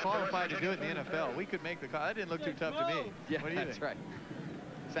 We qualified to do it in the NFL. We could make the call. That didn't look too tough to me. Yeah, what do you that's think? right.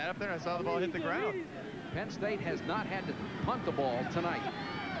 Sat up there and I saw the ball hit the ground. Penn State has not had to punt the ball tonight.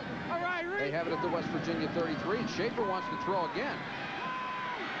 All right, Reed. They have it at the West Virginia 33, and Schaefer wants to throw again.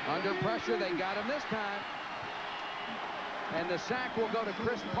 Under pressure, they got him this time. And the sack will go to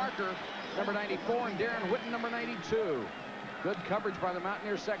Chris Parker, number 94, and Darren Whitten, number 92. Good coverage by the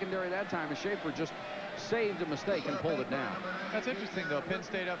Mountaineers secondary that time, and Schaefer just saved a mistake and pulled it down. That's interesting, though. Penn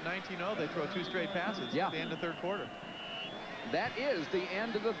State up 19-0. They throw 2 straight passes at the end of third quarter. That is the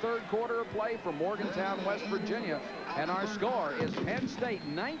end of the third quarter of play for Morgantown, West Virginia. And our score is Penn State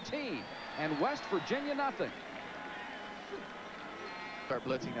 19 and West Virginia nothing. start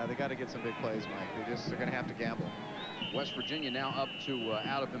blitzing now. They got to get some big plays, Mike. They're going to have to gamble. West Virginia now up to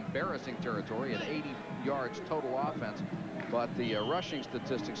out of embarrassing territory at 80 yards total offense. But the rushing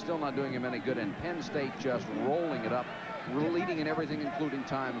statistics still not doing him any good. And Penn State just rolling it up, leading in everything, including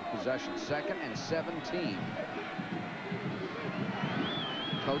time of possession. 2nd and 17.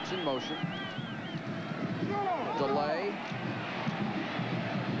 Coates in motion. Delay.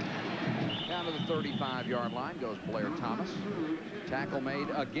 Down to the 35-yard line goes Blair Thomas. Tackle made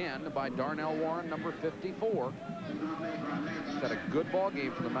again by Darnell Warren, number 54. He's had a good ball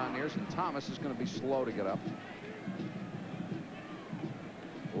game for the Mountaineers, and Thomas is going to be slow to get up.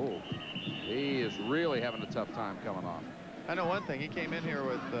 Oh, he is really having a tough time coming off. I know one thing. He came in here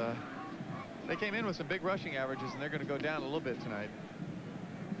with, they came in with some big rushing averages, and they're going to go down a little bit tonight.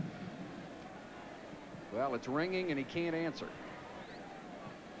 Well, it's ringing, and he can't answer.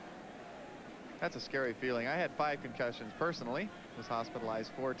 That's a scary feeling. I had 5 concussions personally. Was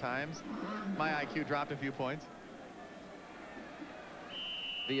hospitalized 4 times. My IQ dropped a few points.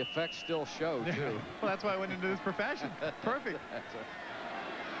 The effects still show, too. Well, that's why I went into this profession. Perfect.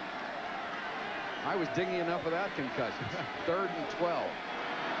 I was dingy enough without concussions. 3rd and 12.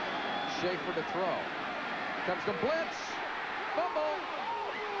 Schaefer to throw. Comes the blitz. Fumble.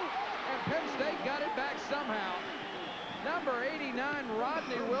 And Penn State got it back somehow. Number 89,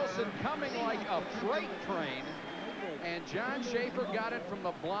 Rodney Wilson, coming like a freight train. And John Schaefer got it from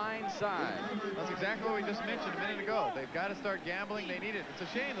the blind side. That's exactly what we just mentioned a minute ago. They've got to start gambling. They need it. It's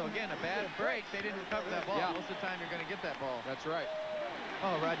a shame, though. Again, a bad break. They didn't recover that ball. Yeah. Most of the time, you're going to get that ball. That's right.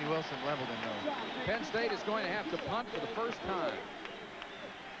 Oh, Rodney Wilson leveled him, though. Penn State is going to have to punt for the first time.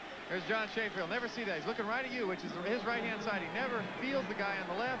 There's John Schaefer. He'll never see that. He's looking right at you, which is his right-hand side. He never feels the guy on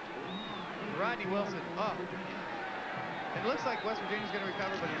the left. Rodney Wilson. Oh. It looks like West Virginia's going to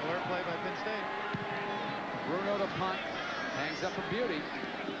recover, but an alert play by Penn State. Bruno to punt. Hangs up a beauty.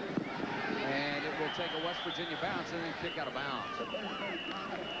 And it will take a West Virginia bounce and then kick out of bounds.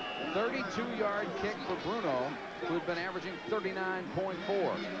 32-yard kick for Bruno, who'd been averaging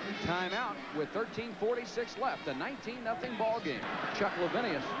 39.4. Timeout with 13:46 left. A 19-0 ball game. Chuck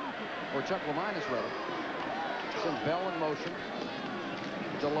Lavinius, or Chuck Laminus rather. Sends Bell in motion.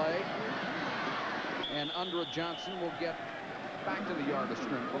 Delay. And Undra Johnson will get back to the yard of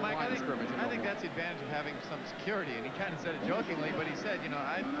scrimmage. Well, Mike, I think that's the advantage of having some security. And he kind of said it jokingly, but he said, you know,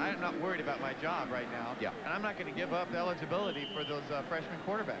 I'm not worried about my job right now. Yeah. And I'm not going to give up eligibility for those freshman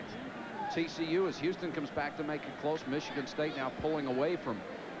quarterbacks. TCU, as Houston comes back to make it close. Michigan State now pulling away from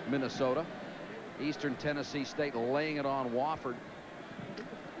Minnesota. Eastern Tennessee State laying it on Wofford.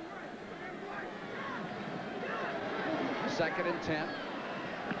 2nd and 10.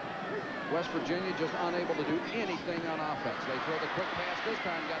 West Virginia just unable to do anything on offense. They throw the quick pass this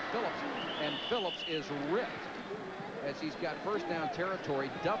time, got Phillips, and Phillips is ripped as he's got first down territory.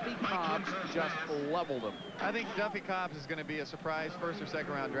 Duffy Cobbs just leveled him. I think Duffy Cobbs is going to be a surprise 1st or 2nd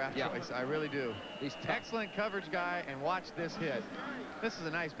round draft choice. I really do. He's tough. Excellent coverage guy, and watch this hit. This is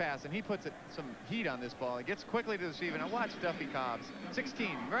a nice pass, and he puts some heat on this ball. He gets quickly to the receiver. Now watch Duffy Cobbs, 16,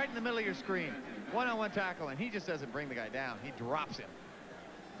 right in the middle of your screen. One-on-one tackle, and he just doesn't bring the guy down. He drops him.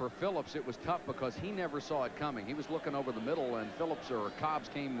 For Phillips, it was tough because he never saw it coming. He was looking over the middle, and Phillips or Cobbs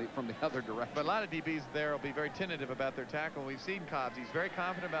came from the other direction. But a lot of DBs there will be very tentative about their tackle. We've seen Cobbs. He's very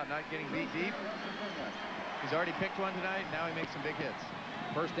confident about not getting beat deep. He's already picked one tonight. Now he makes some big hits.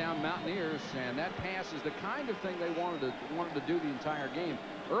 First down Mountaineers, and that pass is the kind of thing they wanted to do the entire game.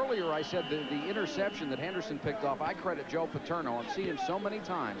 Earlier, I said the interception that Henderson picked off, I credit Joe Paterno. I've seen him so many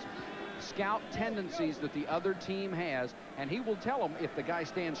times scout tendencies that the other team has, and he will tell them if the guy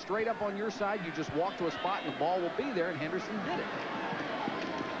stands straight up on your side, you just walk to a spot and the ball will be there, and Henderson did it.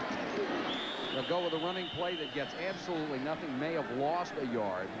 They'll go with a running play that gets absolutely nothing. May have lost a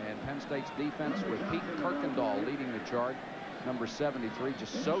yard, and Penn State's defense with Pete Kirkendall leading the charge. Number 73,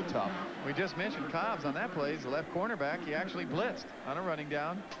 just so tough. We just mentioned Cobbs on that play. He's the left cornerback. He actually blitzed on a running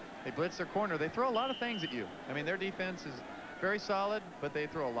down. They blitz their corner. They throw a lot of things at you. I mean, their defense is very solid, but they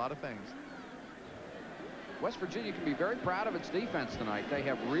throw a lot of things. West Virginia can be very proud of its defense tonight. They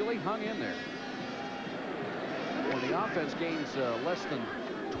have really hung in there. When the offense gains less than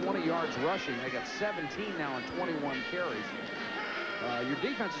 20 yards rushing, they got 17 now on 21 carries. Your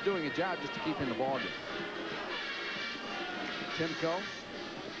defense is doing a job just to keep in the ballgame. Timko.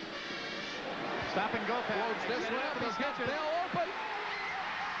 Stop and go pass. This one up. He's got Bell open.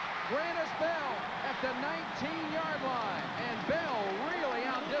 Grannis Bell at the 19-yard line. And Bell really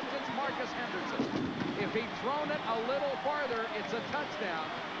outdistanced Marcus Henderson. If he'd thrown it a little farther, it's a touchdown.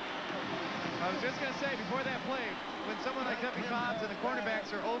 I was just going to say, before that play, when someone like Duffy Cobbs and the cornerbacks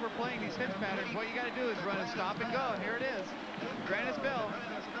are overplaying these hitch patterns, what you got to do is run a stop and go, and here it is. Grandis Bell,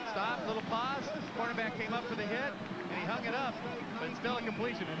 stop, little pause, cornerback came up for the hit, and he hung it up, but it's still a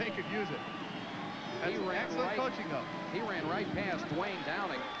completion, and they could use it. That's excellent coaching, though. He ran right past Dwayne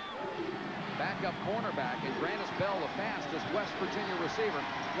Downing, backup cornerback, and Grandis Bell, the fastest West Virginia receiver,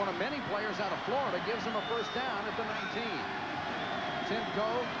 one of many players out of Florida, gives him a first down at the 19. Timko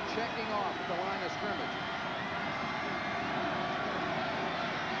checking off at the line of scrimmage.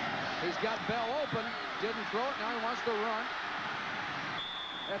 He's got Bell open, didn't throw it, now he wants to run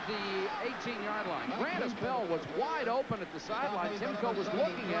at the 18-yard line. Grandis Bell was wide open at the sideline. Timko was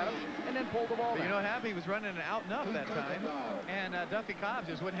looking at him and then pulled the ball down. You know what happened? He was running an out and up that time, and Duffy Cobbs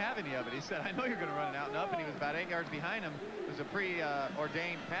just wouldn't have any of it. He said, I know you're going to run an out and up, and he was about 8 yards behind him. It was a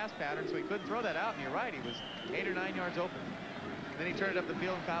pre-ordained pass pattern, so he couldn't throw that out, and you're right, he was 8 or 9 yards open. Then he turned it up the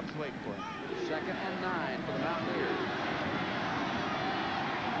field, and Cobbs was waiting for him. 2nd and 9 for the Mountaineers.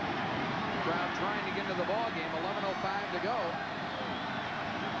 Crowd trying to get into the ball game. 11:05 to go.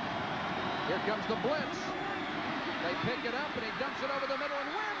 Here comes the blitz. They pick it up, and he dumps it over the middle, and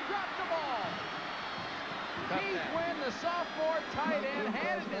Wynn dropped the ball. Keith Wynn, the sophomore tight end,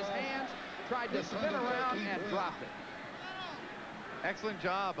 had it in his hands, tried to spin around and dropped it. Excellent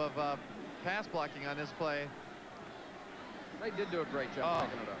job of pass blocking on this play. They did do a great job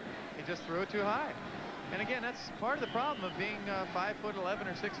picking it up. He just threw it too high. And again, that's part of the problem of being 5'11"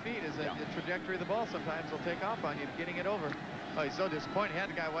 or 6 feet is that the trajectory of the ball sometimes will take off on you, getting it over. Oh, he's so disappointed. He had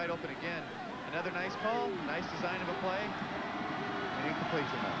the guy wide open again. Another nice call, nice design of a play, and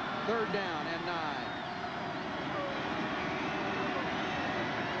incompletion. 3rd down and 9.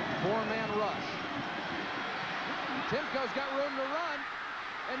 4-man rush. Timko's got room to run,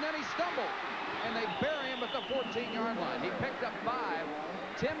 and then he stumbled, and they bury him at the 14-yard line. He picked up 5.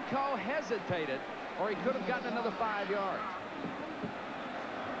 Timko hesitated, or he could have gotten another 5 yards.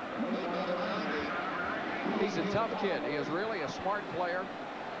 He's a tough kid. He is really a smart player.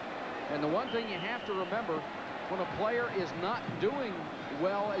 And the one thing you have to remember, when a player is not doing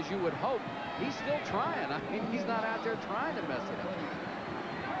well as you would hope, he's still trying. I mean, he's not out there trying to mess it up.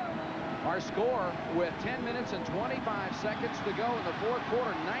 Our score with 10 minutes and 25 seconds to go in the 4th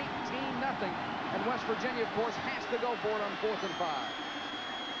quarter, 19-0. And West Virginia, of course, has to go for it on 4th and 5.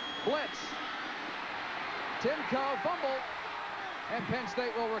 Blitz. Timko fumble, and Penn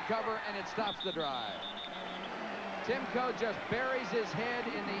State will recover, and it stops the drive. Timko just buries his head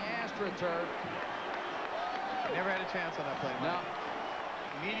in the AstroTurf. Never had a chance on that play. No.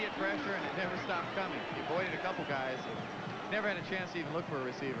 Immediate pressure, and it never stopped coming. He avoided a couple guys. Never had a chance to even look for a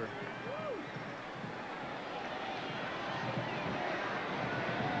receiver.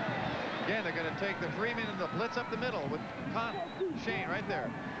 Again, they're going to take the Freeman and the blitz up the middle with Shane right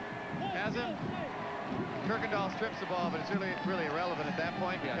there. Has him. Kirkendall strips the ball, but it's really irrelevant at that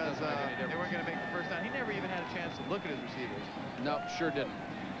point because they weren't going to make the first down. He never even had a chance to look at his receivers. No, sure didn't.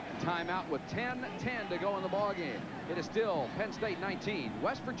 Timeout with 10:10 to go in the ball game. It is still Penn State 19,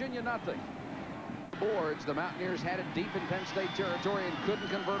 West Virginia nothing. Boards, the Mountaineers had it deep in Penn State territory and couldn't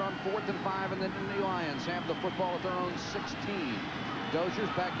convert on 4th and 5, and then the Lions have the football at their own 16. Dozier's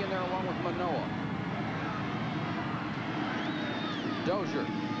back in there along with Manoa. Dozier.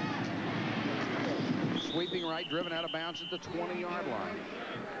 Sweeping right, driven out of bounds at the 20-yard line.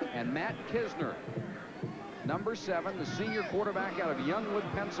 And Matt Kisner, number 7, the senior quarterback out of Youngwood,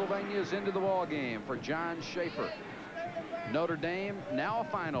 Pennsylvania, is into the ball game for John Schaefer. Notre Dame now a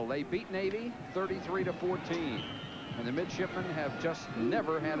final. They beat Navy 33-14. And the midshipmen have just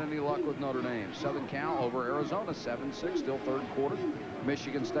never had any luck with Notre Dame. Southern Cal over Arizona 7-6, still 3rd quarter.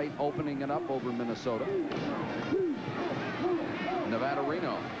 Michigan State opening it up over Minnesota. Nevada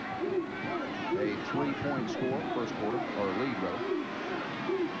Reno, a 3-point score, 1st quarter, or lead rather.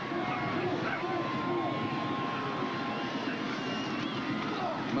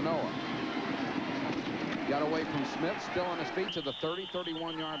 Manoa got away from Smith, still on his feet to the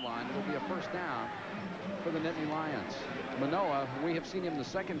 31-yard line. It'll be a first down for the Nittany Lions. Manoa, we have seen him the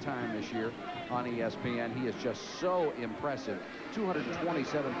 2nd time this year on ESPN. He is just so impressive.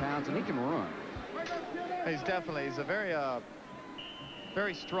 227 pounds, and he can run. He's a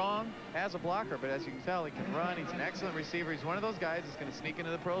very strong as a blocker, but as you can tell, he can run. He's an excellent receiver. He's one of those guys that's going to sneak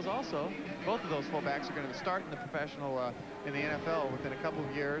into the pros also. Both of those fullbacks are going to start in the professional in the NFL within a couple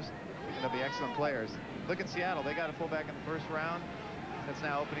of years, and they'll be excellent players. Look at Seattle. They got a fullback in the 1st round that's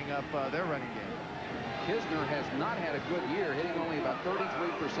now opening up their running game. Kisner has not had a good year, hitting only about 33%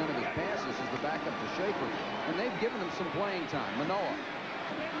 of his passes as the backup to Schaefer, and they've given him some playing time. Manoa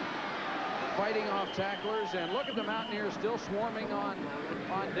fighting off tacklers, and look at the Mountaineers still swarming on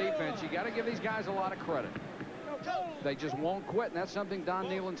defense. You got to give these guys a lot of credit. They just won't quit, and that's something Don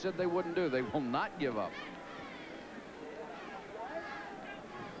Nehlen said they wouldn't do. They will not give up.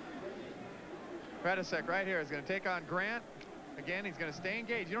 Radisek right here is going to take on Grant. Again, he's going to stay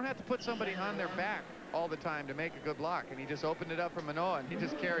engaged. You don't have to put somebody on their back all the time to make a good block, and he just opened it up for Manoah, and he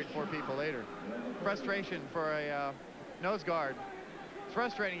just carried 4 people later. Frustration for a nose guard. It's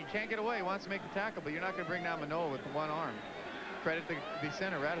frustrating. He can't get away. He wants to make the tackle, but you're not going to bring down Manoah with one arm. Credit the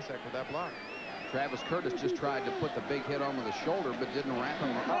center, Radisek, with that block. Travis Curtis just tried to put the big hit on with the shoulder, but didn't wrap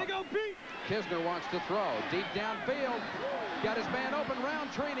him up. Kisner wants to throw. Deep downfield. Got his man open.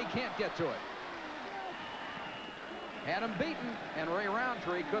 Roundtree, and he can't get to it. Had him beaten, and Ray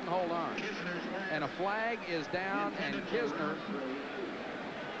Roundtree couldn't hold on. And a flag is down, and Kisner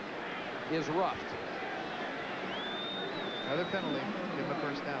is roughed. Another penalty. Give him a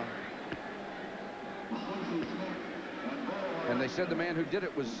first down. And they said the man who did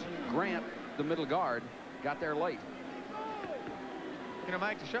it was Grant, the middle guard. Got there late. You know,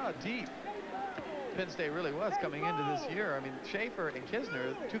 Mike, to show how deep Penn State really was coming into this year. I mean, Schaefer and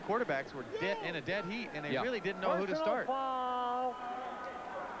Kisner, 2 quarterbacks, were in a dead heat, and they really didn't know who to start. Foul.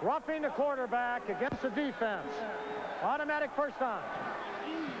 Roughing the quarterback against the defense. Automatic first down.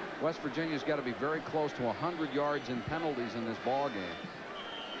 West Virginia's got to be very close to 100 yards in penalties in this ball game.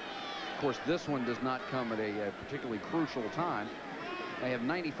 Of course, this one does not come at a particularly crucial time. They have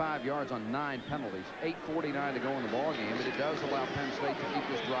 95 yards on 9 penalties, 8:49 to go in the ball game, but it does allow Penn State to keep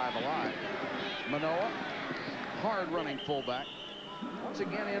this drive alive. Manoah, hard-running fullback. Once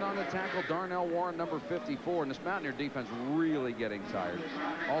again in on the tackle, Darnell Warren, number 54, and this Mountaineer defense really getting tired.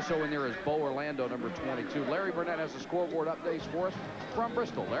 Also in there is Bo Orlando, number 22. Larry Burnett has the scoreboard updates for us from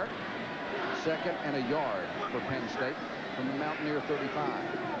Bristol. Larry? 2nd and a yard for Penn State from the Mountaineer 35.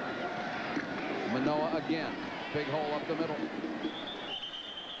 Manoah again, big hole up the middle.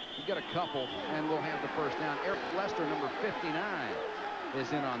 You get a couple, and we'll have the first down. Eric Lester, number 59,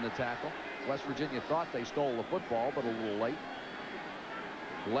 is in on the tackle. West Virginia thought they stole the football, but a little late.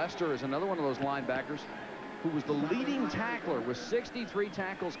 Lester is another one of those linebackers who was the leading tackler with 63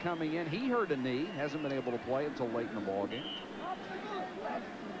 tackles coming in. He hurt a knee, hasn't been able to play until late in the ball game.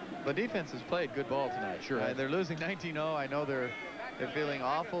 The defense has played good ball tonight. Sure. They're losing 19-0. I know they're feeling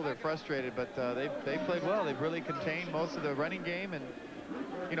awful. They're frustrated, but they played well. They've really contained most of the running game, and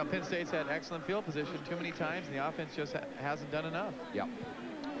you know, Penn State's had excellent field position too many times, and the offense just hasn't done enough. Yep.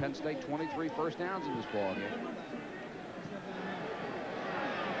 Penn State 23 first downs in this ball game.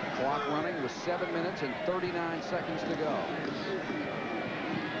 Clock running with 7 minutes and 39 seconds to go.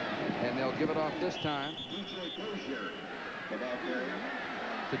 And they'll give it off this time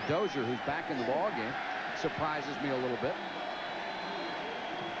to Dozier, who's back in the ball game. Surprises me a little bit.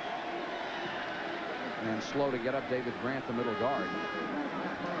 And slow to get up David Grant, the middle guard.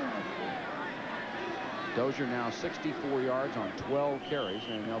 Dozier now 64 yards on 12 carries,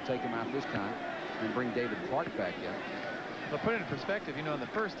 and they'll take him out this time and bring David Clark back in. But put it in perspective, you know, in the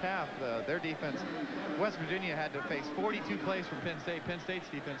first half, their defense, West Virginia had to face 42 plays from Penn State. Penn State's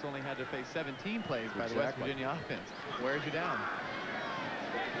defense only had to face 17 plays by the West Virginia offense. Wears you down.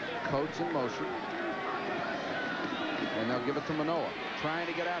 Coates in motion. And they'll give it to Manoah. Trying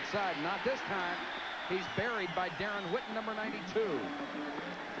to get outside. Not this time. He's buried by Darren Whitten, number 92.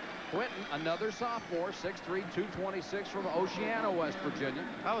 Whitten, another sophomore, 6'3", 226 from Oceana, West Virginia.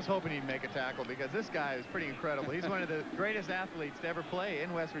 I was hoping he'd make a tackle because this guy is pretty incredible. He's one of the greatest athletes to ever play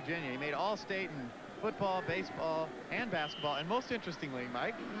in West Virginia. He made All-State in football, baseball, and basketball. And most interestingly,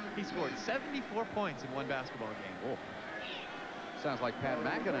 Mike, he scored 74 points in one basketball game. Oh. Sounds like Pat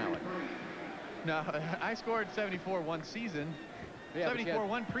McAnally. No, I scored 74 one season. Yeah, 74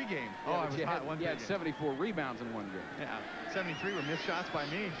 one pregame. Yeah, I was hot one pregame. You had 74 rebounds in one game. Yeah, 73 were missed shots by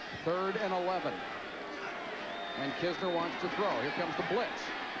me. 3rd and 11. And Kisner wants to throw. Here comes the blitz.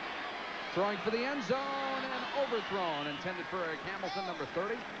 Throwing for the end zone and overthrown. Intended for Eric Hamilton, number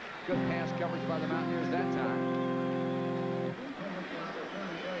 30. Good pass coverage by the Mountaineers that time.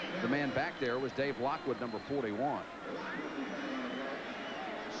 The man back there was Dave Lockwood, number 41.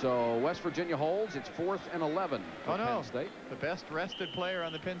 So West Virginia holds. It's 4th and 11 for Penn State. The best rested player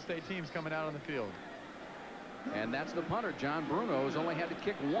on the Penn State team's coming out on the field. And that's the punter, John Bruno, who's only had to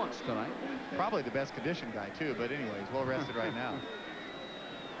kick once tonight. Probably the best conditioned guy, too, but anyways, well rested right now.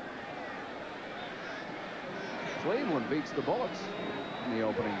 Cleveland beats the Bullets in the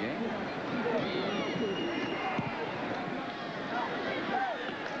opening game.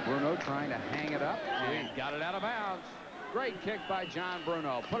 Bruno trying to hang it up and got it out of bounds. Great kick by John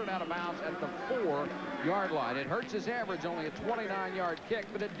Bruno. Put it out of bounds at the 4-yard line. It hurts his average, only a 29-yard kick,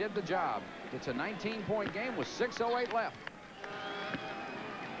 but it did the job. It's a 19-point game with 6:08 left.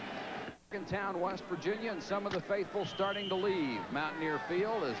 In town, West Virginia, and some of the faithful starting to leave Mountaineer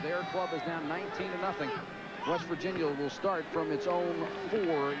Field as their club is down 19-0. West Virginia will start from its own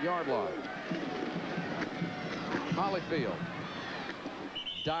 4-yard line. Holyfield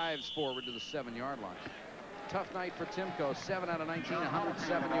dives forward to the 7-yard line. Tough night for Timko. 7 out of 19,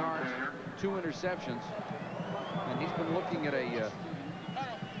 107 yards, 2 interceptions. And he's been looking at a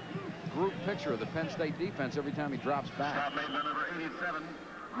group picture of the Penn State defense every time he drops back. Stop made by number 87,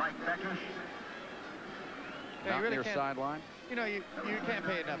 Mike Becker. Yeah, you really sideline. You know, you can't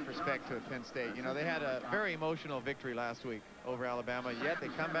pay enough respect to Penn State. You know, they had a very emotional victory last week over Alabama, yet they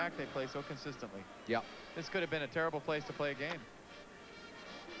come back, they play so consistently. Yeah. This could have been a terrible place to play a game.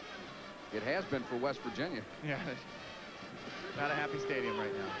 It has been for West Virginia. Yeah. Not a happy stadium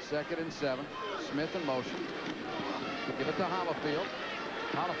right now. 2nd and 7. Smith in motion. Give it to Holyfield.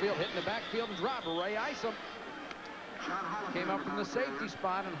 Holyfield hitting the backfield and drop. Ray Isom came up from the safety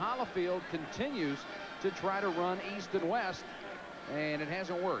spot, and Holyfield continues to try to run east and west, and it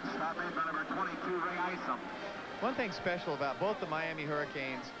hasn't worked. Stop made by number 22, Ray Isom. One thing special about both the Miami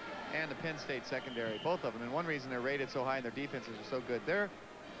Hurricanes and the Penn State secondary, both of them, and one reason they're rated so high and their defenses are so good, their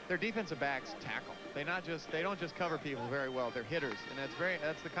defensive backs tackle. They don't just cover people very well. They're hitters, and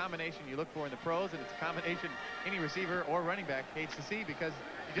that's the combination you look for in the pros, and it's a combination any receiver or running back hates to see because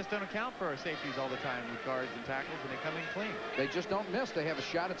you just don't account for our safeties all the time with guards and tackles, and they come in clean. They just don't miss. They have a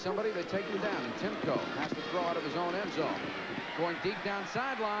shot at somebody, they take them down, and Timko has to throw out of his own end zone. Going deep down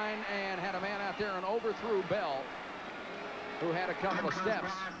sideline and had a man out there and overthrew Bell, who had a couple of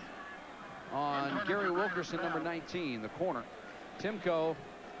steps on Gary Wilkerson, number 19, the corner. Timko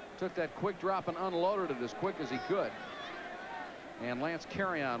took that quick drop and unloaded it as quick as he could. And Lance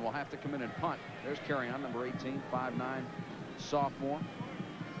Carrion will have to come in and punt. There's Carrion, number 18, 5'9", sophomore.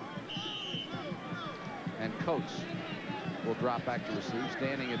 And Coates will drop back to receive,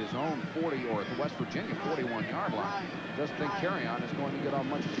 standing at his own 40, or at the West Virginia 41-yard line. Doesn't think Carrion is going to get off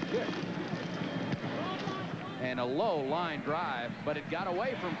much of a kick. And a low line drive, but it got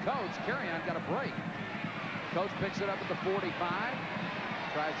away from Coates. Carrion got a break. Coates picks it up at the 45.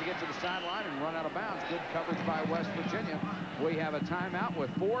 Tries to get to the sideline and run out of bounds. Good coverage by West Virginia. We have a timeout with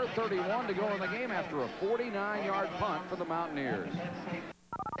 4:31 to go in the game after a 49-yard punt for the Mountaineers.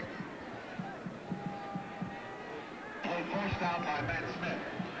 Forced out by Matt Smith.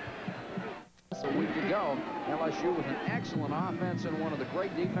 A week ago, LSU with an excellent offense and one of the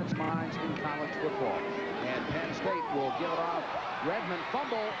great defense minds in college football. And Penn State will give it off. Redmond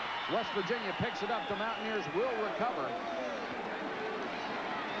fumble. West Virginia picks it up. The Mountaineers will recover.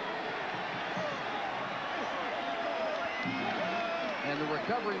 And the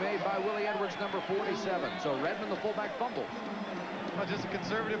recovery made by Willie Edwards, number 47. So Redmond, the fullback, fumbles. Well, just a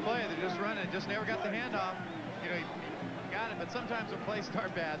conservative play. They just run it, just never got the handoff. You know, he got it, but sometimes when plays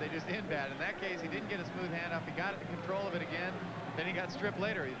start bad, they just end bad. In that case, he didn't get a smooth handoff. He got control of it again. Then he got stripped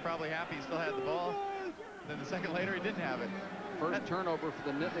later. He's probably happy he still had the ball. Then the second later, he didn't have it. First turnover for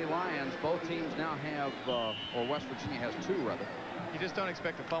the Nittany Lions. Both teams now have, or West Virginia has 2, rather. You just don't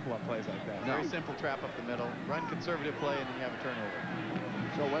expect to fumble on plays like that. No. Very simple trap up the middle. Run conservative play, and then you have a turnover.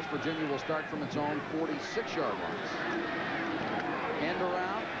 So West Virginia will start from its own 46-yard line. End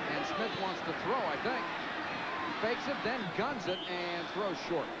around, and Smith wants to throw, I think. Fakes it, then guns it, and throws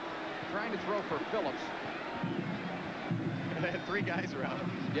short. Trying to throw for Phillips. They had 3 guys around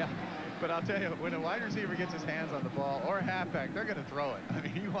him. Yeah. But I'll tell you, when a wide receiver gets his hands on the ball, or a halfback, they're going to throw it. I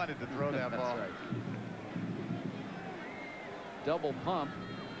mean, he wanted to throw that ball. Right. Double pump.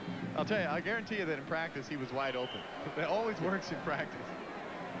 I'll tell you, I guarantee you that in practice he was wide open. That always works in practice.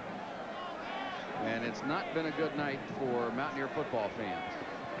 And it's not been a good night for Mountaineer football fans.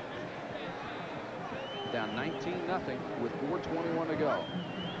 Down 19-0 with 4:21 to go.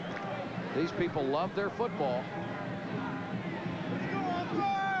 These people love their football.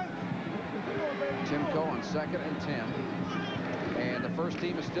 Timko on 2nd and 10. And the first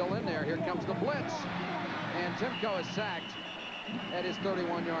team is still in there. Here comes the blitz. And Timko is sacked at his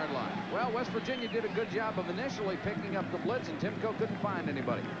 31-yard line. Well, West Virginia did a good job of initially picking up the blitz, and Timko couldn't find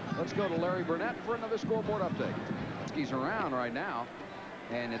anybody. Let's go to Larry Burnett for another scoreboard update. He's around right now,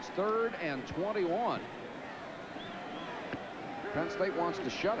 and it's 3rd and 21. Penn State wants to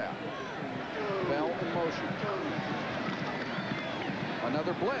shut out. Bell in motion.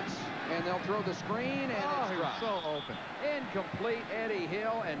 Another blitz. And they'll throw the screen, and it's dropped. So open. Incomplete. Eddie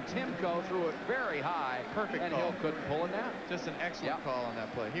Hill, and Timko threw it very high. Perfect and call. Hill couldn't pull it down. Just an excellent call on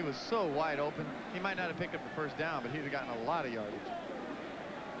that play. He was so wide open. He might not have picked up the first down, but he'd have gotten a lot of yardage.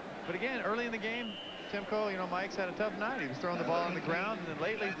 But again, early in the game, Timko, you know, Mike's had a tough night. He was throwing the ball on the ground, and then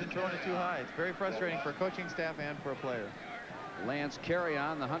lately he's been throwing it too high. It's very frustrating for a coaching staff and for a player. Lance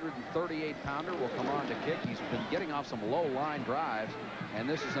Carrion, the 138-pounder, will come on to kick. He's been getting off some low line drives, and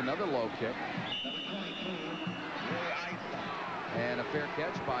this is another low kick. And a fair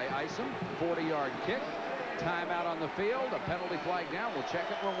catch by Isom. 40-yard kick. Timeout on the field. A penalty flag down. We'll check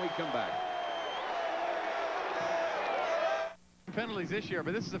it when we come back. Penalties this year,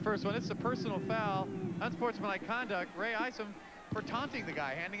 but this is the first one. It's a personal foul, unsportsmanlike conduct. Ray Isom for taunting the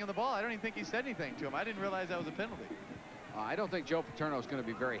guy, handing him the ball. I don't even think he said anything to him. I didn't realize that was a penalty. I don't think Joe Paterno is going to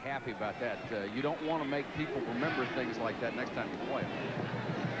be very happy about that. You don't want to make people remember things like that next time you play them.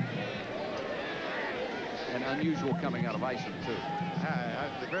 And unusual coming out of Isom, too.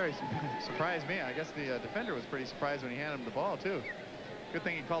 It very surprised me. I guess the defender was pretty surprised when he handed him the ball, too. Good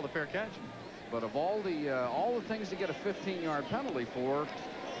thing he called a fair catch. But of all the things to get a 15-yard penalty for,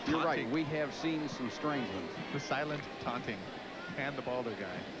 you're right. We have seen some strange ones. The silent taunting. Hand the ball to the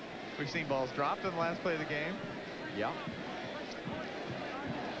guy. We've seen balls dropped in the last play of the game. Yeah.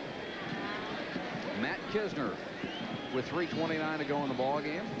 Matt Kisner with 3:29 to go in the ball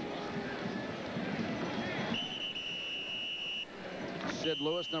game. Sid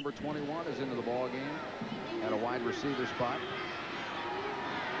Lewis, number 21, is into the ball game at a wide receiver spot.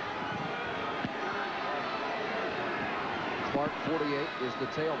 Clark, 48, is the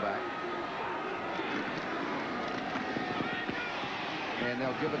tailback. And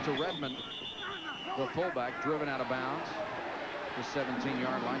they'll give it to Redmond, the fullback, driven out of bounds. The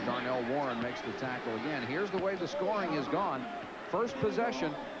 17-yard line. Darnell Warren makes the tackle again. Here's the way the scoring has gone. First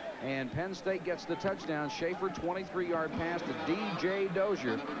possession, and Penn State gets the touchdown. Schaefer, 23-yard pass to D.J.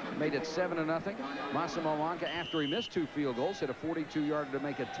 Dozier, made it 7-0. Massimo Manca, after he missed 2 field goals, hit a 42-yarder to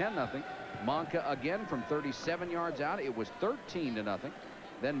make it 10-0. Manca again from 37 yards out. It was 13-0.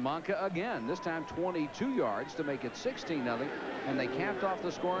 Then Manca again, this time 22 yards to make it 16-0. And they capped off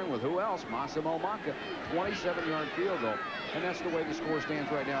the scoring with who else? Massimo Manca, 27-yard field goal. And that's the way the score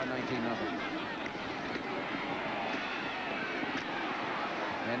stands right now at 19-0.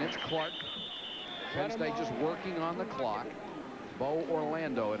 And it's Clark. Penn State just working on the clock. Bo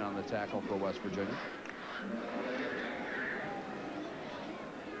Orlando in on the tackle for West Virginia.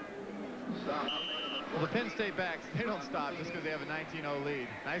 Well, the Penn State backs, they don't stop just because they have a 19-0 lead.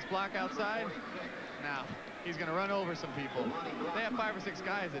 Nice block outside. Now, he's going to run over some people. They have 5 or 6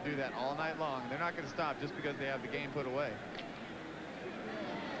 guys that do that all night long. They're not going to stop just because they have the game put away.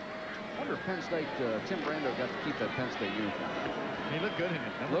 I wonder if Penn State, Tim Brando got to keep that Penn State uniform. He looked good in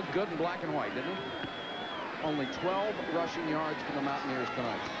it. Looked good in black and white, didn't he? Only 12 rushing yards for the Mountaineers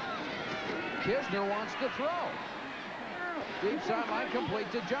tonight. Kisner wants to throw. Deep sideline,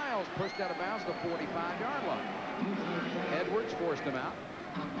 complete to Giles. Pushed out of bounds to the 45-yard line. Edwards forced him out.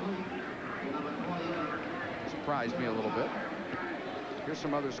 Surprised me a little bit. Here's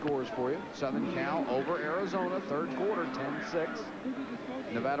some other scores for you. Southern Cal over Arizona, third quarter, 10-6.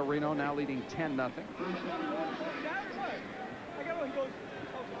 Nevada Reno now leading 10-0.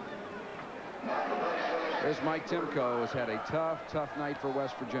 There's Mike Timko, has had a tough night for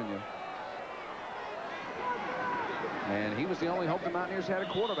West Virginia. And he was the only hope the Mountaineers had a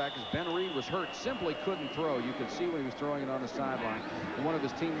quarterback, as Ben Reed was hurt, simply couldn't throw. You could see when he was throwing it on the sideline. And one of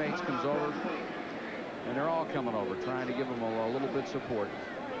his teammates comes over, and they're all coming over, trying to give him a little bit of support.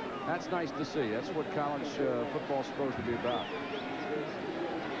 That's nice to see. That's what college football's supposed to be about.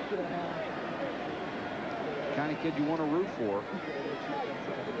 Kind of kid you want to root for.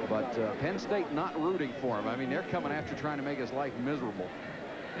 But Penn State not rooting for him. I mean, they're coming after trying to make his life miserable.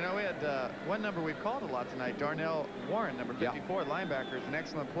 You know, we had one number we've called a lot tonight, Darnell Warren, number 54, linebacker, is an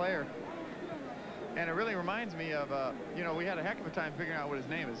excellent player. And it really reminds me of, you know, we had a heck of a time figuring out what his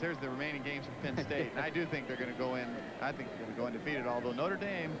name is. Here's the remaining games for Penn State. And I do think they're going to go in, I think they're going to go undefeated, although Notre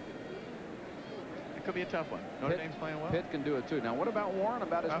Dame, it could be a tough one. Notre Dame's playing well. Pitt can do it, too. Now, what about Warren,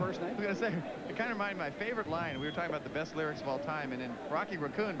 about his first name? I was going to say, it kind of reminded me of my favorite line. We were talking about the best lyrics of all time, and in Rocky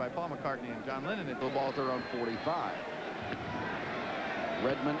Raccoon by Paul McCartney and John Lennon, it's the ball at their own 45.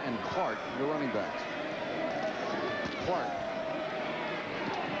 Redmond and Clark, the running backs. Clark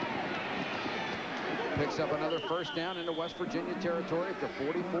picks up another first down into West Virginia territory at the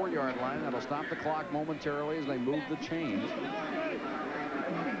 44-yard line. That'll stop the clock momentarily as they move the chains.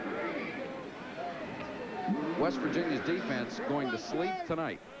 West Virginia's defense going to sleep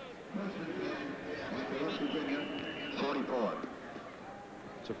tonight. 44.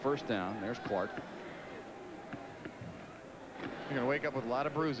 It's a first down. There's Clark. You're going to wake up with a lot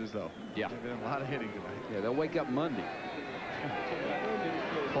of bruises, though. Yeah. There's been a lot of hitting tonight. Yeah, they'll wake up Monday.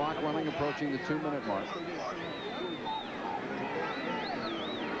 Clock running, approaching the 2-minute mark.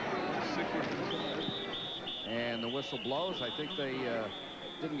 And the whistle blows. I think they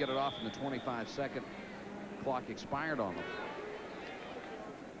didn't get it off in the 25-second clock expired on them.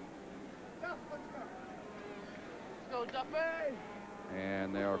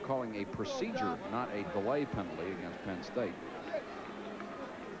 And they are calling a procedure, not a delay penalty against Penn State.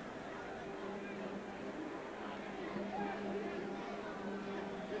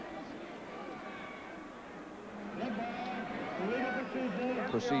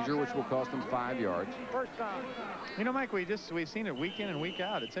 Procedure which will cost them 5 yards. First down. You know, Mike, we've seen it week in and week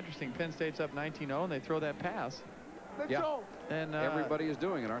out. It's interesting. Penn State's up 19-0 and they throw that pass. Yeah. And everybody is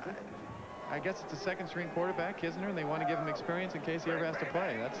doing it, aren't they? I guess it's a second-string quarterback, Kisner, and they want to give him experience in case he ever has to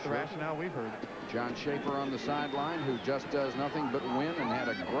play. That's the rationale we've heard. John Schaefer on the sideline, who just does nothing but win and had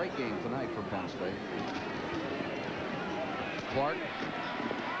a great game tonight for Penn State. Clark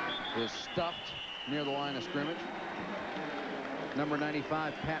is stuffed near the line of scrimmage. Number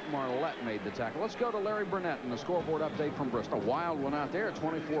 95, Pat Marlette, made the tackle. Let's go to Larry Burnett and the scoreboard update from Bristol. A wild one out there at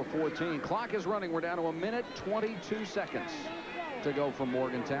 24-14. Clock is running. We're down to 1:22 to go from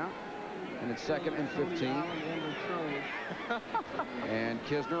Morgantown. And it's 2nd and 15. And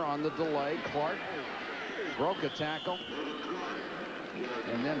Kisner on the delay. Clark broke a tackle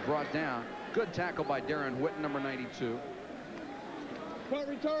and then brought down. Good tackle by Darren Whitten, number 92. Punt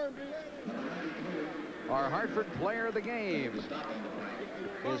return. Our Hartford player of the game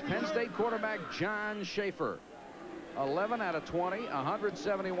is Penn State quarterback John Schaefer. 11 out of 20,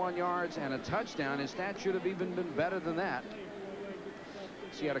 171 yards and a touchdown. His stats should have even been better than that.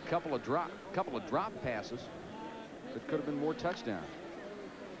 He had a couple of drop passes that could have been more touchdowns.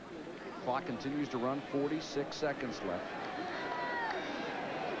 Clock continues to run. 46 seconds left.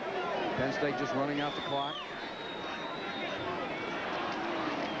 Penn State just running out the clock.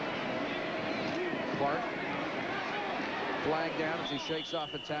 Clark flagged down as he shakes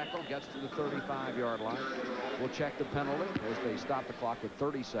off a tackle, gets to the 35-yard line. We'll check the penalty as they stop the clock with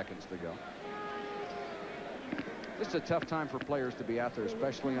 30 seconds to go. This is a tough time for players to be out there,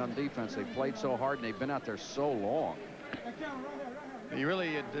 especially on defense. They've played so hard and they've been out there so long. You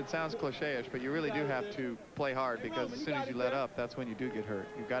really, it sounds cliche-ish, but you really do have to play hard, because as soon as you let up, that's when you do get hurt.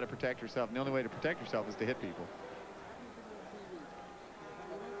 You've got to protect yourself, and the only way to protect yourself is to hit people.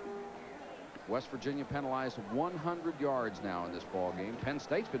 West Virginia penalized 100 yards now in this ball game. Penn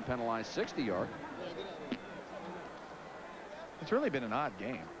State's been penalized 60 yards. It's really been an odd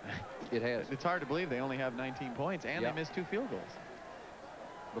game. It has. It's hard to believe they only have 19 points, and they missed 2 field goals.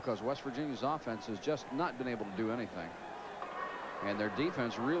 Because West Virginia's offense has just not been able to do anything. And their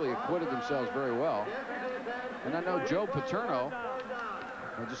defense really acquitted themselves very well. And I know Joe Paterno,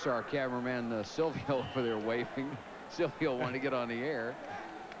 I just saw our cameraman Silvio over there waving. Silvio wanted to get on the air.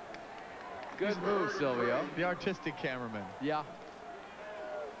 Good move, Silvio. The artistic cameraman. Yeah.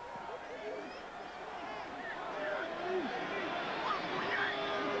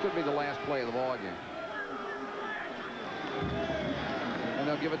 Could be the last play of the ball game. And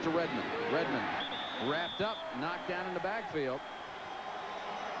they'll give it to Redmond. Redmond wrapped up, knocked down in the backfield.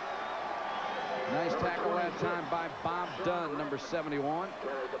 Nice tackle that time by Bob Dunn, number 71.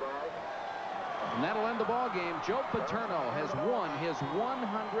 And that'll end the ball game. Joe Paterno has won his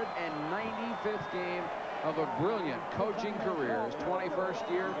 195th game of a brilliant coaching career. His 21st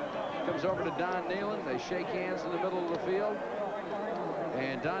year. Comes over to Don Nehlen. They shake hands in the middle of the field.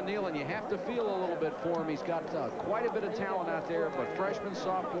 And Don Nehlen, you have to feel a little bit for him. He's got quite a bit of talent out there, but freshmen,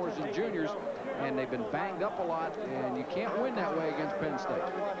 sophomores, and juniors, and they've been banged up a lot, and you can't win that way against Penn State.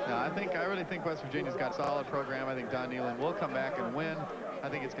 No, I really think West Virginia's got a solid program. I think Don Nehlen will come back and win. I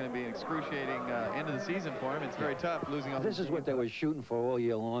think it's going to be an excruciating end of the season for him. It's very tough losing all. This is what they were shooting for all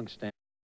year long, Stan.